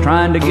 He was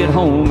trying to get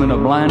home in a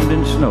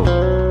blinding snow.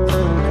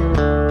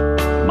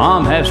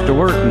 Mom has to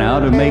work now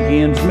to make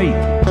ends meet,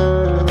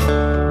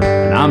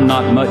 and I'm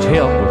not much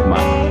help with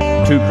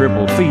my 2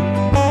 crippled feet.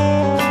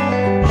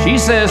 She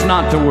says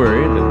not to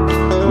worry,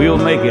 that we'll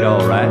make it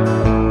all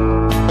right.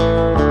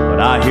 But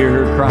I hear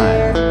her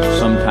crying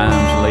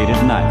sometimes late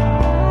at night.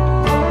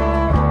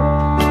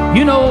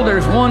 You know,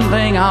 there's one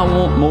thing I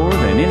want more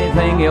than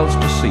anything else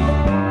to see.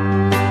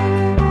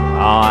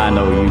 Oh, I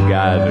know you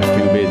guys are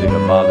too busy to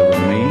bother with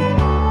me.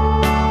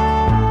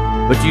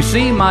 But you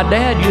see, my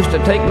dad used to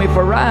take me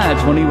for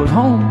rides when he was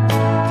home.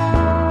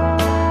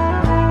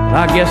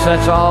 I guess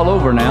that's all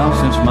over now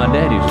since my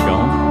daddy's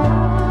gone.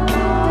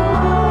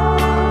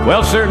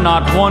 Well, sir,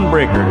 not one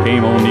breaker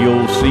came on the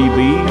old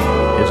CB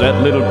as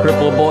that little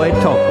cripple boy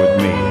talked with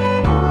me.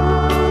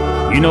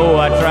 You know,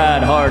 I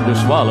tried hard to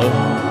swallow,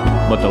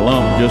 but the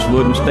lump just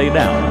wouldn't stay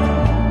down.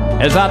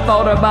 As I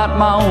thought about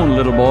my own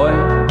little boy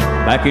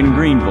back in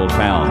Greenville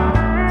town.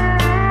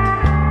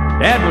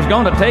 Dad was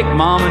going to take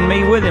Mom and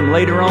me with him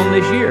later on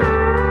this year.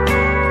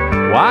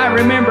 Well, I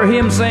remember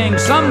him saying,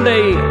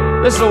 someday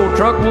this old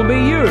truck will be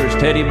yours,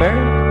 Teddy Bear.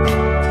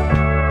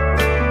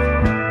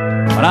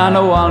 But I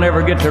know I'll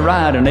never get to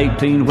ride an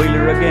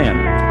 18-wheeler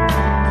again.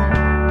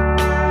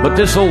 But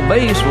this old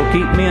bass will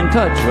keep me in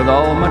touch with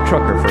all my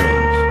trucker friends.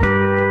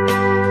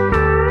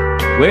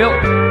 Well,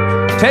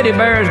 Teddy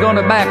Bear is going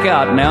to back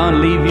out now and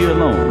leave you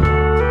alone,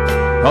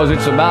 'cause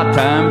it's about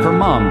time for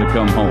Mom to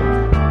come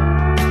home.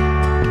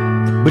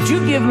 But you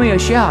give me a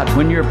shout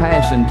when you're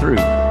passing through,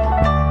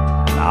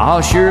 and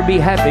I'll sure be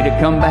happy to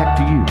come back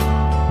to you.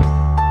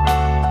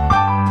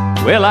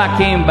 Well, I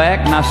came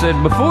back and I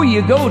said, before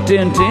you go,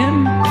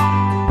 1010,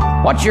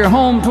 what's your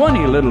home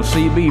 20, little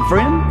CB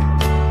friend?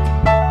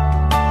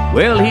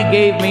 Well, he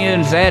gave me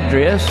his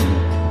address, and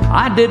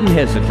I didn't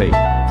hesitate,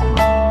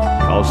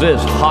 'cause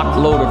this hot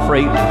load of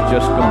freight is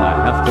just gonna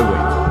have to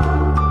wait.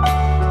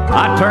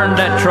 I turned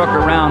that truck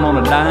around on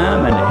a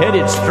dime and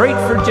headed straight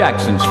for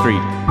Jackson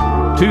Street,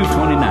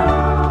 229.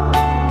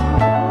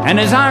 And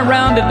as I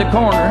rounded the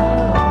corner,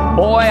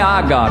 boy,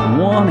 I got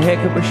one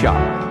heck of a shot.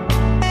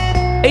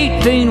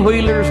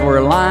 18-wheelers were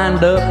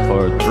lined up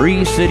for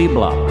 3 city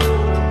blocks.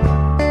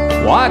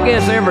 Well, I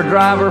guess every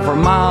driver for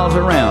miles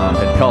around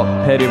had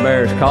caught Teddy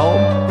Bear's call,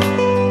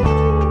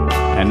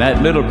 and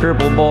that little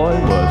crippled boy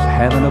was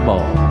having a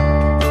ball.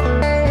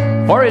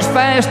 For as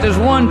fast as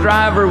one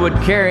driver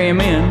would carry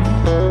him in,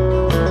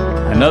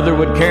 another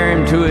would carry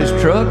him to his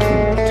truck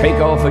and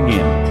take off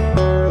again.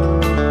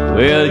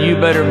 Well, you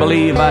better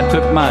believe I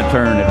took my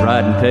turn at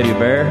riding Teddy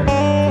Bear.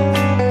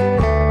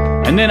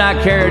 And then I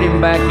carried him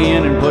back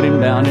in and put him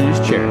down in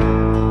his chair.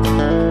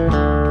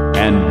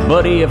 And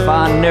buddy, if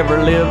I never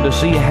live to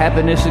see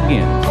happiness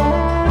again,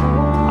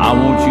 I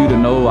want you to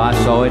know I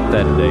saw it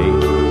that day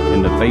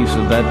in the face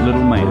of that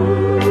little man.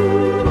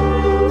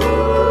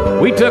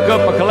 We took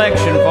up a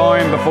collection for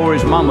him before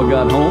his mama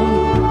got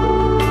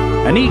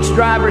home, and each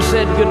driver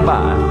said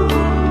goodbye,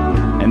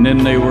 and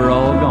then they were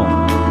all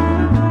gone.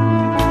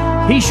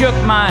 He shook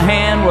my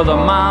hand with a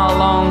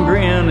mile-long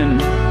grin and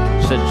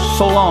said,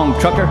 so long,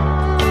 trucker,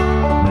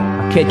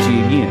 I'll catch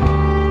you again.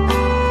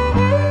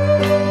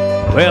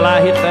 Well,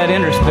 I hit that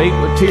interstate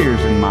with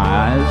tears in my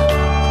eyes,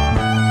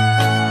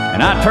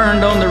 and I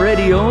turned on the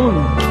radio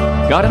and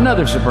got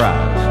another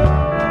surprise.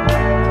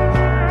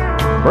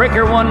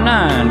 Breaker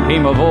 19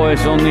 came a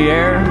voice on the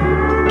air.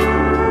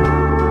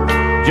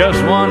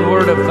 Just one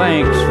word of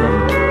thanks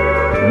from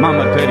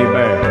Mama Teddy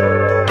Bear.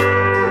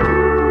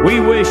 We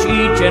wish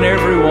each and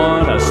every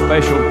one a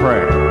special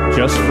prayer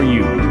just for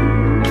you,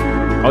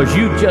 'cause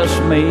you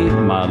just made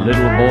my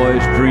little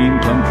boy's dream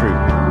come true.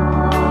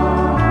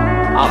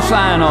 I'll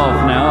sign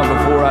off now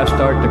before I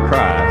start to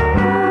cry.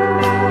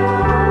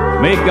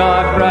 May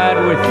God ride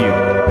with you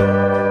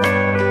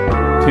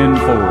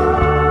 10-4,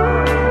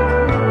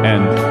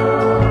 and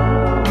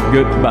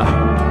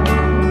goodbye.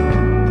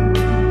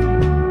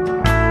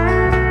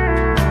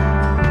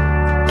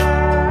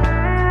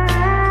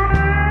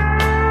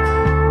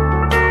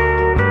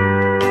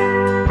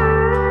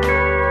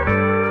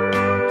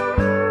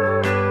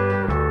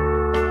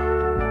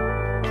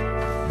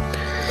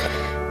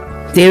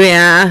 There we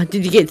are.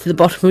 Did you get to the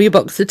bottom of your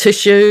box of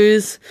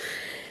tissues?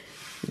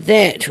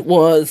 That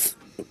was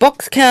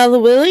Boxcar the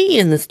Willie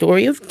and the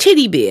story of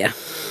Teddy Bear.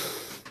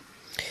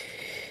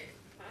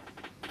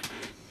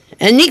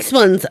 And next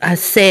one's a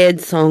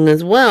sad song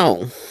as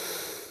well.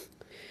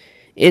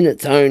 In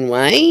its own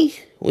way.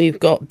 We've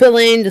got Bill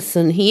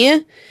Anderson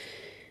here.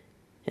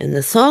 And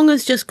the song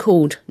is just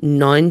called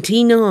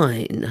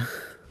 99.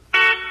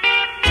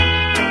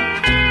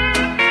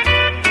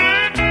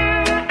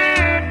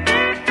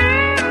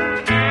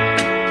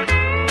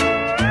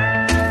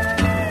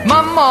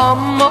 My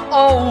mama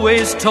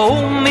always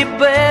told me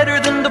better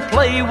than to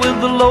play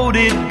with a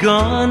loaded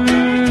gun.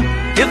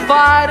 If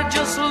I'd have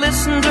just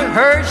listened to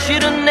her,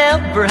 she'd have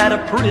never had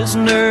a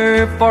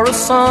prisoner for a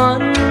son.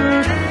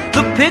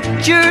 The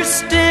picture's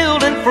still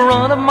in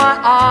front of my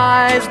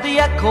eyes, the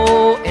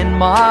echo in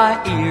my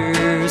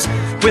ears.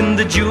 When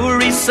the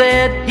jury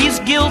said he's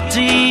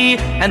guilty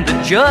and the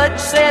judge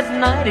said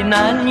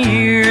 99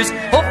 years.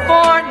 Oh,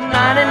 for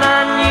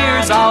 99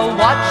 years I'll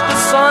watch the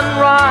sun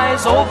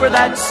rise over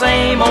that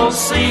same old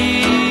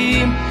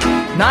sea.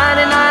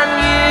 99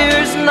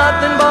 years,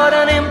 nothing but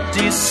an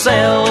empty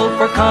cell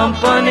for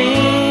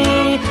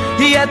company.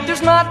 Yet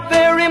there's not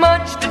very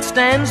much that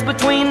stands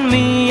between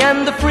me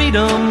and the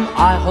freedom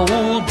I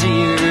hold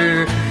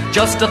dear.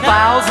 Just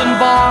 1,000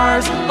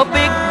 bars, a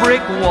big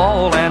brick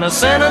wall, and a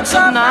sentence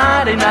of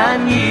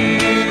 99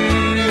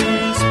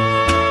 years.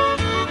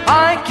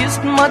 I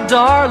kissed my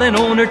darling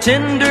on her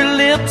tender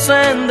lips,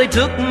 and they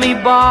took me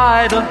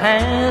by the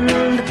hand.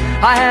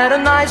 I had a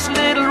nice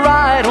little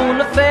ride on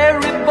the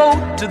ferry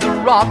boat to the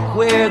rock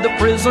where the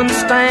prison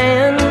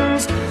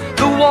stands.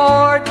 The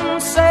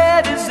warden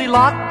said as he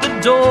locked the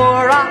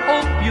door, I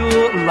hope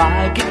you'll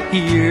like it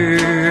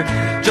here.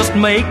 Just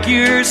make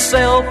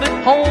yourself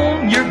at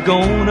home, you're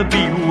gonna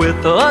be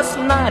with us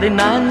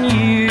 99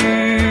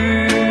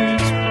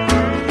 years.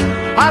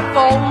 I've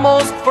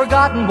almost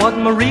forgotten what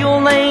my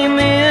real name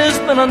is,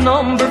 been a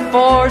number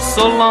for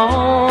so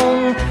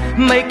long.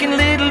 Making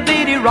little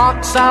bitty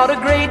rocks out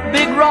of great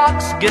big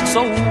rocks gets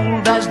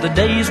old as the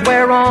days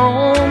wear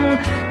on.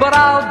 But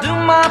I'll do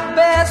my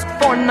best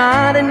for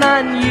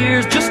 99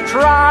 years, just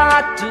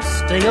try to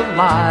stay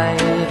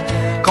alive.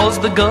 'Cause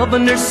the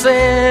governor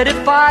said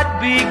if I'd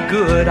be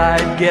good,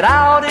 I'd get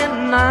out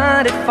in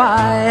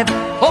 95.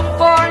 Oh,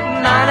 for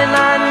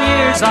 99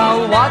 years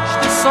I'll watch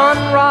the sun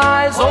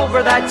rise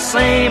over that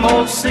same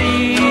old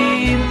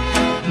sea.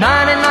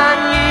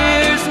 99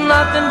 years,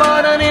 nothing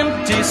but an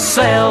empty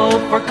cell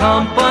for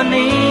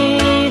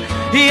company.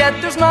 Yet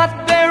there's not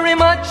very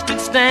much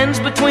that stands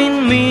between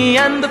me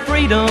and the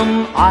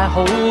freedom I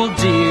hold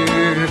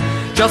dear.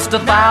 Just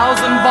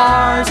 1,000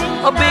 bars,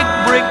 a big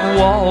brick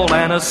wall,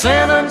 and a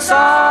sentence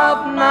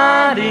of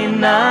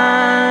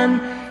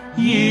 99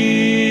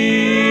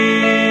 years.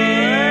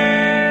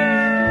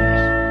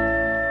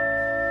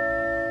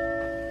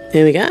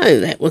 There we go.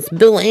 That was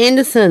Bill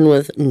Anderson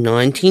with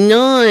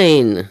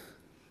 99.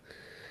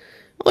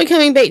 We're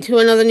coming back to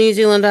another New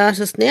Zealand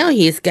artist now.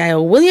 Here's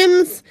Gail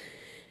Williams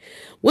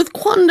with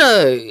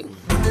Quando.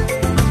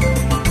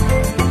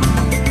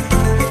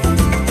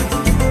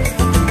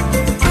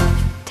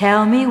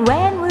 Tell me,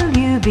 when will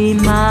you be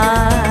mine?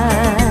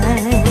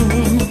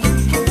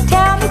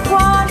 Tell me,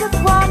 quando,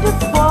 quando,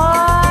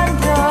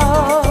 quando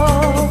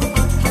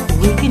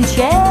we can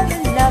share a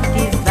love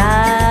divine.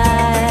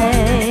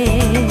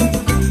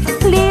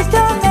 Please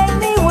don't make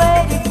me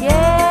wait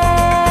again.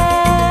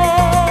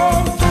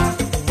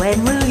 When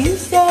will you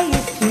say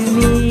yes to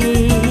me?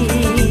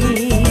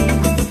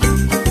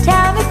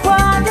 Tell me,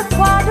 quando,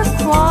 quando,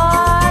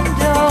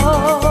 quando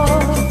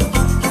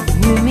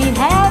you mean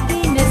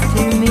happiness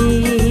to me.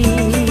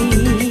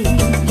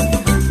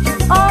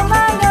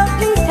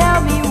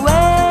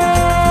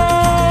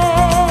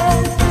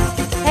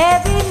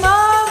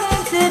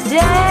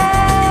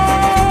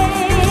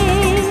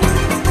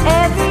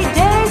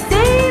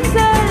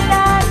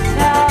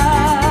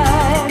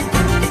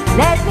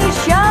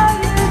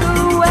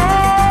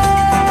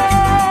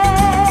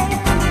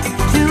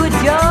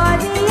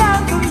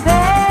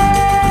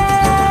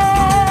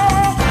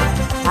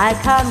 I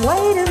can't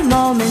wait a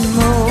moment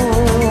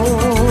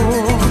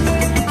more.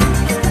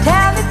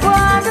 Tell me,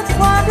 quando,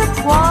 quando,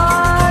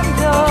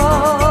 quando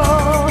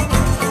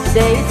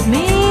say it's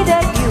me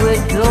that you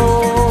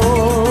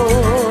adore.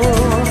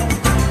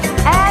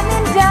 And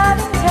then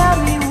darling, tell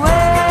me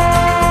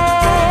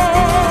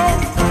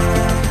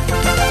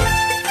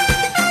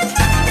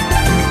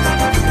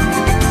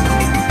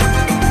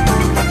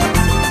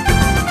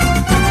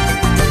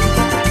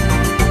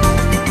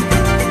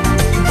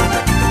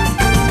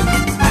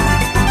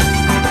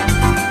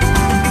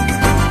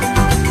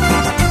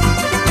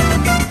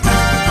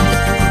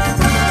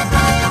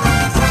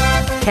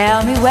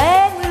Tell me,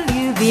 when will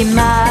you be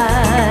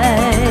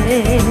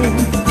mine?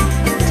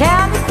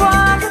 Tell me,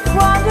 quando,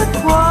 quando,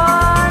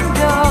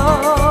 quando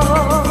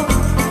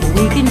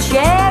we can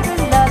share a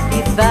love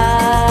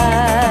divine.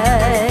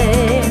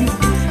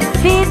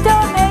 Please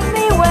don't make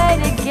me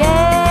wait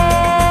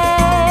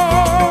again.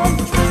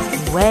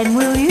 When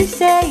will you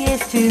say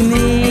yes to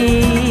me?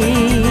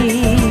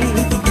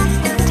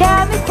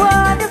 Tell me,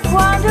 quando,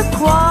 quando,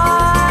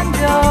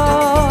 quando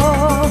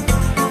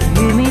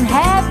you mean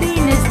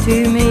happiness to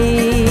me.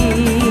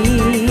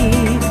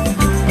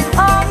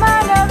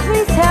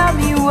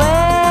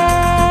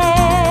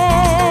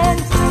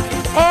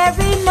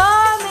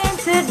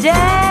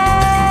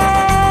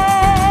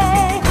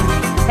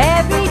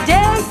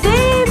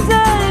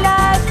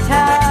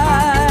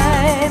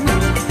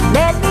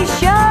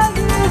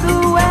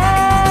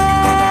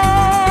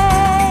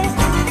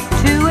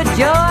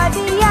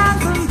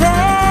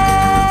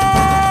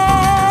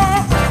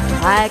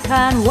 I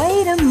can't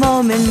wait a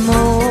moment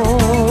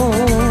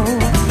more.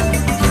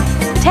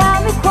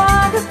 Tell me,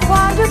 quando,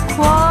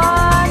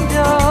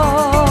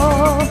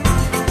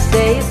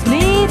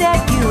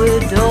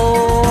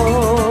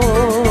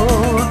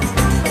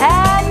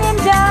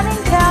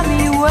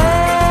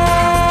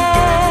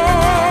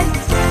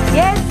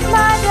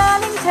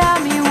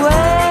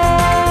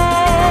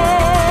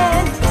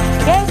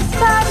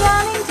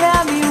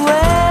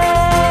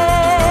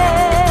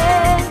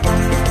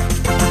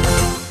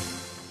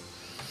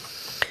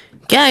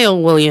 Gail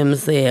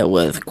Williams there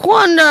with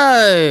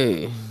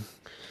Quando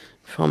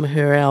from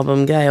her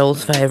album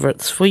Gail's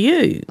Favourites for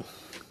You.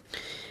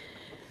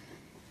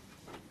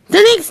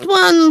 The next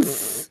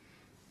one's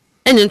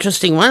an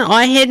interesting one.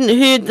 I hadn't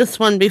heard this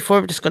one before.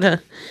 I've just got a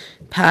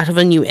part of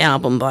a new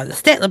album by the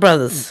Statler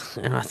Brothers.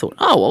 And I thought,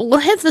 oh, well,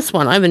 we'll have this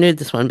one. I haven't heard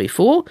this one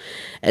before.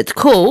 It's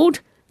called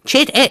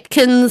Chet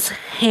Atkins'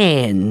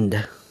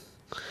 Hand.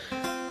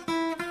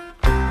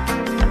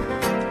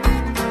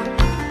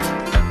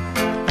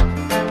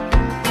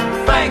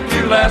 Thank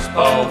you, Les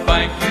Paul.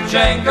 Thank you,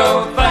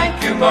 Django.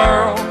 Thank you,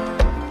 Merle.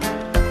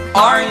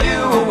 Are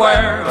you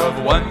aware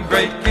of one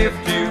great gift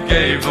you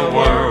gave the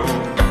world?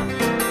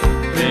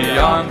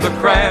 Beyond the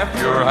craft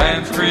your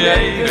hands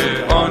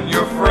created on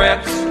your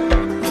frets,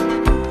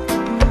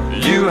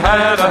 you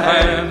had a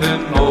hand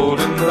in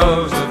molding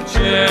those of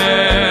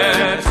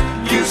Chet's.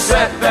 You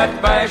set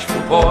that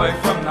bashful boy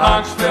from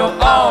Knoxville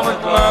all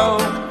aglow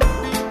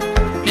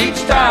each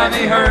time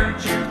he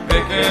heard you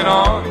picking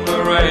on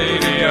the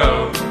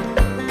radio.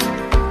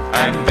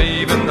 And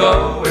even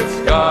though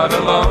it's God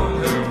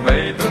alone who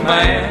made the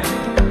man,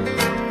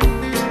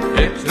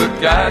 it took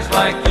guys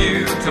like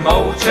you to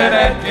mold Chet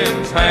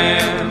Atkins'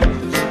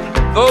 hands.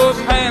 Those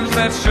hands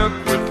that shook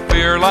with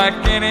fear like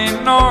any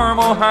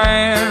normal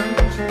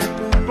hands,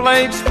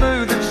 played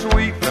smooth and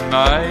sweet the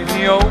night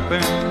he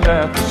opened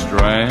at the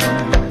Strand.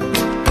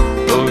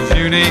 Those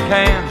unique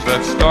hands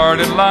that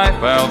started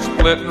life out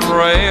splitting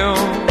rails,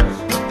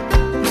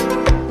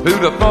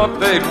 who'd have thought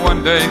they'd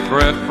one day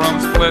fret from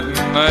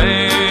splitting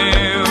nails?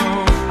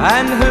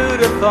 And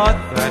who'd have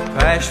thought that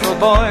bashful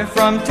boy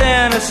from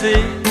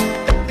Tennessee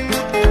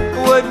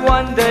would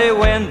one day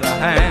win the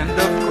hand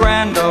of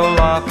Grand Ole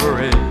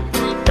Opry?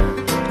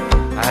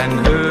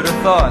 And who'd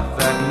have thought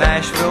that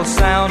Nashville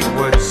sound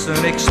would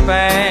soon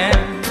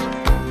expand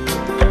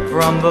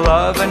from the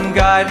love and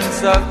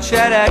guidance of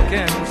Chet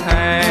Atkins'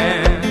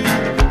 hand?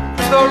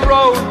 The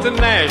road to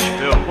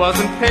Nashville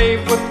wasn't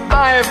paved with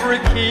ivory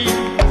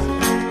keys,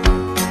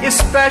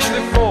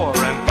 especially for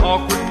an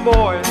awkward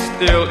boy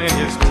still in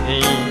his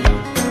teens.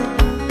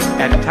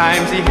 At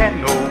times he had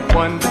no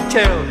one to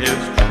tell his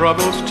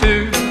troubles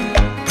to,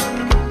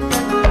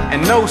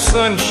 and no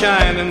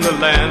sunshine in the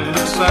land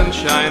of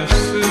Sunshine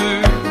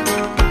Sue.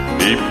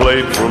 He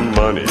played for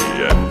money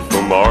and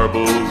for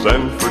marbles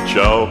and for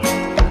chalk.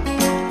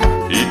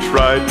 He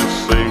tried to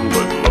sing,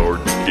 but Lord,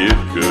 the kid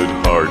could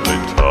hardly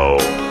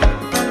talk.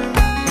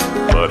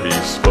 But he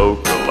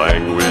spoke a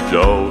language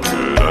all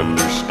could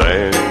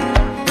understand,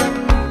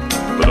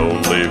 but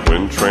only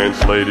when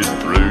translated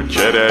through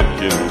Chet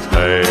Atkins'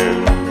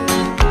 hand.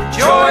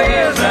 Joy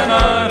is an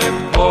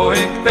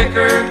unemployed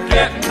picker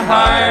getting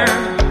hired,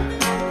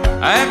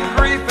 and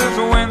grief is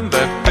when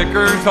that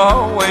picker's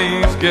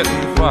always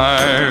getting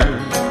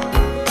fired.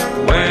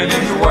 When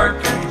he's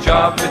working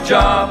job to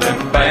job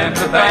and band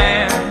to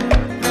band,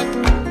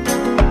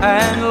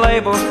 and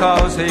labeled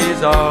cause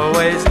he's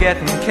always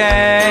getting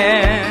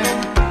canned.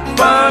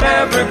 But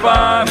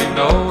everybody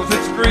knows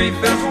it's grief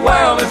as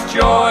well as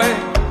joy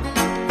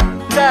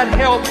that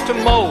helps to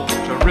mold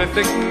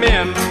terrific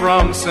men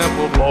from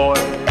simple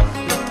boys.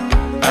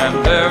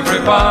 And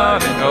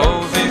everybody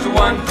knows he's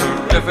one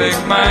terrific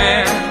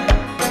man,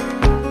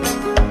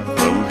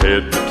 from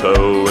head to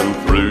toe and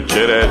through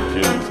Chet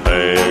Atkins'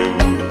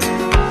 hand.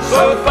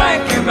 So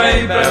thank you,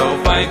 Maybelle,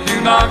 thank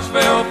you,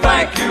 Knoxville,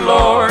 thank you,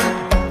 Lord.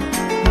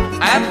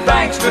 And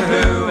thanks to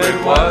who it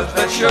was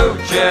that showed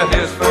Chet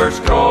his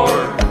first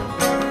chord.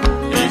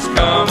 He's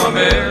come a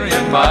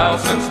million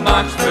miles since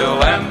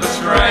Knoxville and the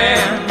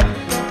Strand.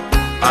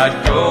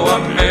 I'd go a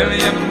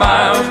million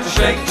miles to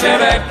shake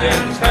Chet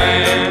Atkins'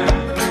 hand.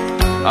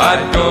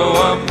 I'd go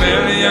a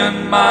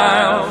million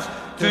miles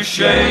to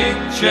shake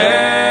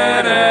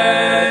Chet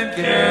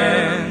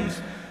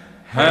Atkins'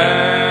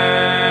 hand.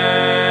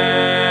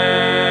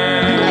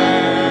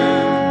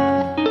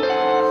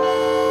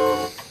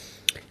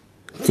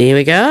 There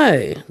we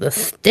go. The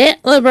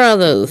Statler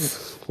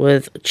Brothers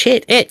with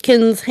Chet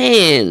Atkins'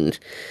 Hand.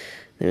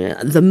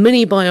 The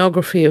mini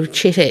biography of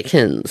Chet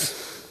Atkins.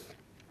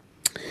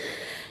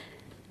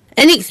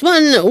 And next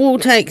one will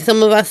take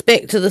some of us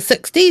back to the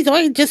 60s.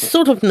 I just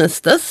sort of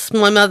missed this.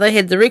 My mother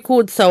had the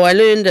record, so I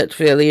learned it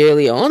fairly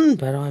early on,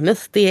 but I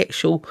missed the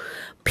actual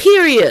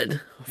period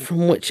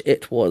from which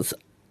it was,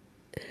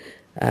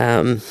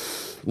 when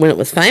it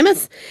was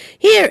famous.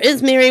 Here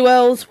is Mary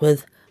Wells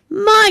with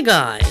My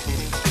Guy.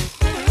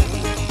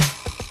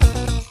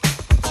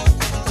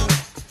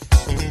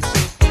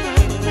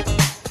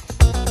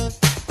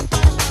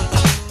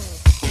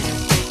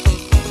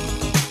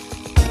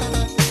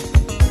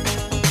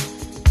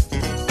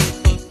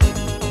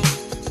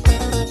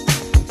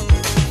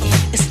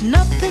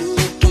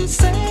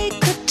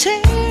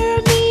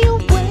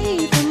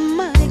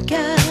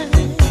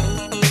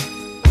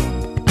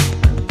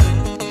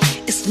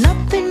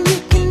 Nothing you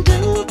can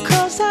do,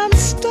 'cause I'm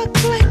stuck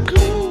like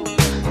glue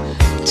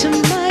to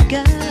my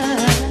guy.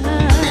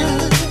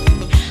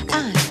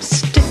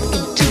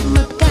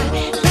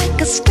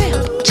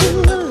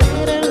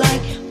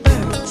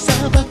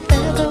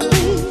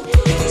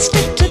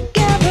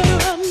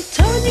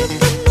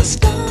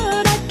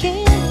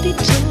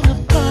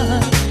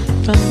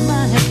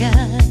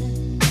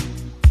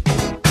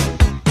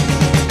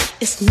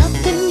 It's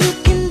nothing you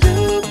can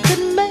do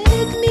could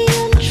make me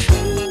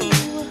untrue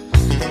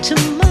to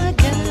my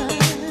God.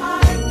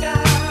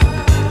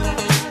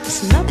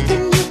 It's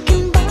nothing you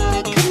can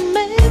buy could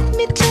make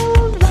me tell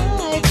a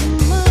lie to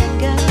my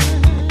God.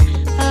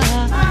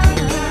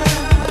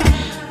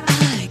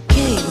 I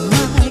gave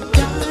my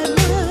God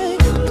my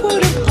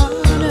word of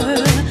honor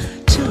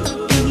to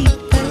be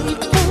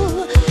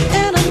faithful,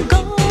 and I'm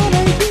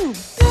gonna. You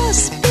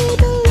best be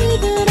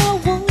believing I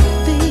won't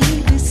be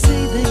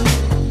deceiving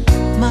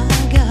my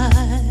God.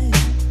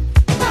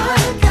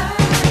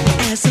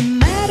 As a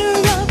matter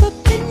of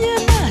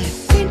opinion, I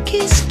think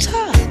he's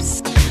tops.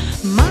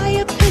 My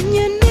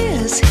opinion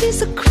is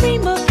he's a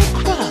cream of the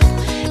crop.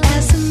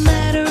 As a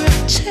matter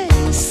of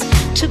taste,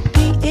 to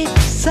be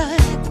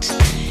exact,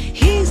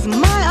 he's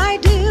my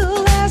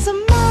ideal. As a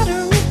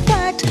matter of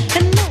fact,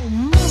 and no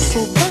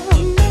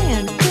muscle-bound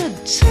man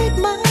could take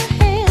my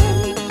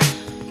hand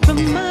from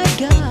my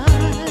God.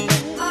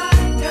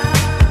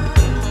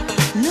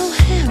 No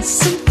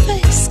handsome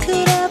face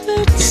could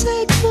ever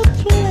take the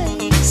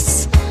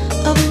place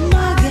of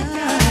my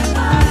God.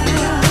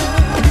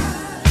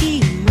 He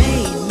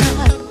may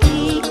not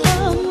be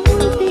a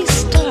movie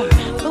star,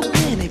 but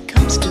when it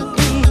comes to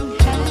being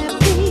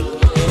happy,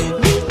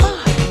 we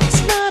are.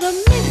 It's not a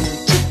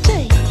minute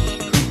today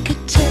who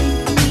could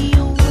take me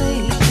away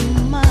from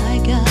my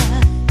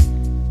God.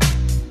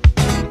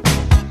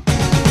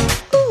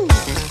 Ooh,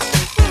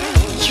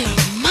 you're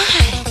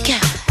my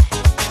God.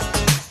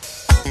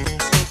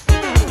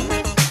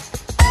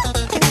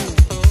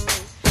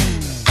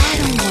 I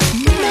don't want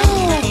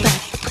nobody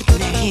putting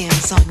their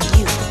hands on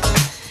you,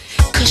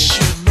 'cause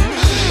you're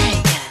my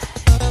God.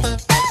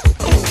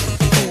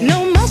 No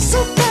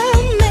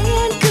muscle-bound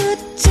man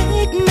could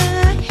take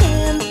my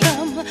hand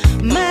from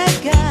my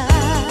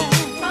God.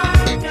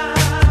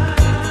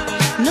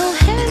 No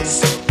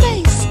handsome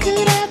face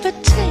could ever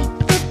take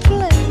the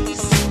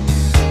place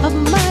of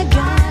my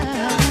God.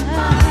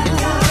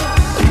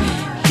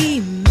 He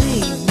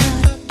may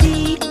not be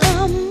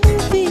a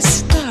movie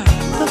star,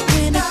 but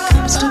when it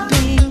comes to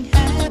being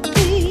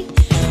happy,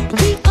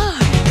 we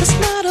are. There's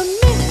not a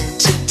minute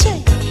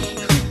today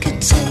who could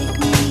take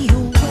me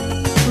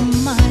away from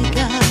my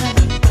God.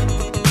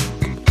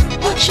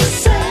 What you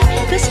say?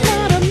 There's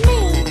not a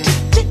minute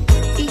today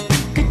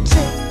who could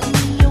take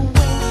me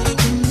away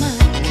from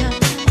my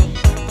God.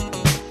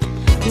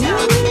 Ooh,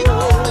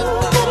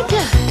 what a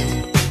God.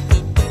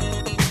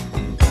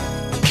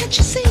 Can't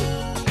you see?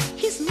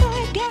 He's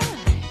my God.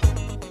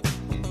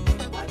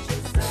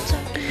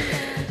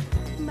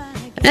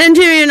 And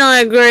Jerry and I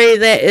agree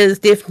that is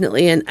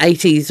definitely an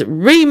 80s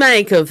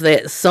remake of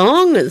that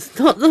song. It's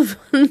not the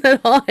one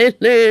that I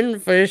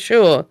learned for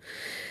sure.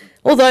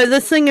 Although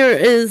the singer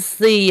is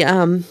the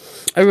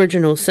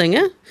original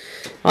singer.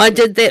 I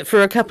did that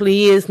for a couple of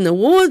years in the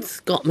wards.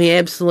 Got me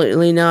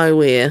absolutely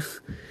nowhere.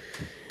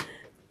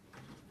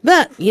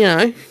 But, you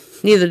know,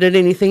 neither did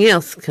anything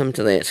else come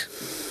to that.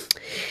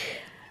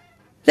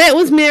 That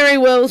was Mary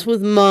Wells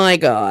with My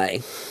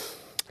Guy.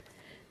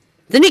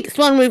 The next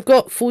one we've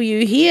got for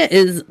you here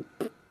is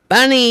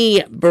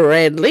Bunny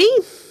Bradley.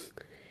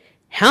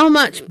 How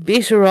much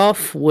better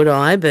off would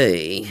I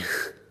be?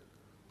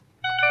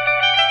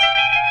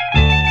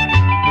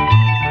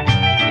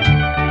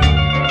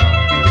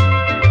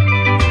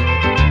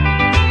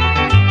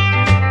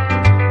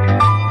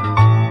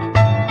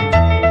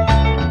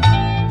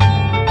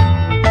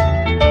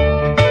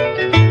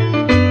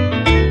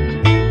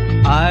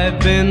 I've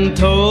been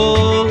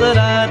told that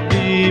I'd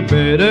be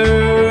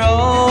better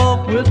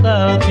off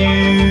without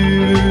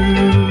you.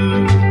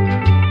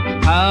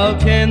 How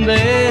can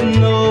they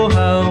know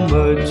how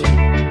much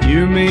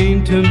you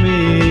mean to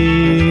me?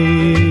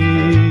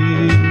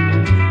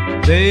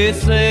 They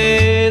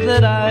say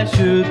that I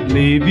should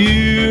leave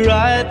you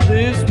right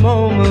this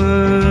moment.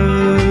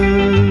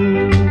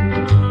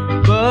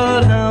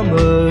 But how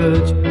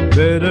much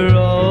better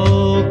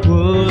off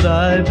would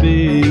I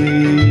be?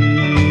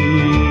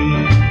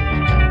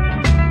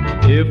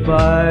 If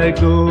I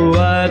go,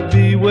 I'd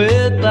be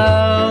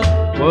without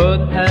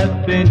what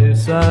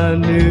happiness I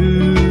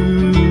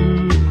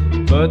knew.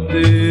 But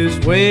this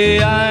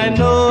way I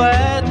know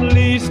at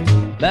least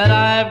that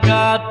I've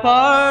got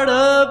part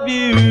of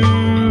you.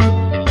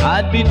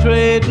 I'd be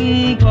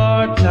trading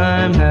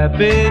part-time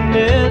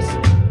happiness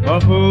for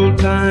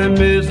full-time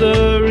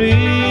misery.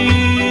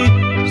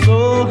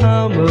 So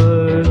how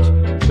much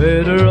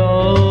better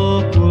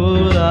off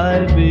would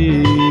I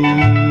be?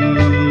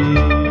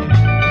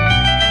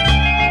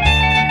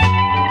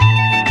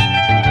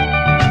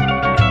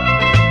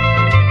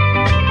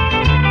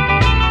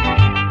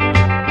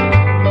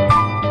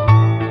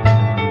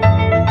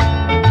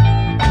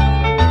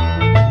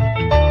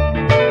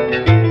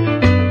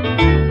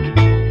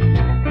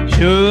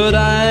 Should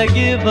I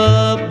give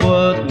up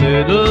what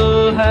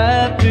little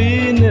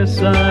happiness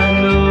I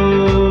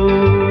know?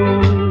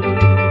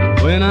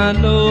 When I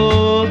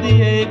know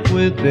the ache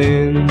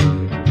within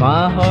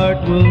my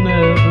heart will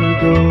never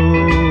go.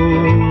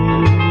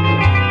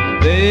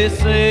 They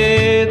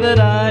say that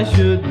I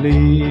should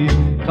leave,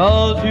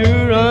 'cause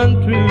you're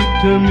untrue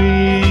to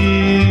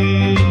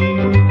me.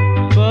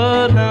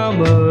 But how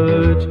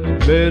much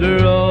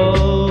better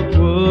off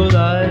would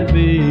I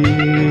be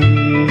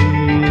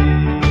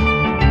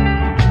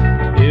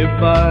if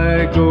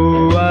I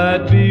go?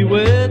 I'd be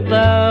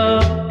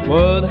without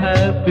what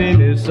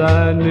happiness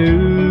I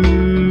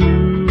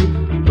knew.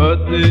 But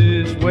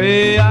this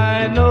way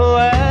I know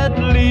at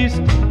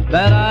least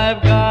that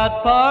I've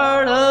got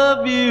part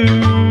of you.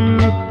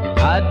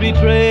 I'd be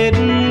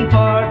trading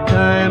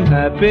part-time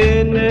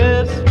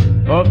happiness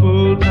for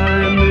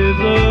full-time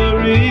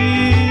misery.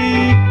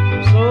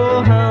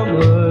 So how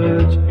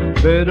much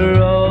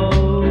better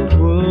off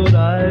would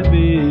I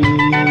be?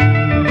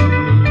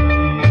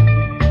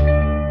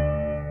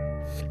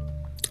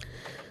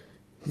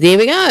 There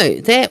we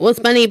go. That was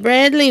Bunny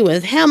Bradley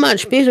with How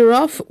Much Better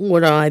Off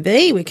Would I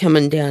Be? We're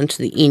coming down to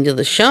the end of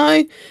the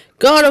show.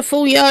 Got a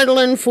full yodel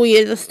in for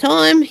you this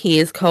time.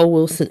 Here's Cole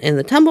Wilson and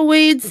the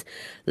Tumbleweeds.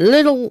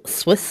 Little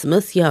Swiss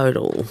Miss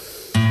Yodel.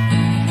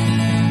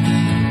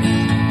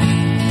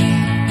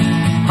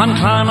 I'm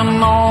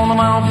climbing on the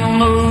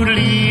mountain, oh,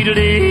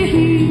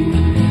 lead-a-dee,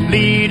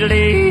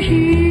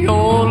 lead-a-dee,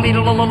 oh,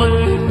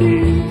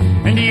 lead-a-la-la-dee,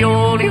 and the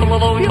old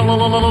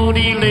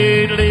lead-a-la-la-la-la-la-dee,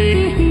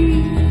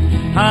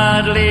 lead-a-dee,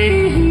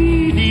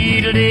 hard-a-dee,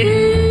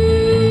 dee-da-dee.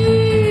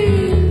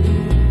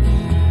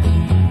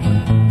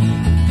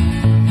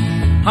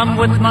 I'm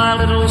with my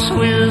little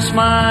Swiss,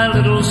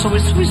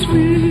 Swiss, Swiss,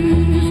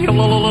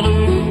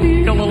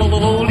 yo-la-la-la-dee,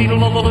 yo-la-la-la-la-dee,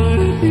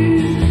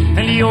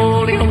 and the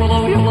old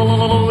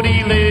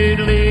yo-la-la-la-la-dee,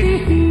 lead-a-dee,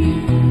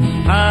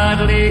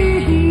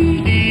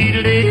 hard-a-dee,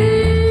 dee-da-dee.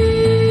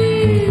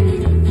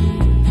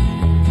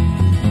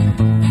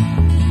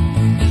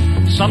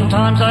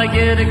 Sometimes I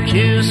get a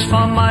kiss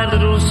from my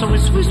little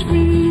Swiss, Swiss,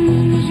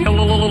 Swiss,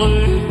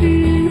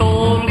 yo-la-la-la-dee,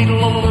 oh,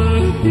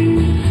 lead-a-la-la-dee,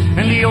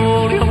 and the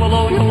old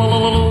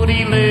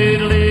yo-la-la-la-la-dee,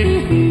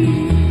 lead-a-dee,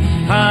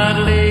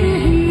 hard-a-dee,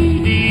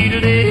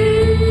 dee-da-dee.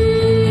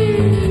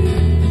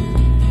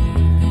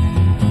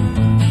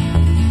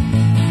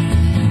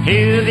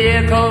 Hear the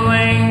echo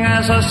ring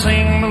as I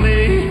sing,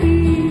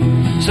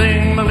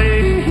 sing,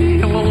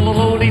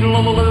 yo-la-la-la-dee,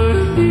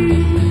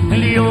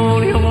 and the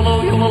old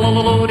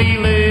yo-la-la-la-dee,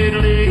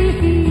 lead-a-dee,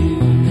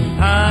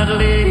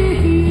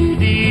 hard-a-dee,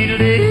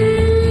 dee-da-dee.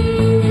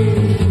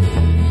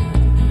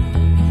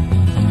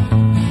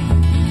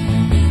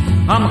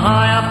 I'm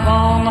high up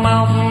on the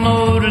mountain,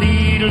 oh,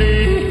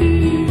 lead-a-dee,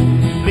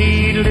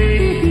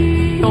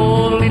 lead-a-dee,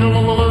 oh,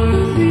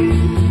 lead-a-la-la-dee,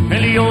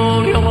 and the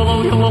old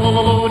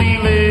yo-la-la-la-dee,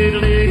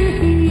 lead-a-dee,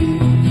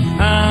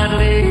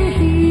 hard-a-dee,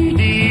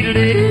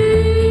 dee-da-dee.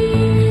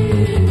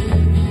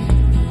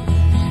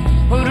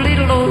 Oh,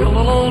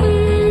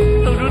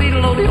 lead-a-lo-yo-la-la-dee, oh,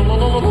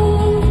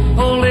 lead-a-lo-yo-la-la-la-dee,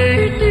 oh,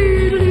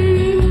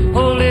 lead-dee-dee,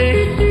 oh,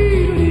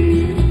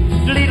 lead-dee-dee,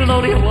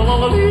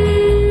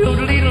 lead-a-lo-yo-la-la-dee, oh,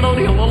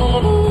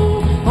 lead-a-lo-yo-la-la-la-dee.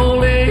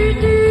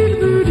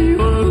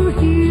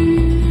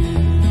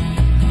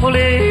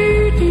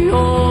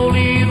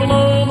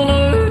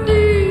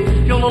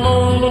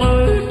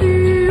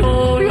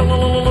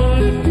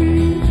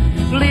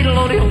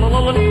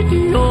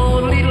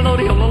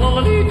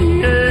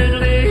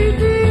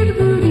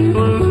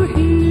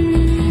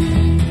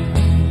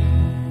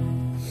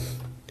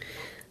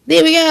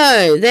 There we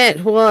go.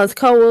 That was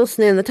Cole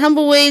Wilson and the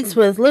Tumbleweeds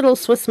with Little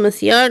Swiss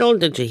Miss Yodel.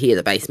 Did you hear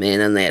the bass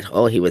man in that?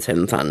 Oh, he was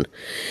having fun.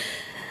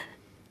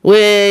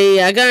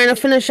 We are going to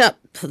finish up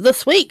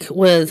this week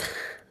with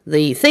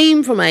the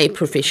theme from A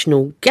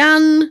Professional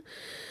Gun.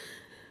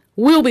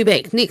 We'll be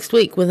back next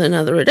week with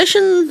another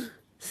edition.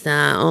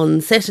 Start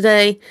on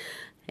Saturday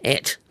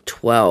at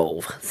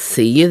 12.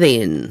 See you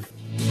then.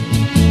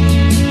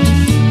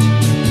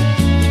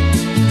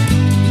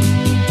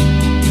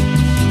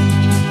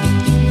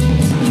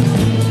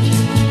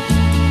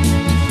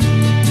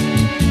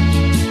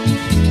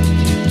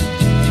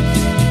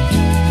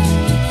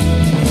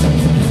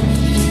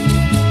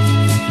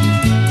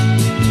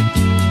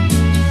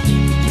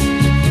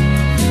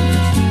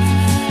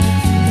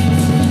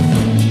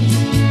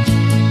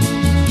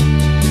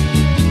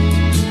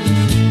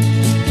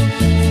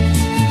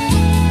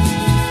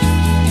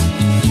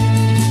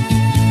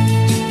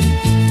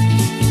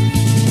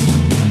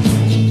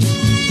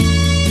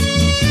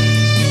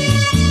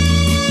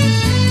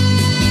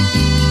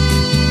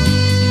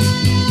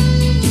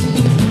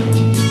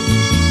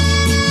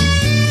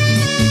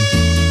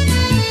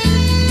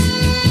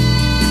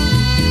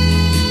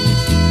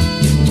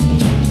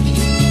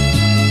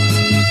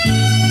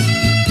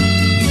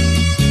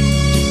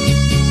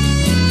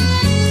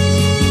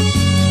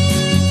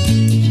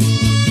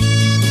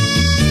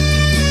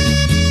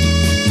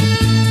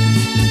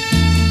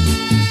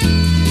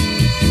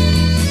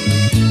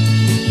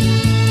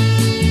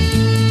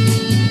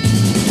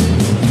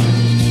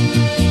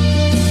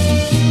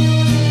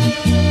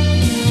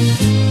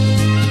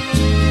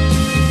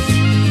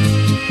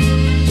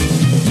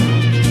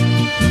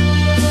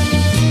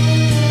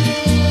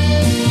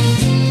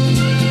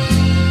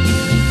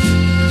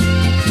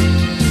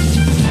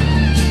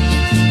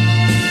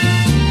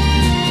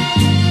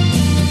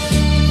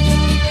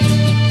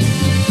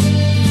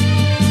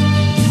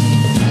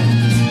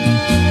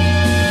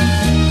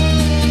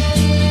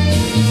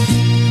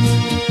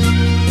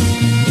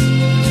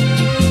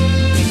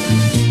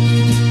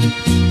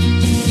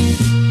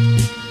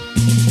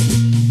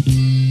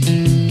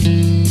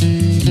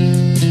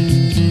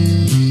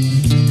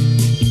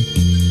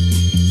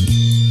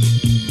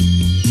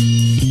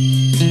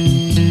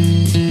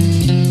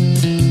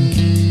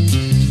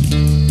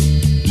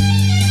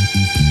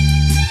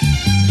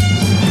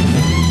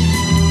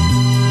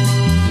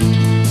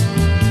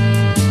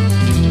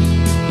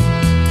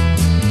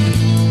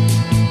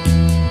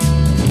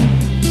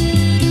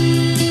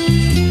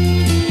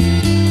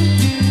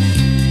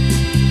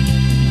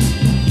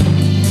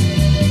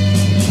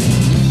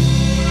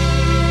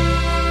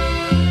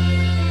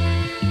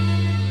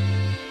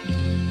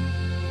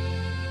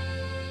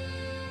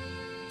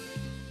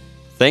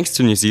 Thanks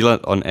to New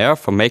Zealand On Air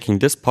for making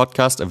this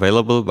podcast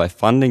available by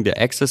funding the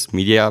Access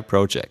Media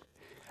project.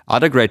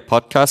 Other great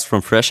podcasts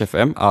from Fresh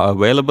FM are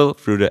available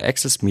through the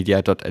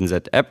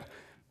accessmedia.nz app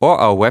or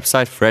our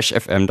website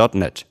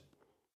freshfm.net.